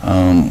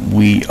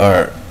 We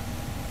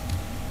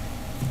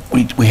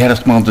had a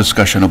small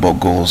discussion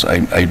about goals.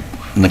 I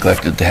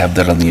neglected to have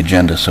that on the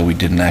agenda, so we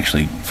didn't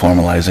actually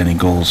formalize any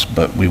goals,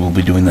 but we will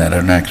be doing that at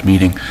our next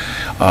meeting.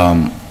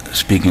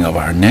 Speaking of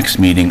our next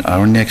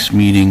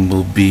meeting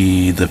will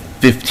be the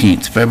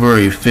 15th,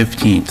 February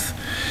 15th.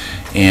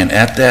 And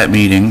at that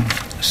meeting,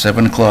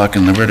 7 o'clock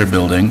in the Ritter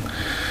Building,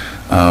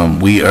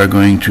 we are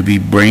going to be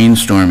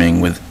brainstorming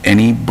with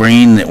any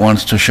brain that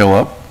wants to show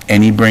up.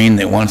 Any brain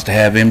that wants to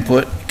have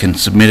input can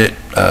submit it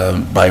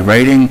by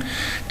writing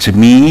to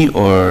me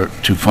or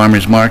to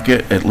Farmers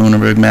Market at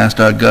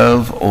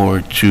lunenburgmass.gov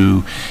or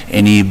to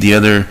any of the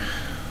other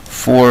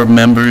 4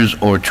 members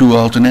or 2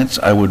 alternates.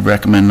 I would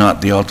recommend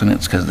not the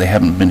alternates because they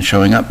haven't been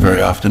showing up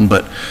very often,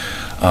 but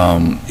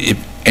if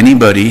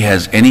anybody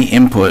has any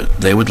input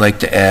they would like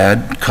to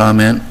add,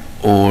 comment,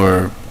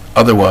 or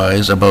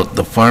otherwise about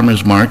the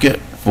Farmers Market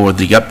for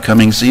the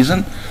upcoming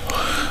season,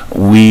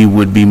 we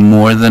would be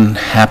more than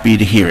happy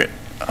to hear it.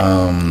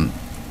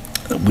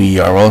 We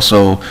are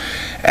also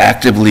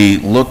actively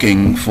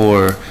looking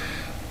for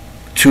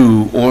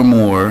 2 or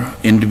more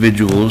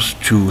individuals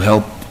to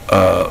help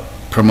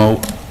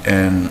promote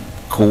and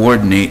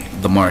coordinate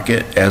the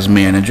market as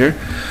manager.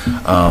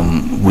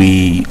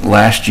 We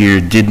last year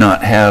did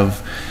not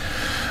have,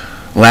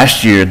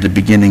 at the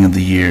beginning of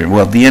the year,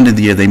 well, at the end of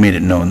the year, they made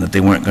it known that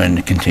they weren't going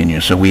to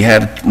continue. So we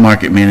had a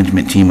market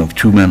management team of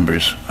 2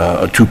 members,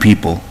 2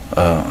 people,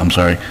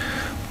 that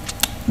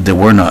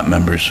were not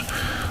members,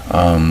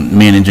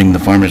 managing the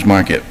farmers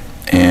market.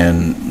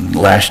 And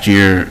last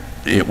year,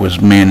 it was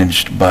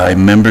managed by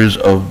members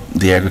of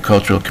the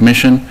Agricultural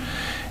Commission,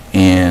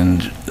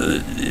 and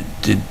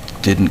it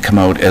didn't come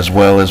out as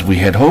well as we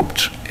had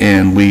hoped.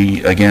 And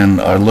we, again,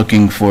 are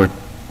looking for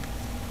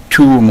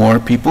 2 or more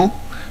people,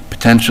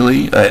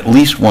 potentially at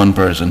least 1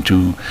 person,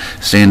 to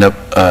stand up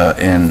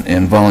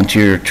and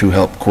volunteer to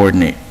help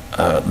coordinate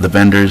the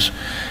vendors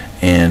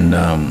and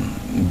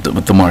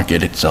the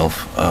market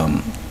itself.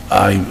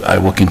 I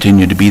will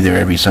continue to be there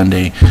every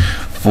Sunday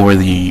for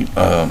the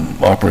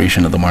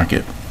operation of the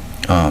market.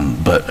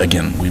 But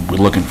again, we're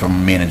looking for a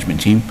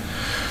management team.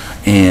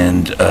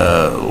 And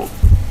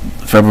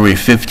February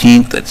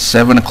 15th at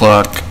 7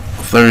 o'clock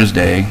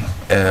Thursday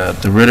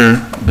at the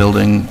Ritter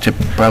Building,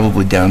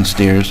 probably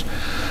downstairs,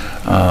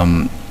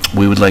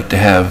 we would like to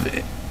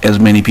have as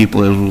many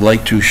people as would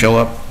like to show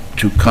up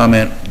to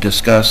comment,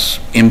 discuss,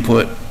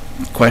 input,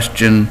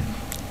 question,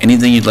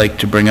 anything you'd like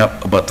to bring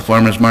up about the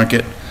farmers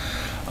market.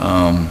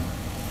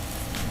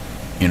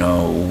 You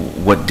know,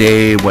 what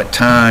day, what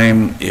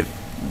time, if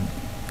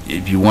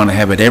you want to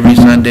have it every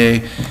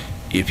Sunday,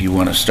 if you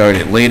want to start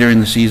it later in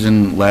the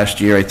season.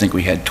 Last year, I think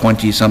we had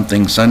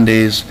 20-something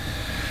Sundays.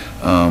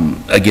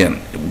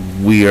 Again,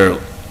 we are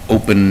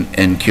open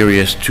and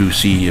curious to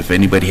see if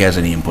anybody has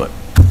any input.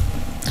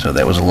 So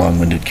that was a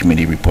long-winded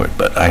committee report,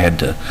 but I had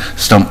to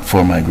stump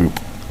for my group.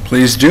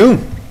 Please do.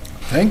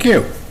 Thank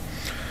you.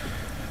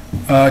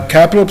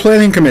 Capital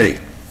Planning Committee.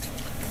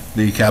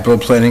 The Capital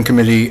Planning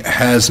Committee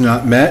has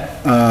not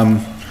met.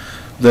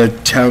 The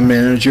town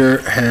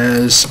manager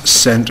has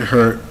sent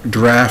her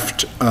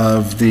draft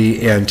of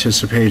the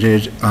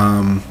anticipated,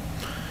 of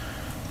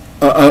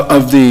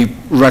the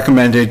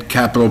recommended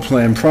capital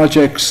plan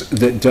projects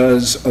that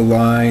does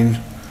align,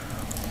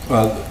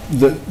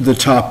 the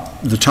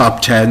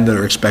top 10 that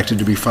are expected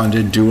to be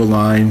funded do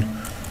align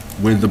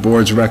with the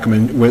board's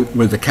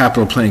with the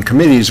Capital Planning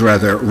Committee's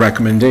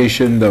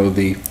recommendation, though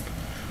the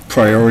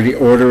priority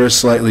order is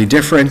slightly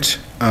different.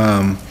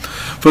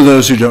 For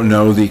those who don't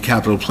know, the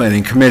Capital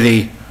Planning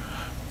Committee,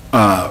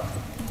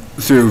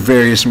 through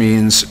various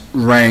means,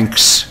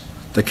 ranks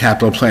the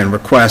capital plan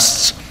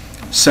requests,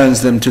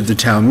 sends them to the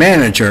town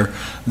manager.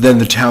 Then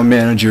the town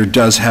manager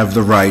does have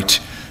the right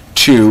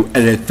to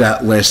edit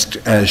that list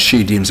as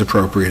she deems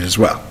appropriate as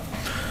well.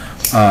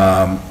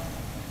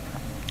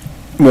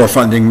 More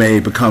funding may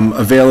become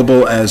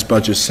available as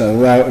budgets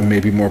settle out, and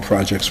maybe more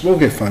projects will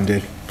get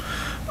funded.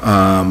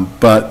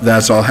 But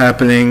that's all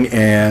happening,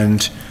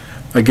 and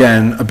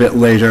again, a bit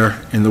later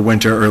in the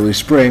winter, early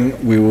spring,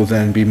 we will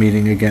then be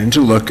meeting again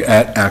to look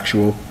at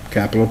actual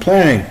capital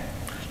planning,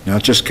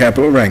 not just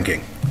capital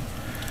ranking.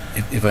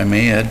 If I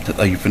may add,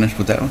 are you finished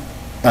with that one?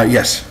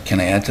 Yes. Can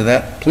I add to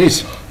that?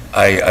 Please.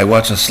 I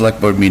watched a select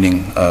board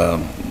meeting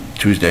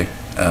Tuesday,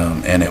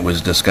 and it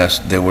was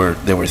discussed, there were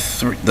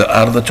three,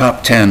 out of the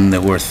top 10,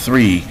 there were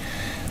 3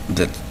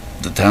 that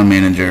the town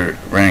manager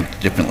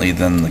ranked differently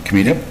than the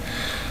committee.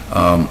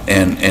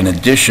 And in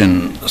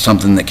addition,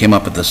 something that came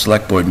up at the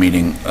select board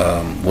meeting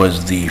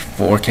was the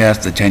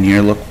forecast, the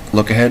 10-year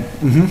look ahead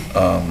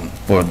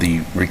for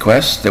the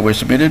requests that were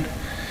submitted.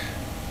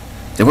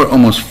 There were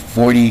almost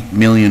 $40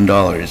 million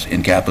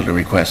in capital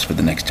requests for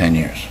the next 10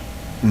 years.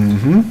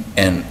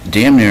 And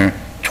damn near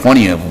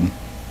 20 of them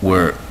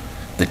were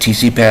the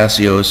TC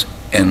Passios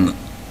and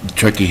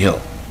Turkey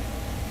Hill.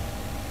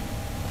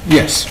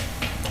 Yes.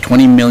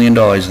 $20 million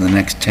in the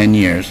next 10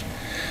 years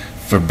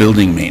for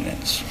building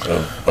maintenance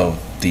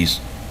of these.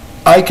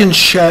 I can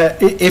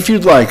shed, if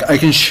you'd like, I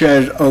can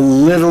shed a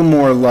little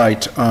more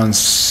light on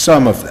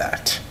some of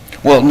that.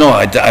 Well, no,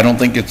 I don't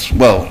think it's,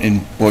 well,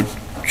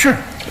 sure,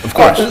 of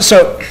course.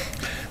 So,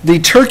 the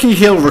Turkey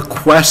Hill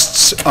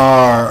requests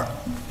are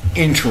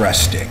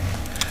interesting.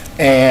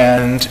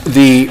 And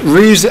the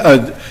reason,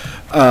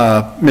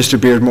 Mr.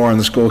 Beardmore on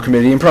the school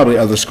committee, and probably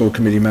other school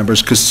committee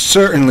members, could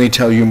certainly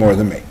tell you more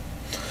than me.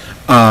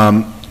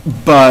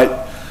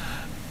 But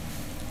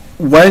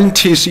when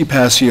TC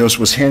Passios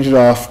was handed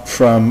off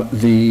from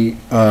the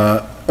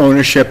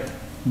ownership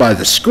by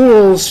the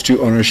schools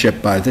to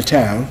ownership by the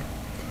town,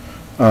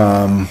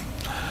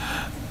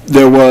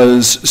 there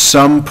was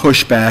some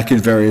pushback at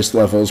various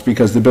levels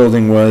because the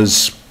building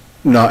was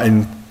not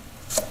in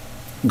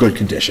good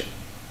condition.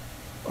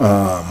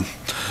 That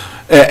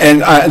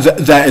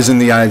is in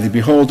the eye of the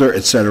beholder,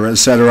 et cetera, et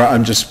cetera.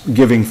 I'm just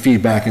giving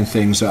feedback and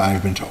things that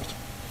I've been told.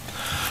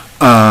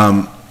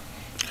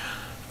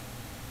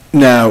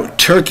 Now,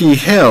 Turkey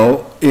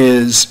Hill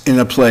is in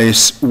a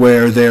place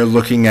where they're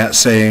looking at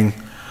saying,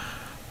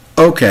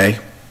 okay,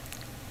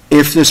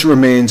 if this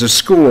remains a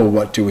school,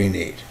 what do we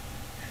need?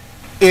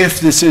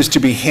 If this is to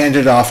be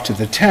handed off to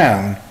the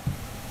town,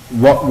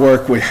 what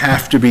work would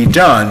have to be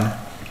done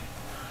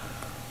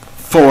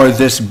for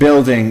this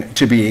building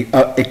to be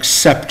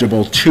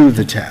acceptable to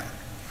the town?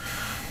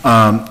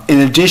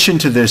 In addition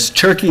to this,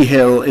 Turkey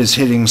Hill is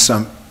hitting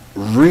some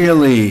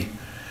really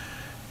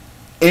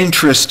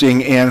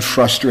interesting and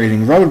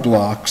frustrating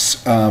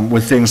roadblocks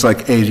with things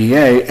like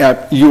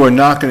ADA. You are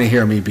not going to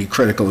hear me be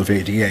critical of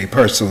ADA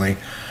personally.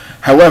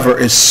 However,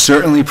 it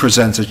certainly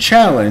presents a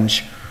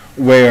challenge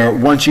where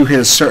once you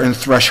hit a certain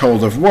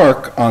threshold of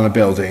work on a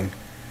building,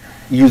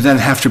 you then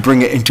have to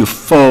bring it into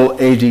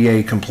full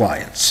ADA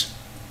compliance.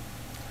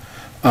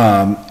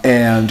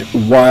 And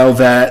while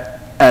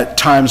that at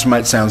times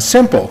might sound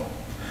simple,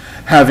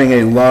 having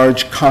a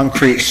large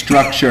concrete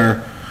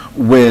structure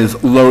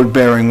with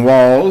load-bearing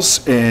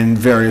walls in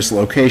various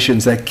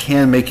locations, that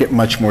can make it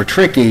much more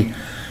tricky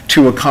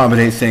to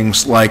accommodate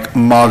things like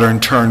modern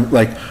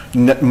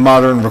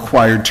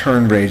required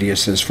turn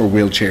radiuses for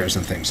wheelchairs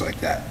and things like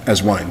that,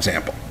 as one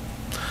example.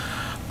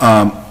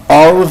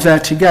 All of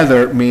that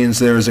together means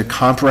there is a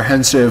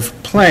comprehensive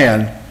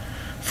plan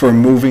for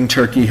moving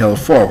Turkey Hill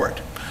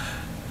forward.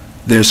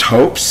 There's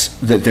hopes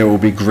that there will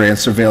be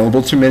grants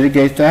available to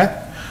mitigate that.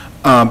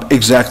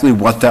 Exactly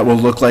what that will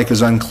look like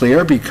is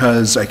unclear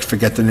because I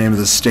forget the name of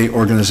the state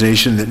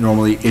organization that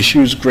normally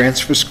issues grants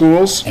for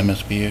schools.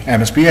 MSBA.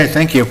 MSBA,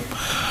 thank you.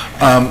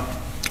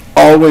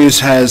 Always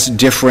has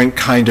different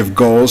kind of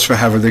goals for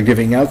how they're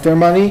giving out their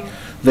money.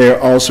 They're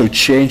also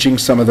changing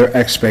some of their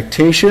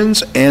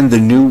expectations, and the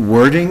new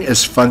wording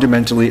is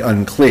fundamentally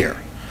unclear.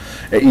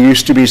 It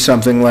used to be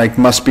something like,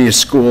 must be a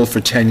school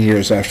for 10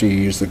 years after you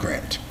use the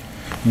grant.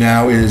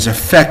 Now it is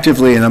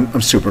effectively, and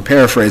I'm super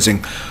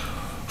paraphrasing,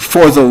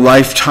 for the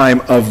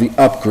lifetime of the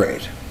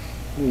upgrade.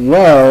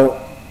 Well,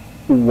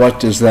 what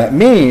does that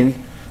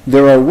mean?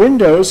 There are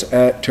windows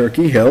at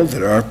Turkey Hill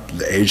that are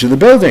the age of the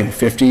building,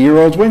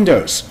 50-year-old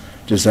windows.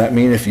 Does that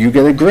mean if you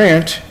get a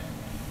grant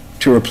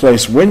to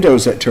replace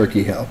windows at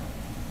Turkey Hill,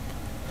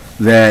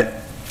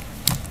 that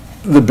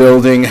the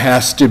building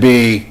has to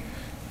be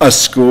a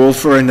school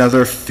for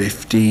another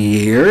 50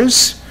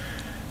 years?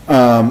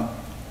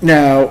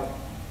 Now,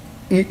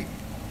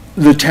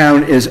 the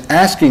town is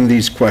asking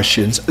these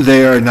questions.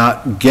 They are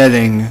not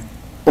getting,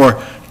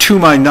 or to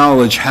my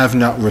knowledge, have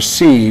not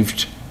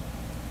received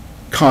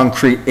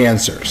concrete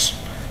answers.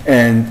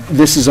 And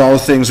this is all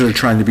things that are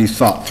trying to be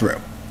thought through.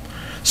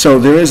 So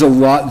there is a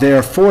lot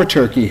there for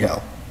Turkey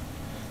Hill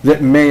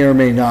that may or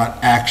may not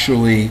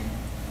actually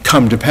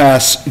come to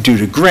pass due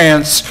to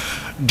grants,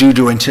 due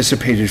to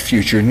anticipated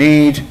future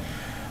need,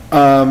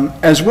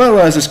 as well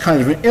as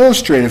kind of an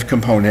illustrative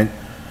component,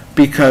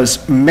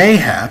 because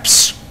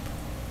mayhaps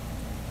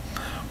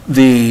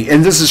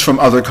and this is from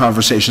other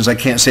conversations, I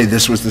can't say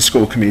this was the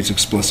school committee's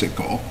explicit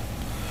goal,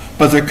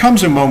 but there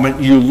comes a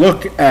moment you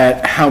look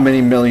at how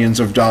many millions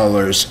of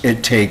dollars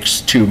it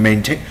takes to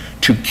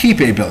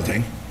keep a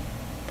building,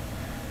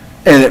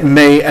 and it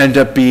may end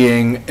up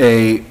being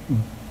a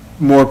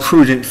more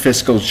prudent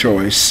fiscal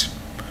choice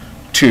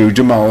to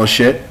demolish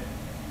it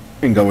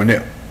and go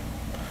anew.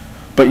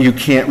 But you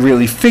can't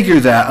really figure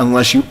that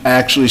unless you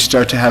actually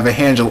start to have a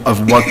handle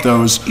of what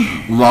those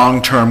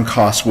long-term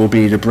costs will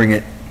be to bring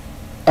it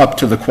up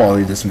to the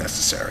quality that's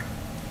necessary.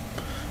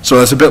 So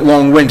that's a bit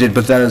long-winded,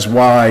 but that is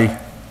why,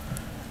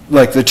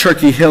 like, the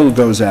Turkey Hill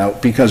goes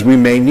out, because we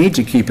may need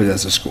to keep it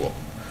as a school.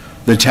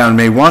 The town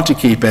may want to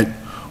keep it,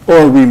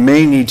 or we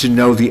may need to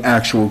know the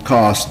actual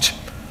cost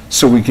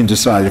so we can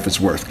decide if it's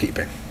worth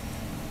keeping.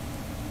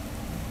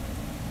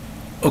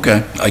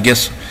 Okay, I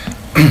guess,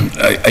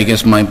 I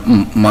guess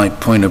my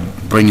point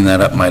of bringing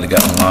that up might have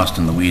gotten lost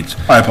in the weeds.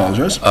 I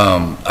apologize.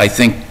 I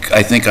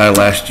think our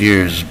last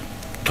year's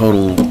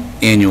total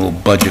annual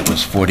budget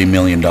was $40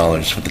 million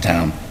for the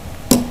town.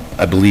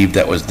 I believe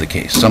that was the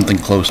case, something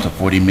close to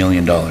 $40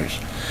 million.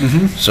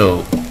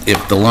 So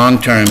if the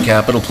long-term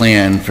capital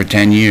plan for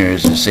 10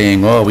 years is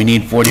saying, oh, we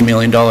need $40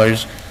 million,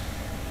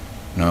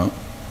 no,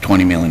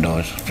 $20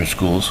 million for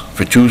schools,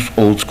 for 2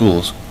 old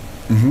schools,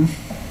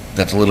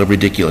 that's a little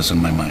ridiculous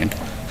in my mind.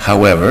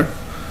 However,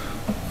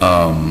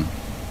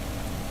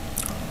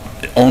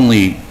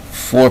 only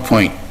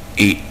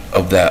 4.8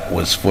 of that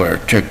was for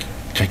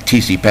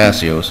TC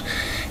Passios,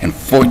 and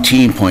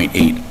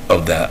 14.8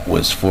 of that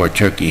was for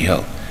Turkey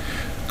Hill.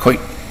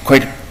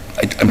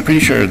 I'm pretty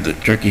sure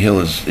that Turkey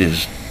Hill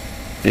is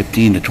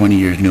 15 to 20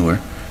 years newer.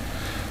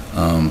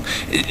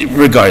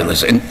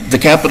 Regardless, and the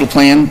capital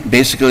plan,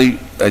 basically,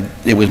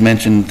 it was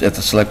mentioned at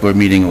the select board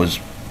meeting, it was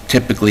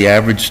typically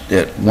averaged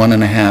at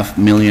 $1.5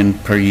 million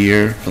per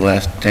year for the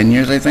last 10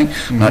 years, I think.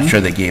 I'm not sure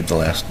they gave the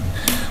last,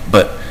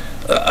 but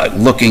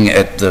looking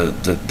at the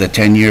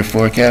 10-year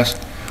forecast,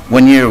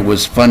 1 year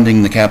was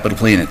funding the capital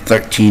plan at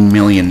 $13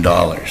 million.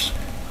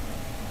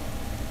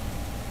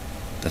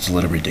 That's a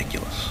little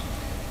ridiculous.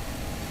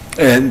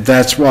 And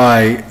that's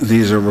why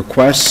these are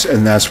requests,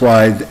 and that's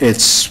why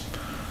the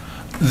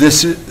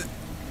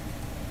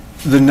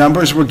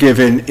numbers were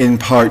given in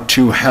part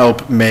to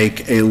help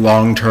make a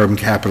long-term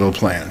capital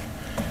plan.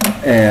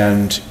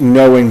 And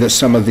knowing that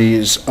some of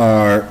these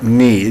are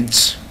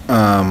needs,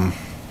 the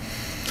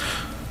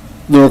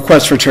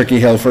request for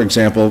Turkey Hill, for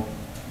example,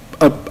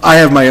 I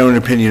have my own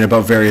opinion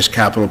about various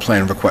capital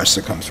plan requests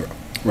that come through,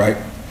 right?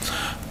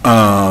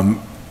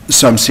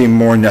 Some seem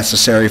more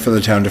necessary for the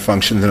town to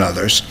function than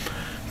others.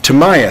 To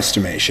my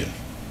estimation,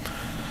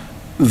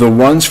 the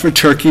ones for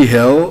Turkey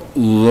Hill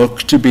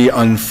look to be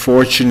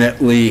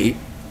unfortunately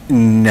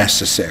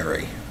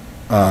necessary.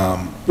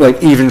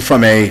 Like even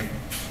from a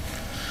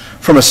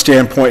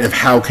standpoint of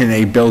how can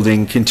a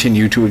building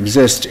continue to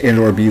exist and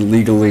or be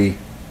legally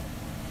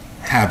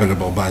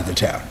habitable by the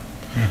town.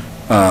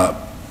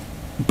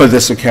 But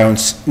this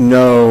accounts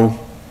no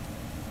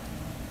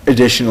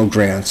additional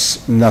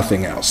grants,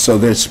 nothing else. So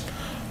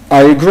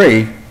I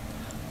agree,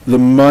 the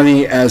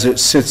money as it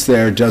sits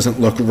there doesn't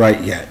look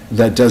right yet.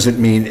 That doesn't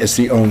mean it's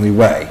the only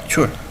way.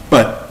 Sure.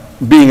 But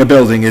being a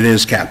building, it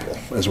is capital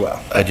as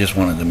well. I just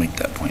wanted to make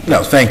that point.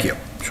 No, thank you.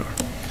 Sure.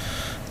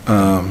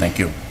 Thank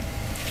you.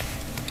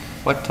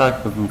 What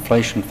type of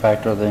inflation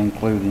factor are they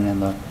including in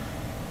the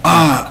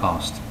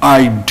cost?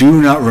 I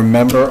do not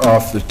remember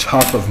off the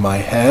top of my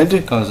head.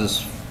 Because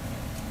it's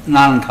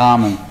not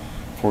uncommon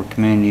for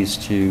communities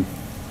to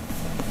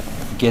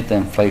get the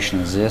inflation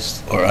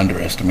exist. Or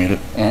underestimate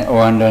it.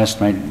 Or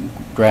underestimate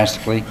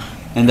drastically.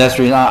 And that's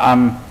the reason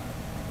I'm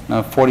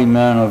 40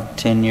 million of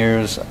 10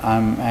 years,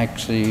 I'm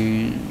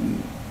actually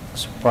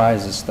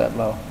surprised it's that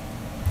low.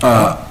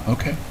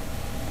 Okay.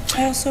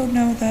 I also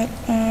know that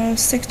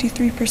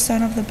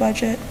 63% of the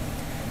budget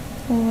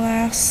the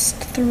last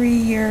 3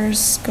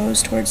 years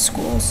goes towards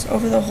schools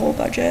over the whole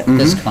budget.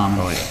 That's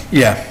common.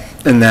 Yeah,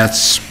 and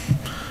that's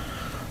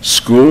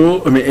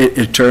school. I mean,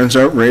 it turns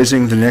out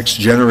raising the next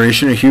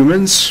generation of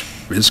humans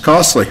is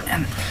costly.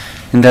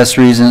 And that's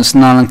the reason it's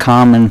not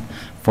uncommon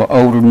for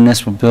older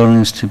municipal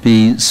buildings to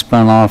be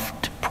spun off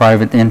to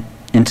private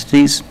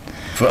entities.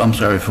 I'm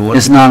sorry, for what?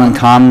 It's not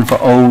uncommon for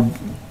old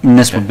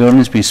municipal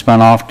buildings to be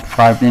spun off to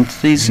private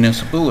entities.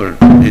 Municipal, or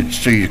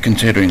so you're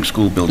considering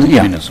school buildings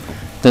municipal?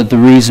 The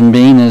reason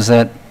being is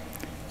that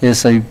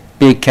it's a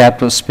big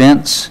capital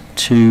expense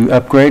to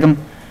upgrade them,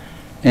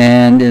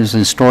 and it's a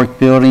historic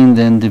building,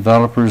 then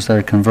developers that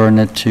are converting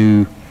it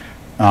to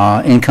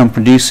income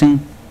producing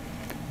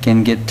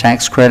can get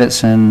tax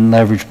credits and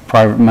leverage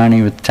private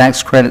money with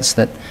tax credits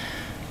that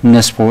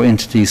municipal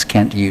entities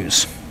can't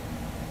use.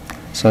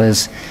 So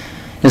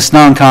it's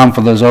not uncommon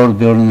for those older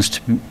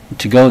buildings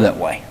to go that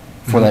way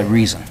for that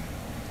reason.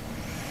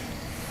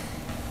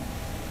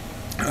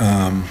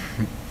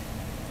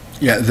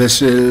 Yeah,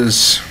 this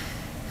is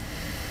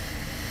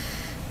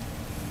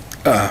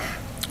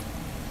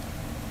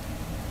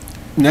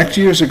next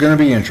years are going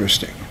to be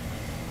interesting,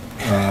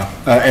 and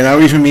I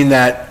don't even mean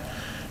that.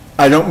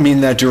 I don't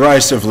mean that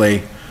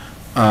derisively.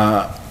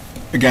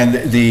 Again,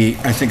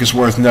 I think it's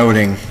worth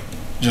noting,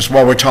 just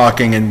while we're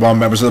talking and while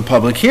members of the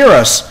public hear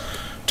us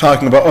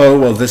talking about, oh,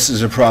 well, this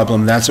is a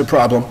problem, that's a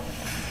problem.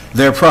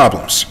 They're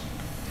problems.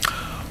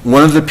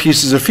 One of the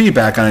pieces of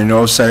feedback, and I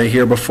know I've said it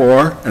here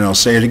before, and I'll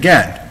say it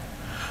again,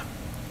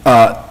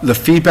 the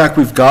feedback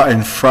we've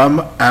gotten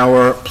from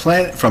our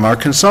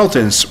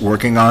consultants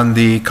working on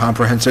the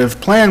comprehensive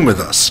plan with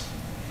us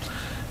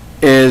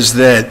is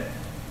that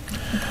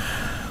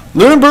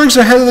Lunenburg's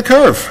ahead of the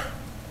curve.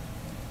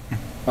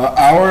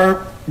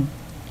 Our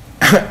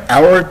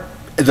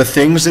the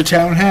things the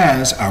town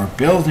has, our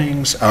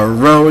buildings, our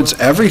roads,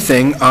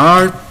 everything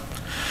are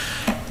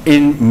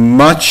in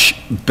much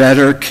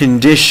better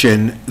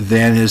condition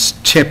than is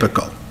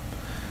typical.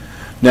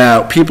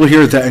 Now, people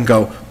hear that and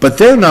go, but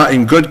they're not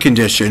in good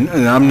condition,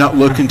 and I'm not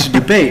looking to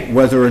debate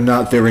whether or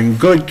not they're in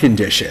good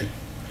condition,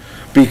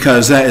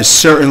 because that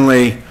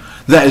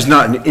is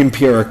not an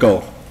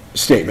empirical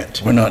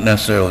statement. We're not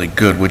necessarily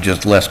good, we're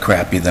just less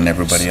crappy than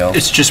everybody else.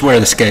 It's just where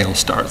the scale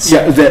starts.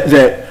 Yeah,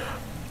 that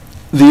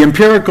the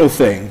empirical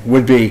thing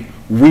would be,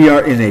 we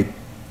are in a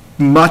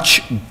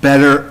much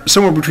better,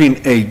 somewhere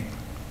between a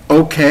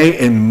okay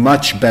and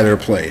much better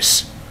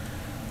place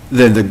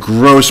than the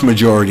gross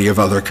majority of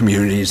other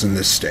communities in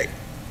this state.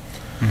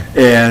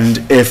 And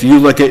if you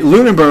look at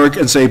Lunenburg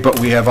and say, but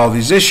we have all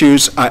these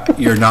issues,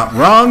 you're not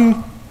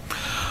wrong,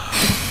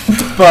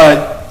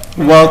 but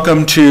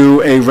welcome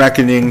to a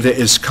reckoning that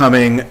is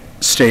coming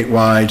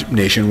statewide,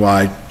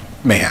 nationwide,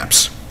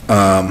 mayhaps.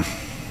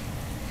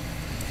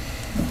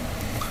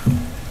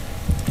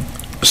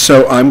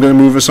 So I'm going to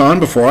move us on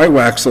before I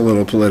wax a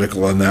little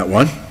political on that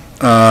one.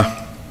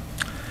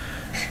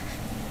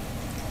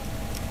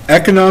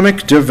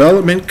 Economic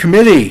Development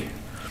Committee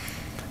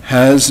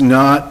has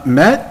not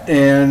met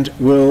and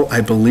will,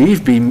 I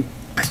believe,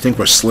 I think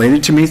we're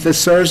slated to meet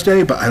this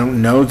Thursday, but I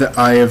don't know that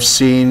I have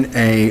seen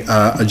a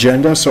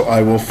agenda, so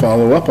I will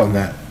follow up on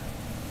that.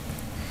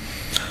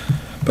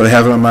 But I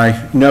have it on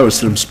my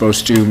notes that I'm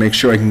supposed to make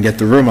sure I can get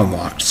the room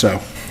unlocked,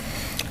 so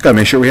gotta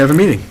make sure we have a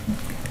meeting.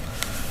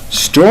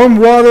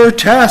 Stormwater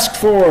Task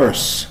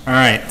Force. All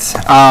right.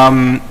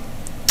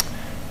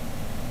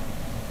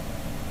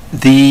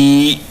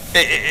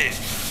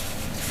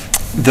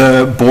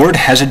 The board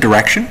has a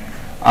direction,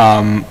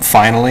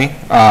 finally.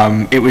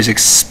 It was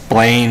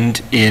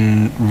explained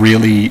in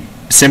really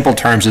simple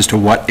terms as to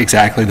what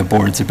exactly the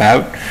board's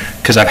about,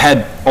 because I've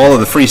had all of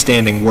the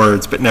freestanding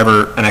words, but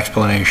never an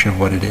explanation of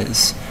what it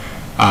is.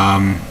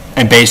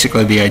 And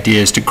basically the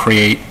idea is to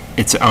create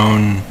its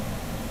own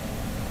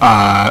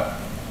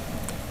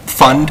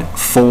fund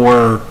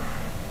for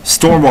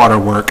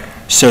stormwater work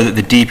so that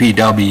the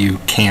DPW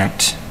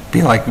can't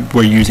be like,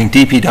 we're using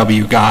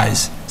DPW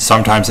guys.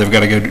 Sometimes they've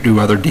got to go do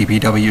other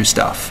DPW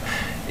stuff.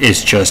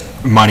 It's just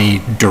money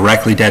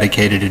directly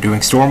dedicated to doing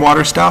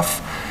stormwater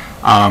stuff.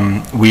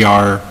 We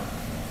are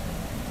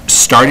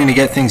starting to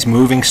get things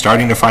moving,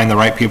 starting to find the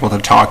right people to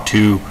talk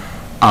to.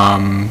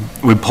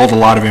 We pulled a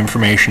lot of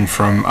information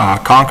from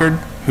Concord,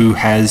 who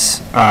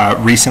has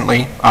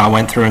recently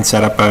went through and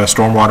set up a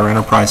stormwater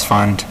enterprise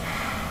fund.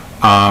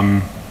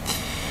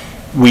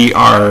 We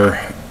are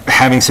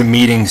having some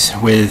meetings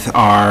with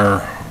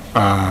our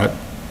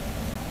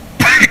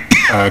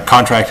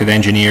contracted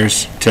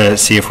engineers to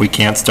see if we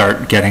can't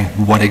start getting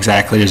what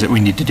exactly is it we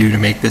need to do to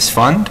make this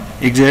fund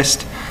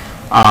exist.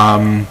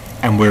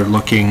 And we're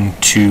looking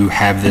to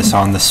have this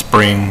on the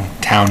spring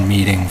town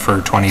meeting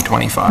for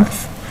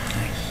 2025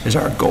 is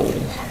our goal.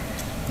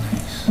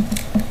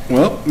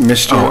 Well,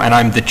 Oh, and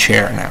I'm the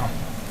chair now.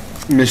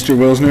 Mr.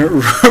 Wilsner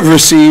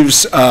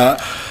receives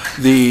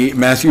the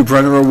Matthew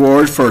Brunner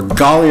Award for,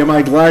 golly, am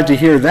I glad to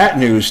hear that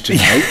news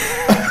tonight.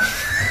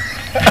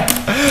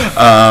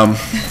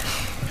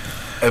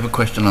 I have a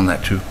question on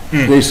that too.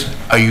 Please.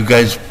 Are you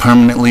guys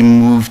permanently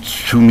moved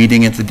to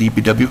meeting at the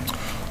DPW?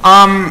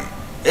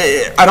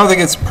 I don't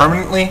think it's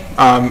permanently.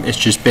 It's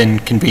just been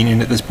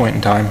convenient at this point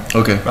in time.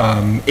 Okay.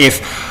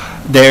 If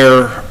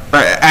they're,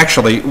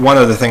 actually, one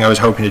other thing I was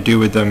hoping to do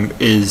with them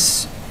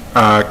is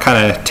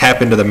kind of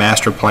tap into the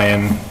master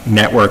plan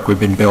network we've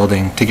been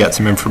building to get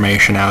some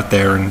information out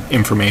there and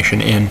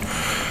information in.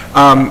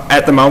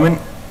 At the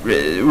moment,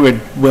 we're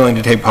willing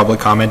to take public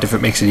comment if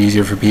it makes it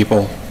easier for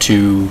people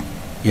to,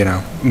 you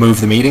know,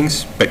 move the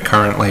meetings, but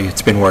currently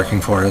it's been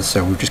working for us,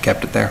 so we've just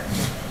kept it there.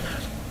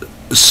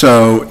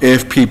 So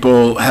if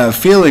people have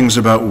feelings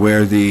about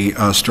where the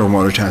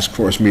Stormwater Task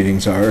Force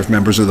meetings are, if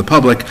members of the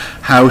public,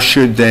 how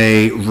should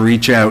they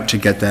reach out to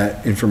get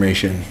that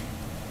information?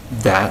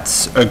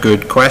 That's a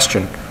good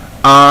question.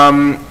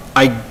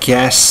 I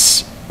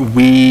guess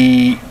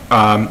the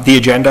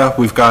agenda,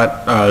 we've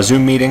got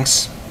Zoom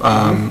meetings,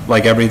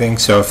 like everything,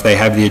 so if they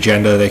have the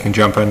agenda, they can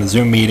jump on the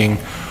Zoom meeting,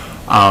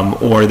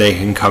 or they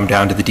can come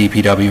down to the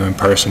DPW in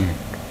person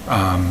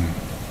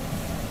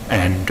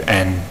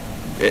and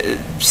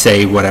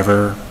say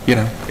whatever, you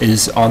know,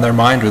 is on their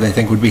mind or they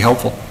think would be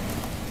helpful.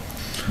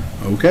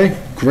 Okay,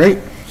 great,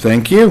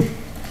 thank you.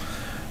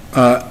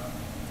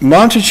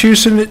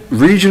 Montechusett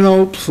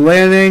Regional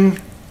Planning.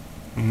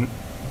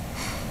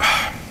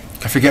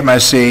 I forget my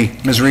C.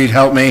 Ms. Reed,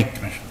 help me.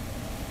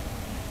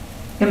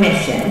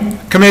 Commission.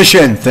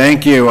 Commission,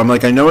 thank you. I'm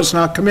like, I know it's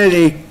not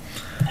committee.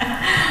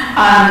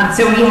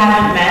 So we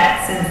haven't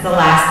met since the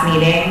last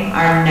meeting.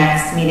 Our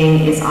next meeting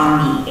is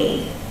on the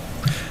 8th.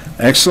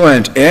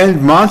 Excellent.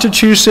 And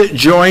Montechusett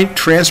Joint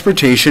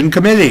Transportation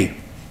Committee.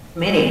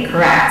 Committee,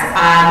 correct.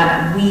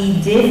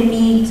 We did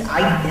meet.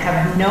 I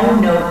have no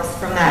notes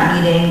from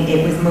that meeting.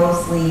 It was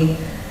mostly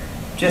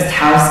just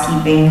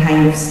housekeeping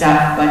kind of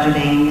stuff,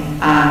 budgeting,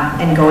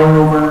 and going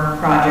over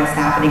projects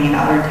happening in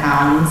other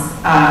towns.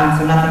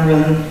 So nothing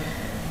really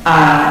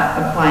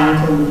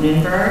applying to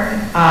Lunenburg,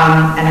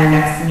 and our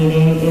next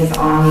meeting is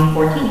on the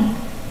 14th.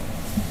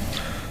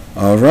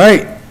 All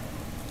right.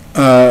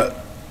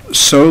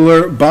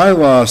 Solar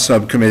Bylaw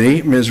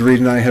Subcommittee, Ms. Reed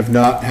and I have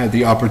not had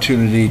the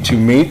opportunity to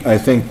meet. I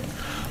think,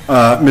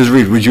 Ms.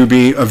 Reed, would you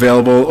be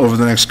available over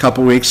the next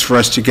couple weeks for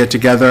us to get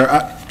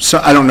together? So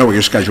I don't know what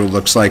your schedule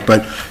looks like,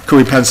 but could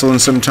we pencil in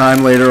some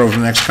time later over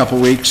the next couple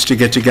weeks to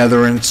get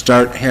together and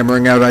start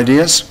hammering out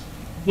ideas?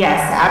 Yes,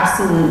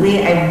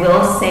 absolutely. I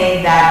will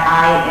say that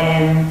I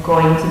am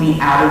going to be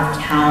out of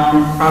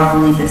town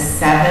probably the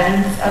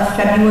 7th of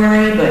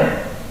February,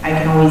 but I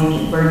can always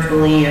meet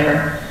virtually,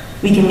 or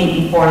we can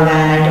meet before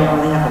then. I don't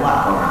really have a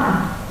lot going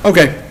on.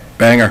 Okay,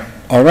 banger.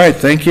 All right,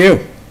 thank you.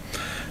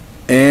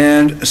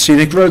 And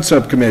Scenic Road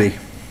Subcommittee.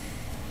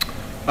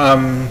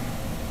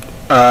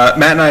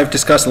 Matt and I have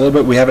discussed a little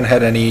bit. We haven't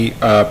had any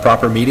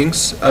proper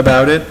meetings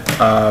about it,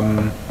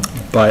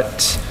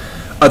 but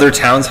other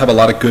towns have a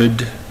lot of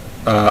good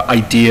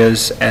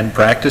ideas and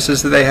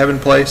practices that they have in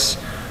place.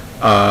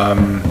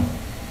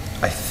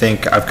 I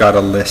think I've got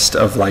a list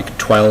of like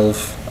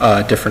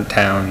 12 different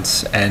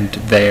towns, and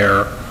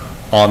they're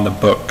on the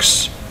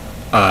books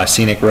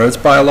scenic roads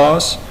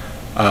bylaws.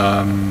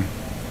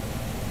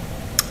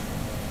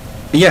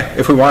 Yeah,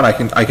 if we want,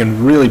 I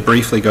can really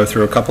briefly go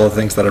through a couple of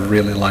things that I've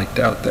really liked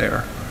out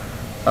there.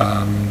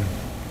 I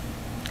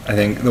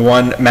think the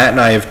one Matt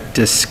and I have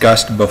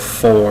discussed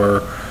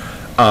before,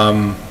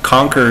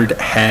 Concord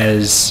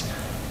has,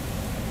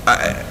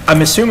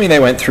 I'm assuming they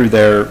went through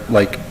their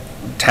like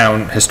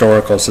town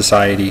historical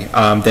society.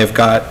 They've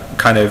got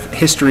kind of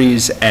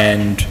histories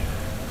and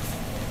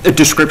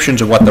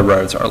descriptions of what the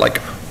roads are, like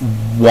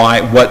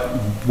why,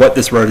 what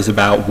this road is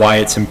about, why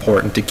it's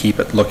important to keep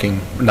it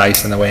looking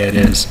nice in the way it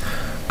is.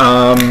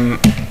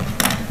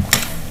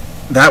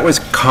 That was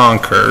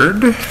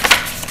Concord.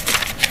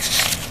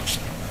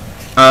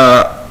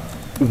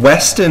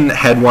 Weston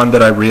had one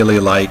that I really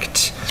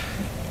liked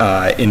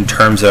in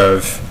terms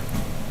of,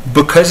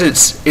 because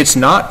it's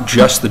not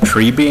just the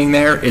tree being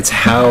there, it's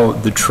how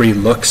the tree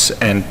looks,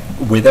 and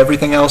with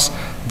everything else,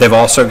 they've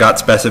also got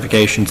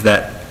specifications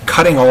that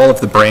cutting all of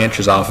the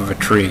branches off of a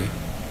tree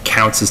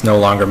counts as no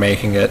longer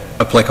making it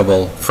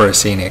applicable for a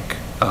scenic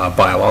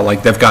bylaw.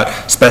 Like, they've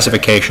got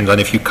specifications on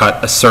if you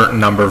cut a certain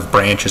number of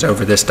branches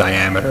over this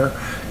diameter,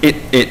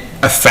 it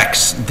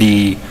affects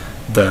the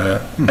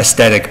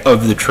aesthetic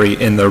of the tree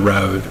in the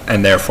road,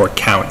 and therefore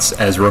counts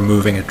as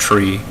removing a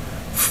tree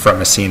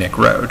from a scenic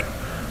road.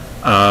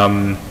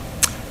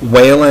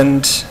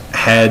 Wayland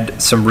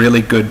had some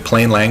really good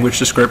plain language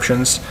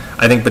descriptions.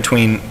 I think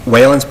between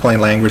Wayland's plain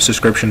language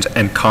descriptions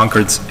and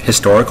Concord's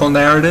historical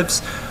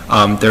narratives,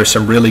 there's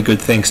some really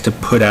good things to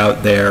put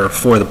out there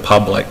for the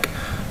public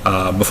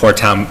before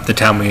the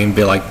town meeting,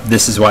 be like,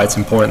 this is why it's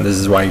important, this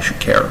is why you should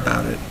care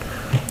about it.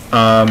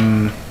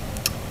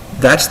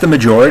 That's the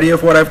majority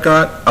of what I've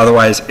got.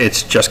 Otherwise,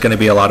 it's just going to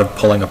be a lot of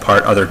pulling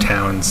apart other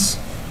towns'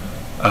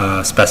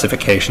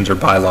 specifications or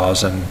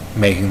bylaws and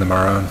making them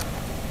our own.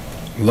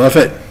 Love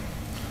it.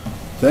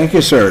 Thank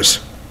you, sirs.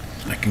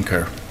 I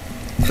concur.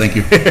 Thank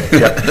you.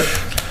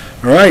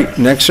 All right,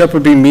 next up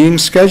would be meeting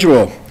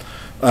schedule.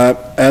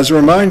 As a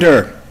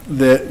reminder,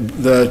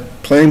 the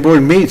planning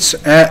board meets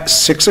at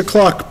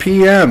 6:00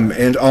 p.m.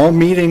 and all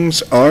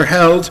meetings are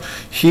held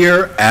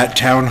here at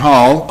Town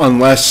Hall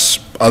unless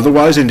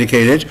otherwise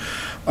indicated.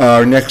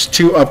 Our next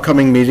two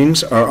upcoming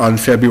meetings are on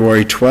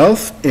February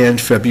 12th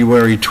and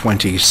February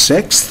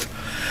 26th.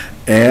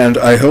 And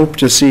I hope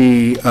to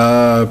see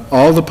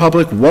all the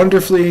public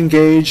wonderfully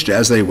engaged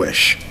as they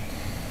wish.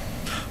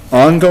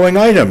 Ongoing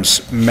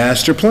items,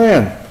 master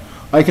plan.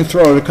 I can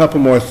throw out a couple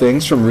more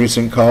things from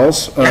recent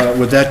calls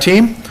with that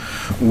team,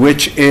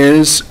 which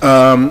is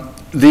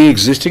the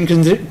existing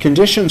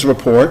conditions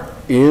report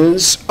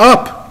is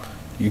up.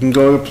 You can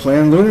go to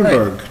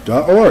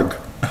planlunenburg.org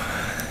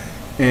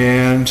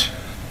and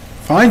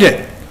find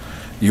it.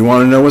 You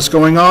want to know what's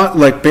going on?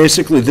 Like,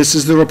 basically, this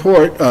is the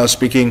report,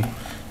 speaking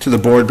to the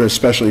board, but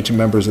especially to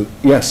members of,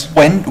 yes?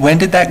 When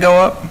did that go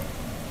up?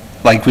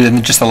 Like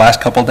within just the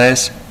last couple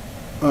days?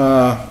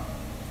 Bill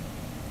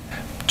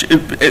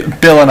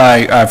and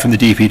I from the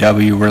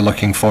DPW were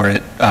looking for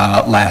it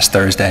last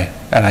Thursday,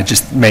 and I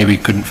just maybe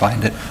couldn't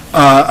find it.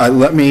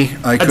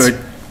 I could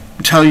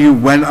tell you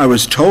when I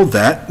was told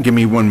that. Give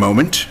me one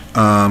moment.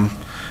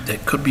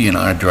 It could be in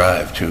our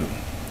drive too.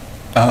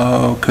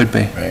 Oh, could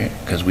be. Right,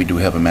 because we do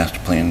have a master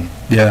plan.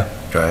 Yeah.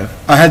 Drive.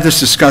 I had this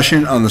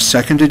discussion on the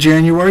 2nd of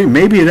January.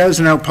 Maybe it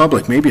isn't out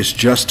public. Maybe it's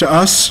just to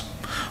us.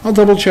 I'll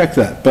double check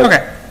that. But,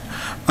 okay.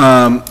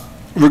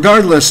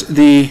 Regardless,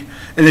 and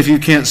if you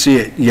can't see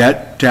it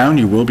yet down,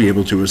 you will be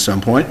able to at some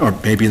point, or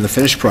maybe in the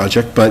finished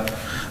project, but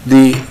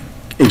the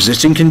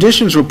existing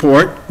conditions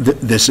report,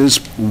 this is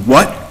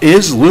what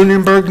is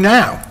Lunenburg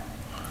now?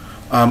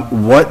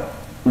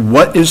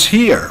 What is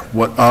here?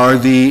 What are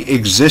the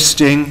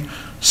existing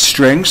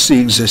strengths, the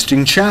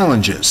existing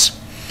challenges?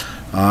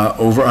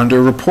 Over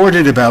Under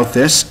reported about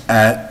this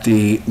at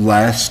the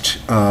last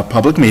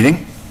public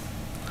meeting,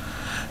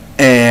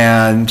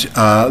 And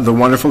the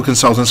wonderful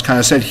consultants kind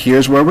of said,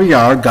 here's where we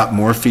are, got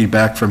more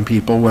feedback from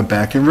people, went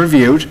back and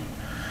reviewed,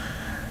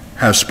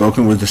 have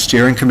spoken with the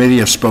steering committee,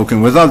 have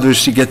spoken with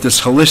others to get this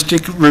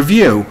holistic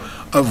review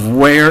of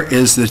where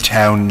is the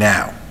town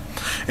now.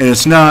 And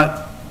it's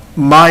not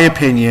my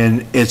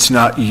opinion, it's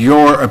not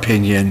your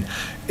opinion,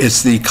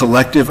 it's the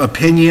collective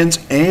opinions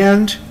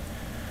and,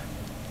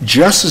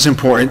 just as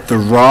important, the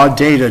raw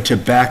data to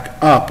back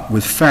up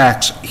with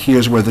facts,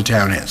 here's where the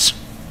town is.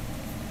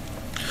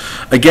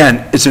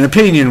 Again, it's an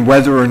opinion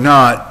whether or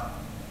not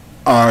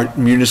our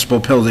municipal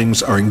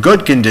buildings are in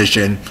good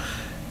condition.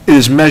 It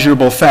is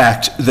measurable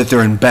fact that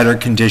they're in better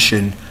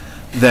condition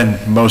than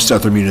most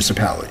other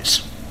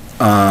municipalities.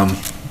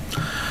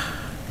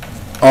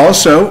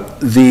 Also,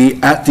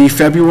 at the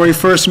February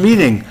 1st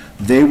meeting,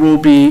 they will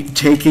be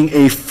taking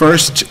a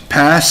first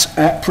pass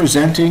at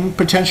presenting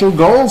potential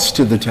goals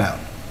to the town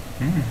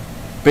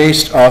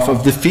based off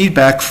of the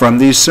feedback from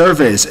these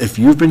surveys. If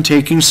you've been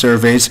taking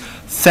surveys,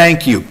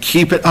 thank you.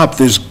 Keep it up.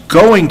 There's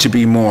going to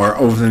be more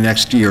over the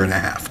next year and a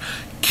half.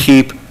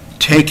 Keep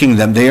taking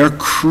them. They are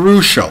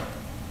crucial.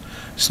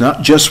 It's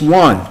not just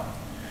one,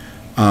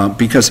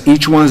 because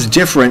each one is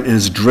different and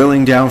is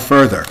drilling down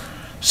further.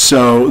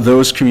 So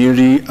those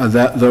community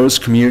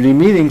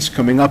meetings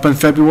coming up on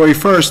February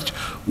 1st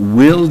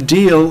will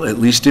deal, at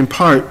least in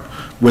part,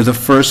 with a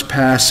first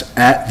pass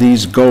at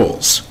these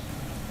goals.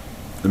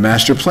 The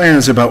master plan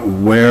is about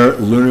where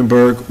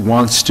Lunenburg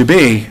wants to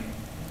be,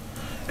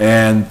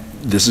 and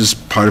this is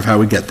part of how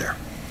we get there.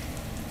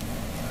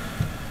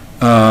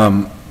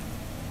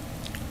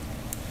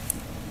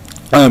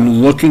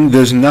 I'm looking,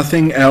 there's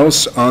nothing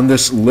else on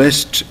this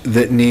list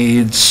that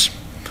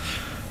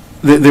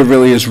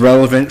really is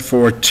relevant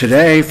for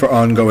today for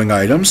ongoing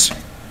items.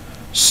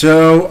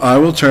 So I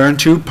will turn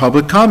to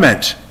public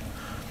comment.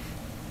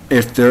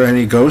 If there are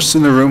any ghosts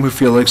in the room who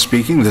feel like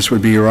speaking, this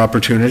would be your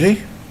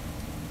opportunity.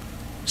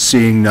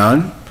 Seeing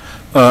none.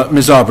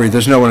 Ms. Aubrey,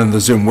 there's no one in the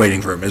Zoom waiting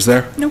room, is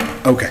there? Nope.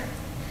 Okay.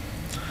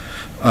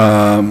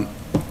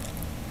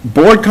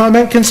 Board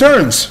comment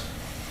concerns?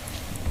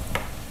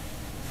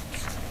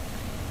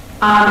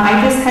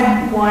 I just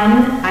had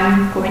one.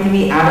 I'm going to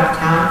be out of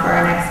town for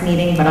our next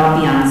meeting, but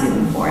I'll be on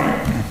Zoom for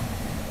it.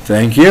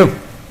 Thank you.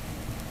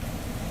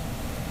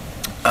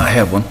 I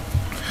have one.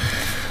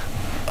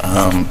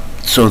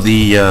 So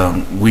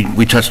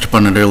we touched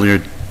upon it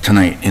earlier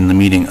tonight in the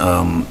meeting.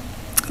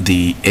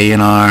 The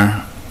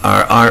A&R,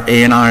 our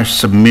A&R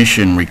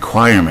submission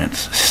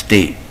requirements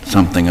state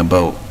something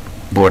about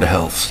Board of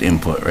Health's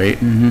input, right?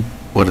 Mm-hmm.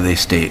 What do they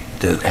state?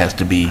 That it has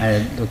to be...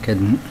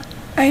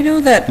 I know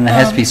that... And it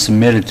has to be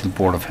submitted to the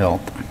Board of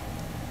Health.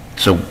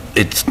 So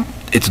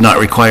it's not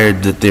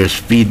required that there's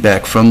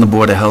feedback from the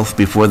Board of Health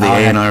before the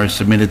A&R is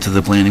submitted to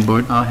the planning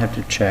board? I'll have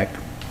to check.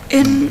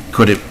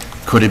 Could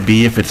it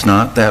be if it's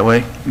not that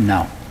way?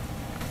 No.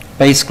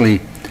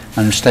 Basically,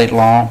 under state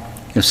law,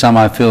 if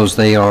somebody feels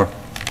they are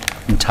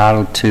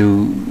entitled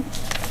to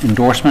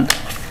endorsement,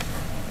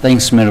 they can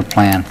submit a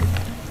plan.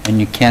 And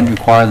you can't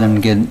require them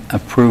to get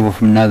approval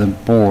from another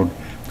board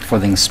before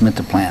they can submit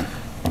the plan.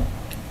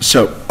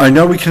 So I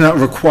know we cannot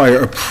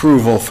require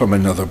approval from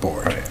another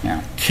board. Right.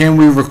 Yeah. Can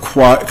we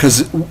require,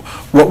 because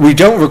what we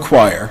don't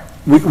require,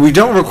 we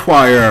don't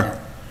require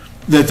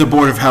that the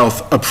Board of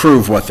Health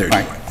approve what they're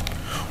doing.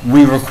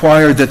 We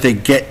require that they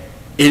get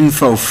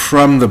info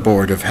from the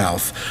Board of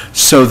Health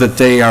so that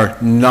they are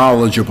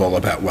knowledgeable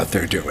about what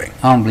they're doing.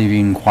 I don't believe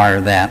you can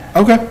require that.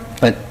 Okay.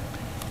 But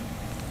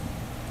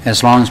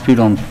as long as people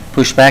don't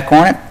push back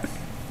on it,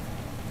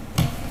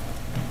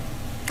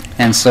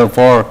 and so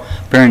far,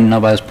 apparently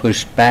nobody's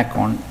pushed back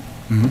on it.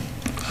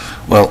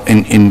 Mm-hmm. Well,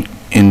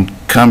 in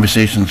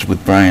conversations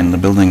with Brian, the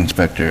building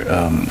inspector,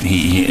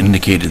 he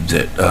indicated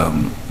that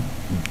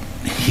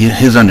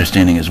his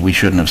understanding is we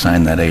shouldn't have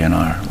signed that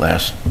A&R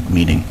last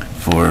meeting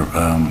for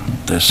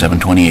the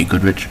 728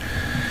 Goodrich,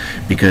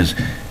 because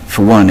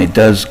for one, it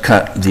does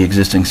cut the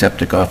existing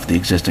septic off the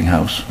existing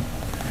house,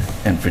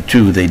 and for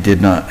two, they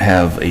did not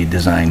have a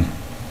design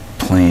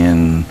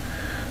plan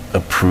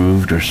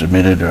approved or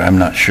submitted, or I'm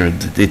not sure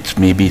that it's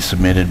maybe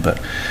submitted,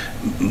 but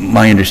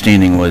my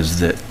understanding was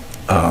that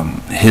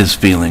his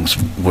feelings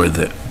were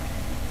that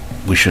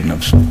we shouldn't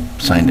have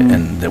signed it,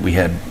 and that we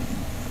had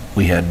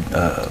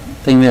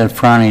I think we had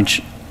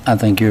frontage. I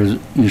think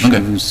you should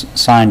have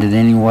signed it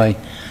anyway.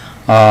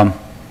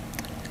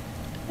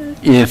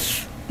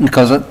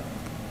 Because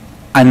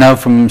I know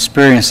from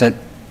experience that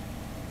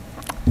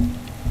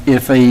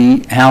if a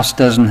house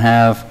doesn't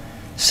have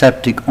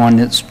septic on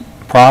its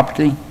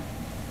property,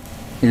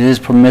 it is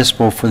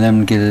permissible for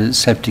them to get a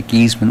septic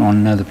easement on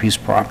another piece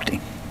of property.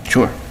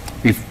 Sure.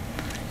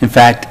 In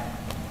fact,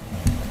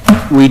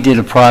 we had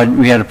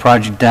a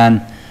project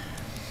done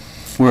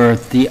where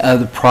the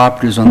other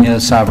property is on the other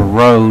side of a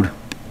road,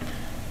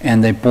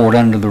 and they bored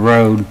under the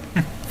road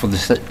for the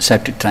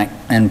septic tank,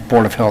 and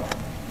Board of Health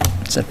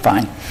said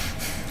fine.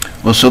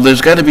 Well, so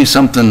there's got to be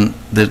something,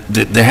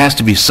 there has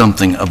to be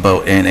something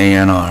about an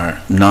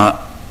A&R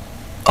not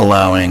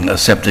allowing a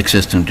septic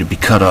system to be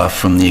cut off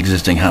from the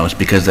existing house,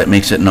 because that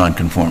makes it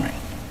non-conforming.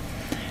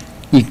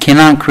 You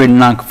cannot create a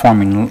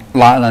non-conforming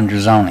lot under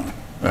zoning.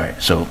 Right,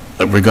 so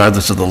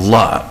regardless of the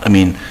lot, I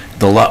mean,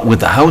 the lot with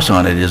the house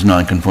on it is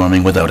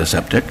non-conforming without a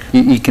septic.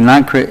 You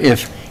cannot create,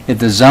 if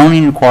the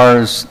zoning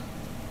requires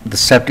the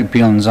septic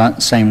be on the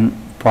same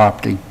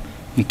property,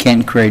 you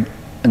can't create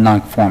a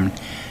non-conforming.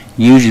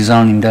 Usually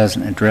zoning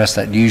doesn't address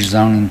that.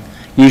 Usually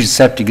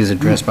septic is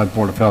addressed by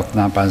Board of Health,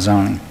 not by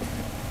zoning.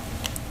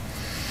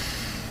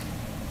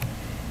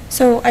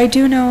 So I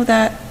do know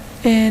that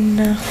in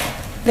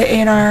the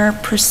A&R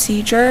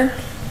procedure,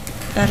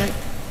 that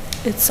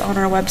it's on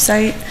our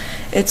website,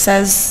 it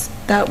says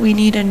that we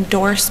need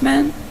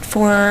endorsement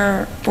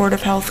for Board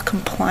of Health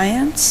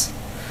compliance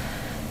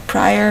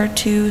prior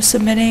to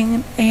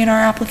submitting A&R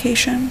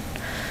application.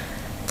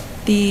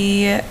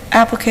 The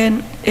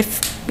applicant,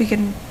 if we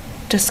can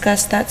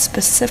discuss that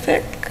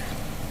specific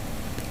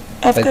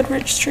of But-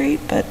 Goodrich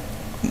Street, but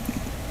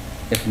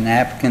If an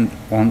applicant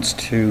wants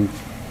to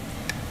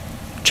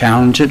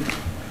challenge it,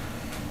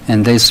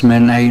 and they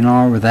submit an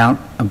A&R without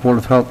a Board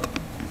of Health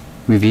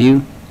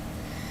review,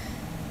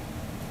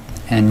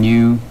 and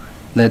you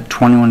let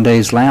 21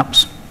 days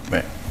lapse,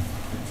 Right.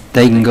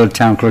 they can go to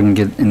town clerk and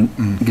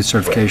get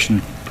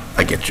certification.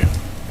 I get you.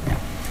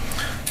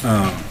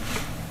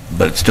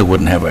 But it still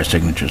wouldn't have our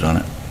signatures on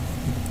it.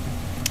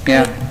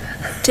 Yeah.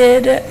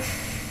 did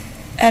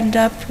end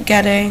up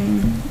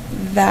getting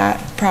that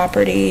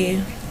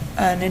property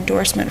an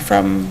endorsement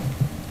from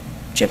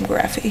Jim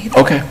Graffi.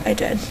 Okay. I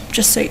did,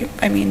 just so you,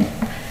 I mean,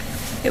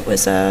 it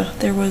was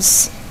there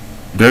was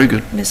Very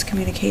good.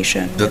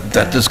 miscommunication. with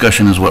That the-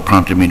 discussion is what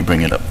prompted me to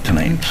bring it up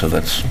tonight, so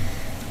that's,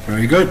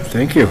 Very good,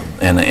 thank you.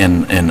 and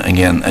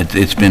again,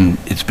 it's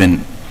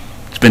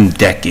been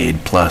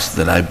decade plus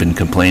that I've been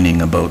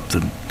complaining about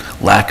the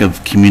lack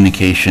of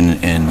communication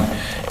and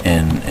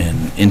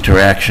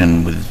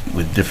interaction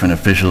with different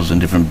officials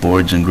and different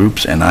boards and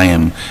groups, and I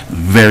am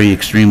very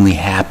extremely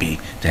happy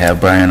to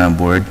have Brian on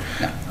board.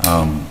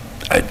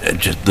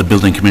 Just the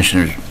building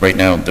commissioners right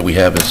now that we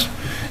have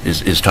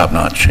is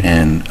top-notch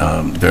and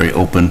very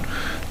open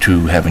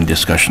to having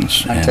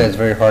discussions. I'd say it's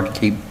very hard to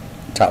keep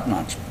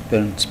top-notch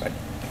building inspector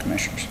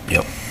commissioners.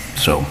 Yep,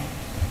 so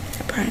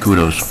Brian's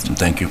kudos and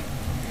thank you.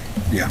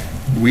 Yeah,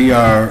 we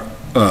are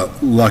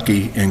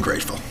lucky and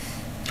grateful.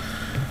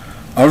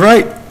 All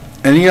right,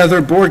 any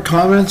other board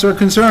comments or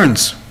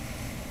concerns?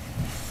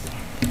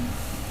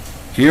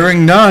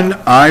 Hearing none,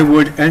 I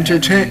would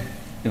entertain,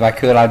 If I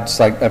could, I'd just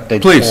like to update the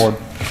please, board.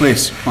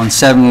 please. On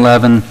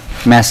 711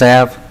 Mass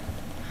Ave,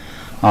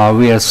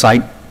 we had a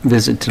site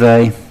visit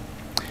today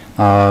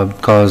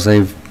because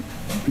they've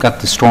got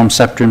the storm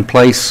scepter in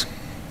place.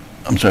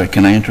 I'm sorry,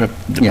 can I interrupt?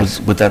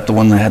 Yes. Was that the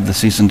one that had the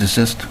cease and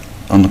desist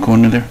on the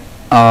corner there?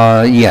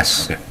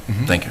 Yes. Okay,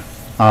 thank you.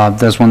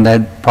 There's one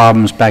that had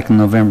problems back in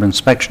November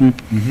inspection.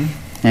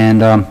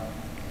 And,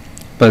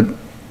 but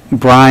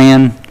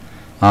Brian,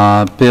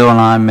 Bill and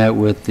I met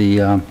with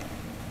a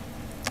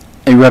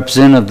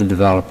representative of the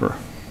developer,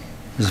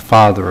 is the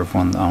father of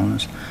one of the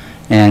owners,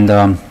 and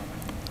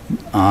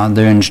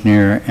their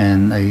engineer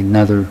and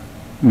another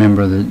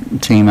member of the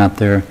team out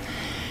there,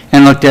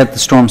 and looked at the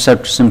storm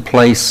scepters in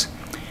place.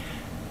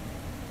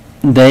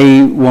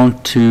 They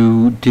want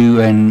to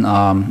do an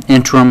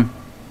interim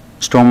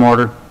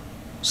stormwater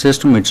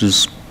system, which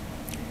is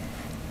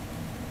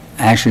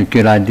actually a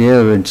good idea.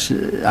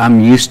 I'm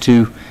used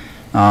to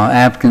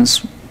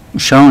applicants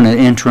showing an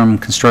interim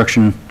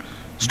construction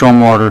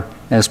stormwater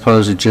as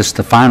opposed to just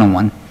the final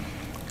one,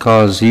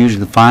 because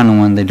usually the final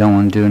one they don't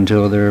want to do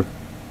until they're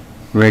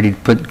ready to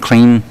put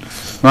clean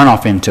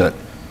runoff into it.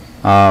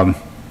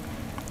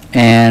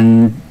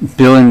 And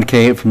Bill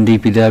indicated from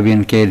DPW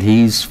indicated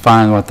he's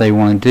fine with what they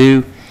want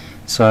to do,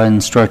 so I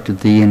instructed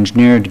the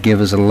engineer to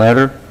give us a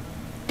letter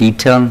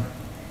detailing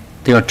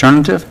the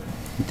alternative,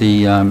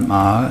 the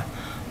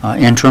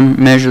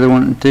interim measure they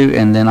want to do,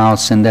 and then I'll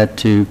send that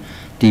to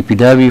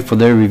DPW for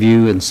their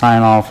review and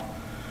sign off,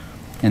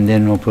 and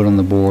then we'll put on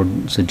the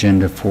board's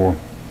agenda for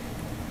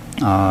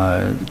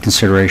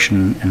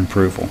consideration and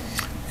approval.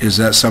 Is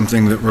that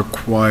something that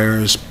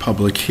requires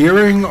public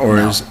hearing, or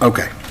No. is,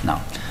 okay.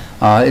 No.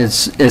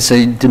 It's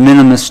a de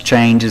minimis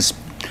change. It's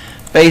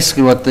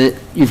basically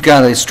you've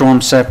got a storm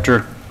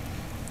scepter,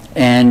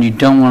 and you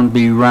don't want to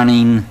be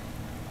running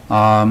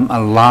a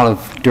lot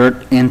of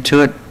dirt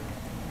into it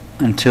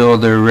until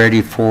they're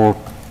ready for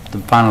the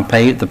final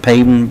the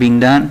paving being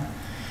done.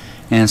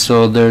 And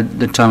so they're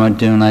talking about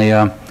doing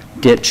a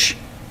ditch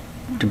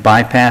to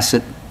bypass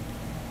it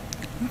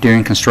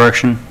during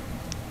construction.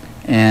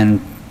 And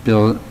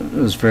Bill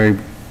was very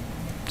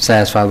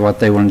satisfied with what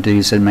they want to do.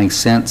 He said it makes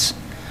sense.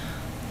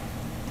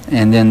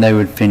 And then they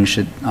would finish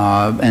it.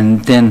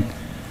 And then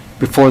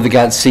before they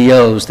got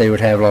COs, they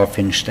would have it all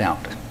finished out.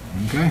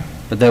 Okay.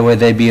 But that way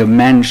they'd be able to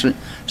manage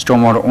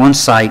stormwater on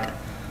site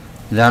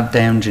without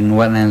damaging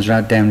wetlands,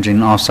 without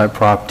damaging off-site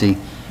property,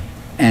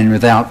 and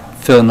without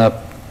filling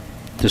up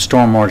the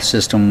stormwater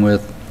system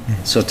with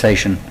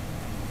siltation.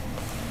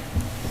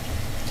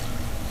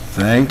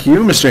 Thank you,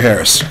 Mr.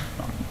 Harris.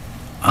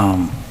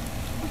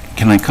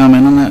 Can I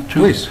comment on that too?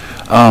 Please.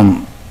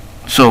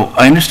 So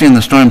I understand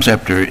the storm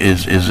scepter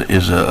is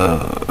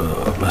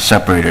a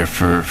separator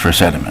for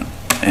sediment,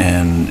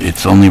 and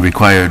it's only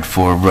required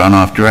for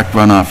runoff, direct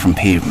runoff from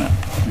pavement.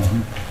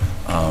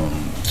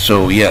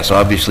 So yes,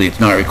 obviously it's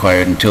not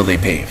required until they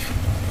pave.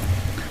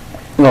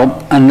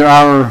 Well,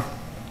 under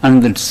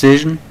the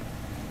decision,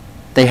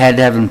 they had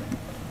to have them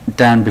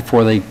done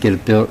before they get a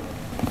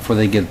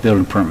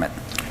building permit.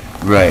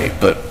 Right,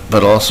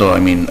 but also, I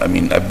mean,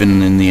 I've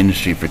been in the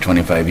industry for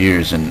 25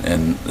 years,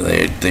 and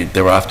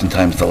they're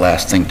oftentimes the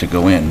last thing to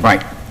go in.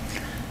 Right.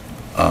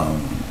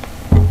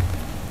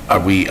 Are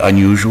we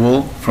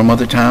unusual from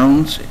other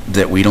towns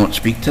that we don't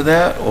speak to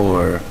that,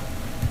 or?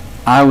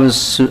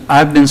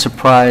 I've been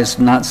surprised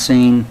not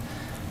seeing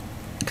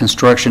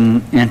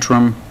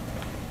interim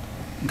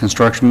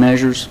construction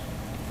measures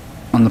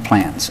on the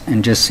plans,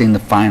 and just seeing the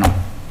final.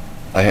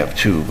 I have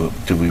too, but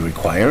do we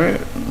require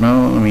it?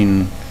 No, I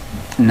mean.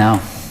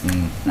 No,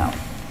 no.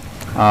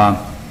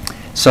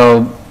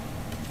 So,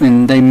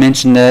 and they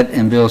mentioned that,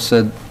 and Bill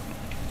said,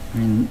 I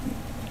mean,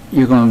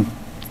 you're going to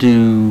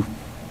do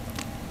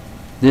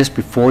this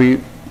before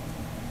you,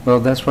 well,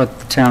 that's what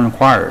the town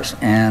requires.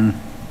 And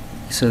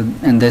he said,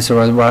 and they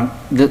said, well,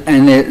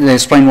 and they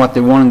explained what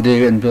they want to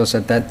do, and Bill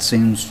said, that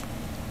seems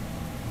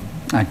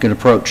a good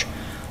approach.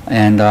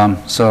 And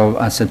so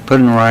I said, put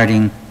in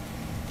writing,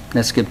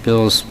 let's get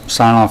Bill's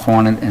sign off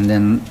on it, and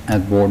then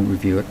have the board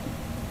review it.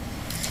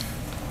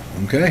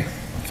 Okay,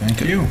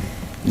 thank you.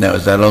 Now,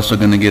 is that also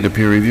going to get a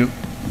peer review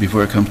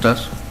before it comes to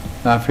us?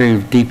 I figure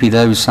if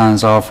DPW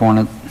signs off on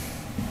it,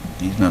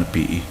 He's not a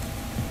PE.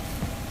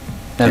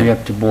 that'll be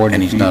up to board.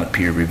 And he's not a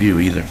peer review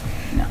either.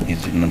 No.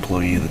 He's an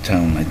employee of the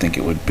town. I think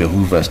it would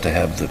behoove us to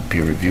have the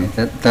peer review.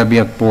 That'll be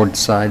up to board to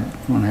decide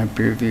when to have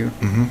peer review.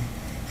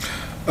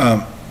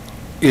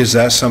 Is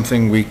that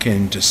something we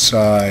can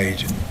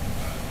decide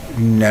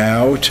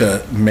now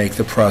to make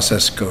the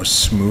process go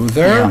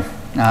smoother?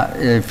 Yeah.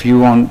 If you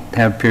want to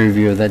have peer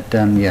review of that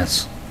done,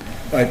 yes.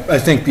 I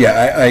think,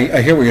 yeah,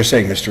 I hear what you're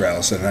saying, Mr.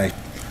 Allison.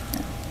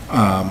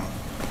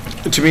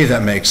 To me,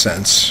 that makes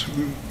sense.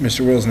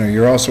 Mr. Wilsner,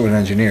 you're also an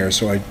engineer,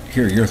 so I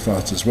hear your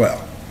thoughts as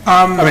well.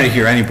 I'm going to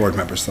hear any board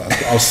member's thoughts,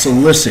 but I'll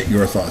solicit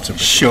your thoughts in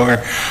particular.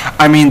 Sure.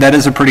 I mean, that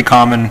is a pretty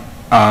common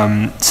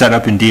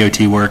setup in DOT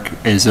work,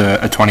 is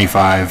a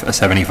 25, a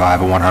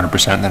 75, a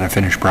 100%, then a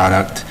finished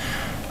product,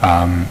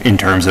 in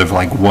terms of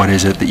like, what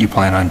is it that you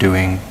plan on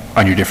doing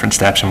on your different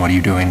steps, and what are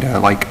you doing to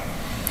like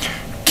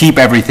keep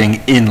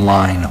everything in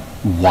line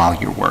while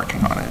you're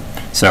working on it.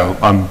 So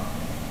I'm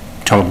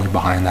totally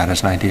behind that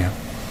as an idea.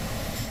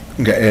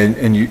 Okay,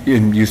 and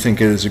you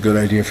think it is a good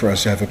idea for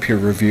us to have a peer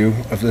review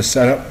of this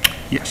setup?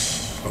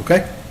 Yes.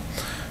 Okay,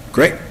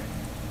 great.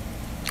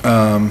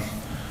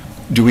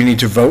 Do we need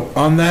to vote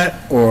on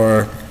that,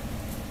 or?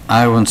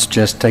 I wouldn't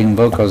suggest taking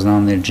vote because it's not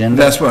on the agenda.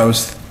 That's what I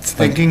was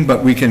thinking,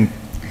 but we can.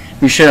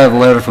 We should have a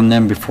letter from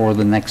them before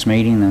the next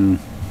meeting, and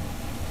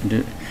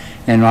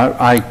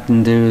what I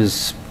can do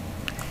is,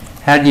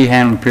 how do you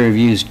handle peer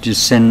reviews?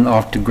 Just send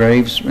off to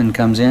Graves when it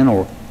comes in,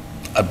 or?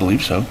 I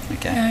believe so.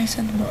 Okay. Yeah, I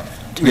sent them off.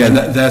 Yeah,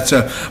 that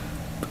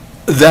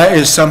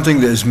is something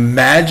that is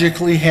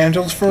magically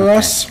handled for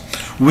us.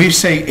 We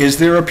say, is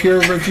there a peer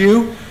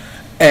review?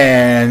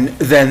 And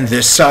then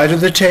this side of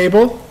the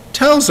table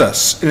tells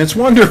us, and it's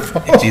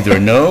wonderful. It's either a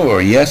no or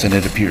a yes, and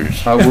it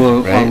appears.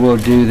 What Right. we'll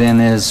do then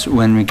is,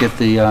 when we get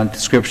the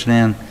description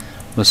in,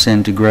 we'll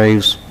send to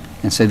Graves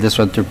and say this is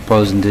what they're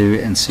proposing to do,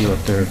 and see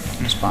what their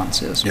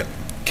response is. Yep.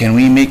 Can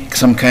we make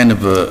some kind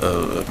of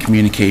a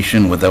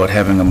communication without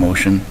having a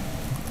motion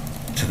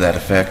to that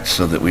effect,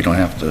 so that we don't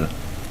have to?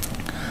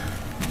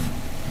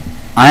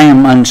 I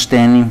am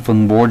understanding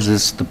from the boards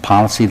this is the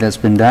policy that's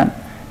been done,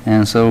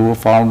 and so we'll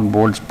follow the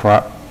board's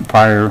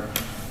prior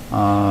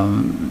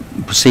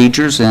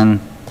procedures and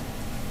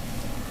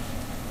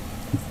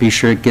be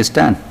sure it gets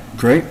done.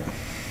 Great.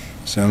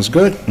 Sounds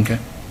good. Okay.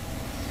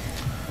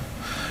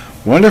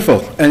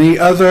 Wonderful. Any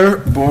other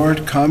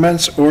board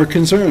comments or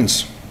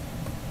concerns?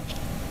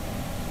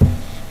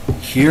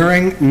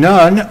 Hearing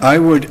none, I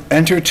would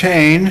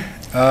entertain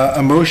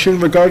a motion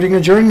regarding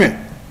adjournment.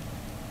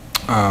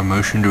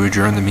 Motion to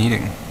adjourn the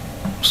meeting.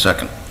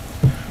 Second.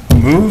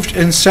 Moved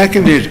and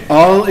seconded.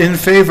 All in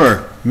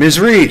favor. Ms.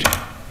 Reed?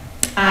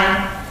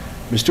 Aye.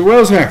 Mr.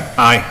 Wilsner?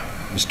 Aye.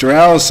 Mr.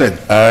 Allison?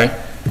 Aye.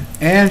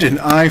 And an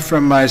aye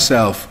from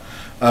myself.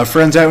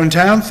 Friends out in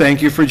town,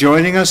 thank you for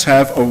joining us.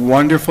 Have a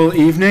wonderful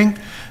evening,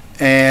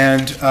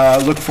 and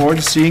look forward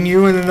to seeing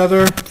you in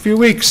another few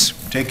weeks.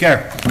 Take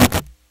care.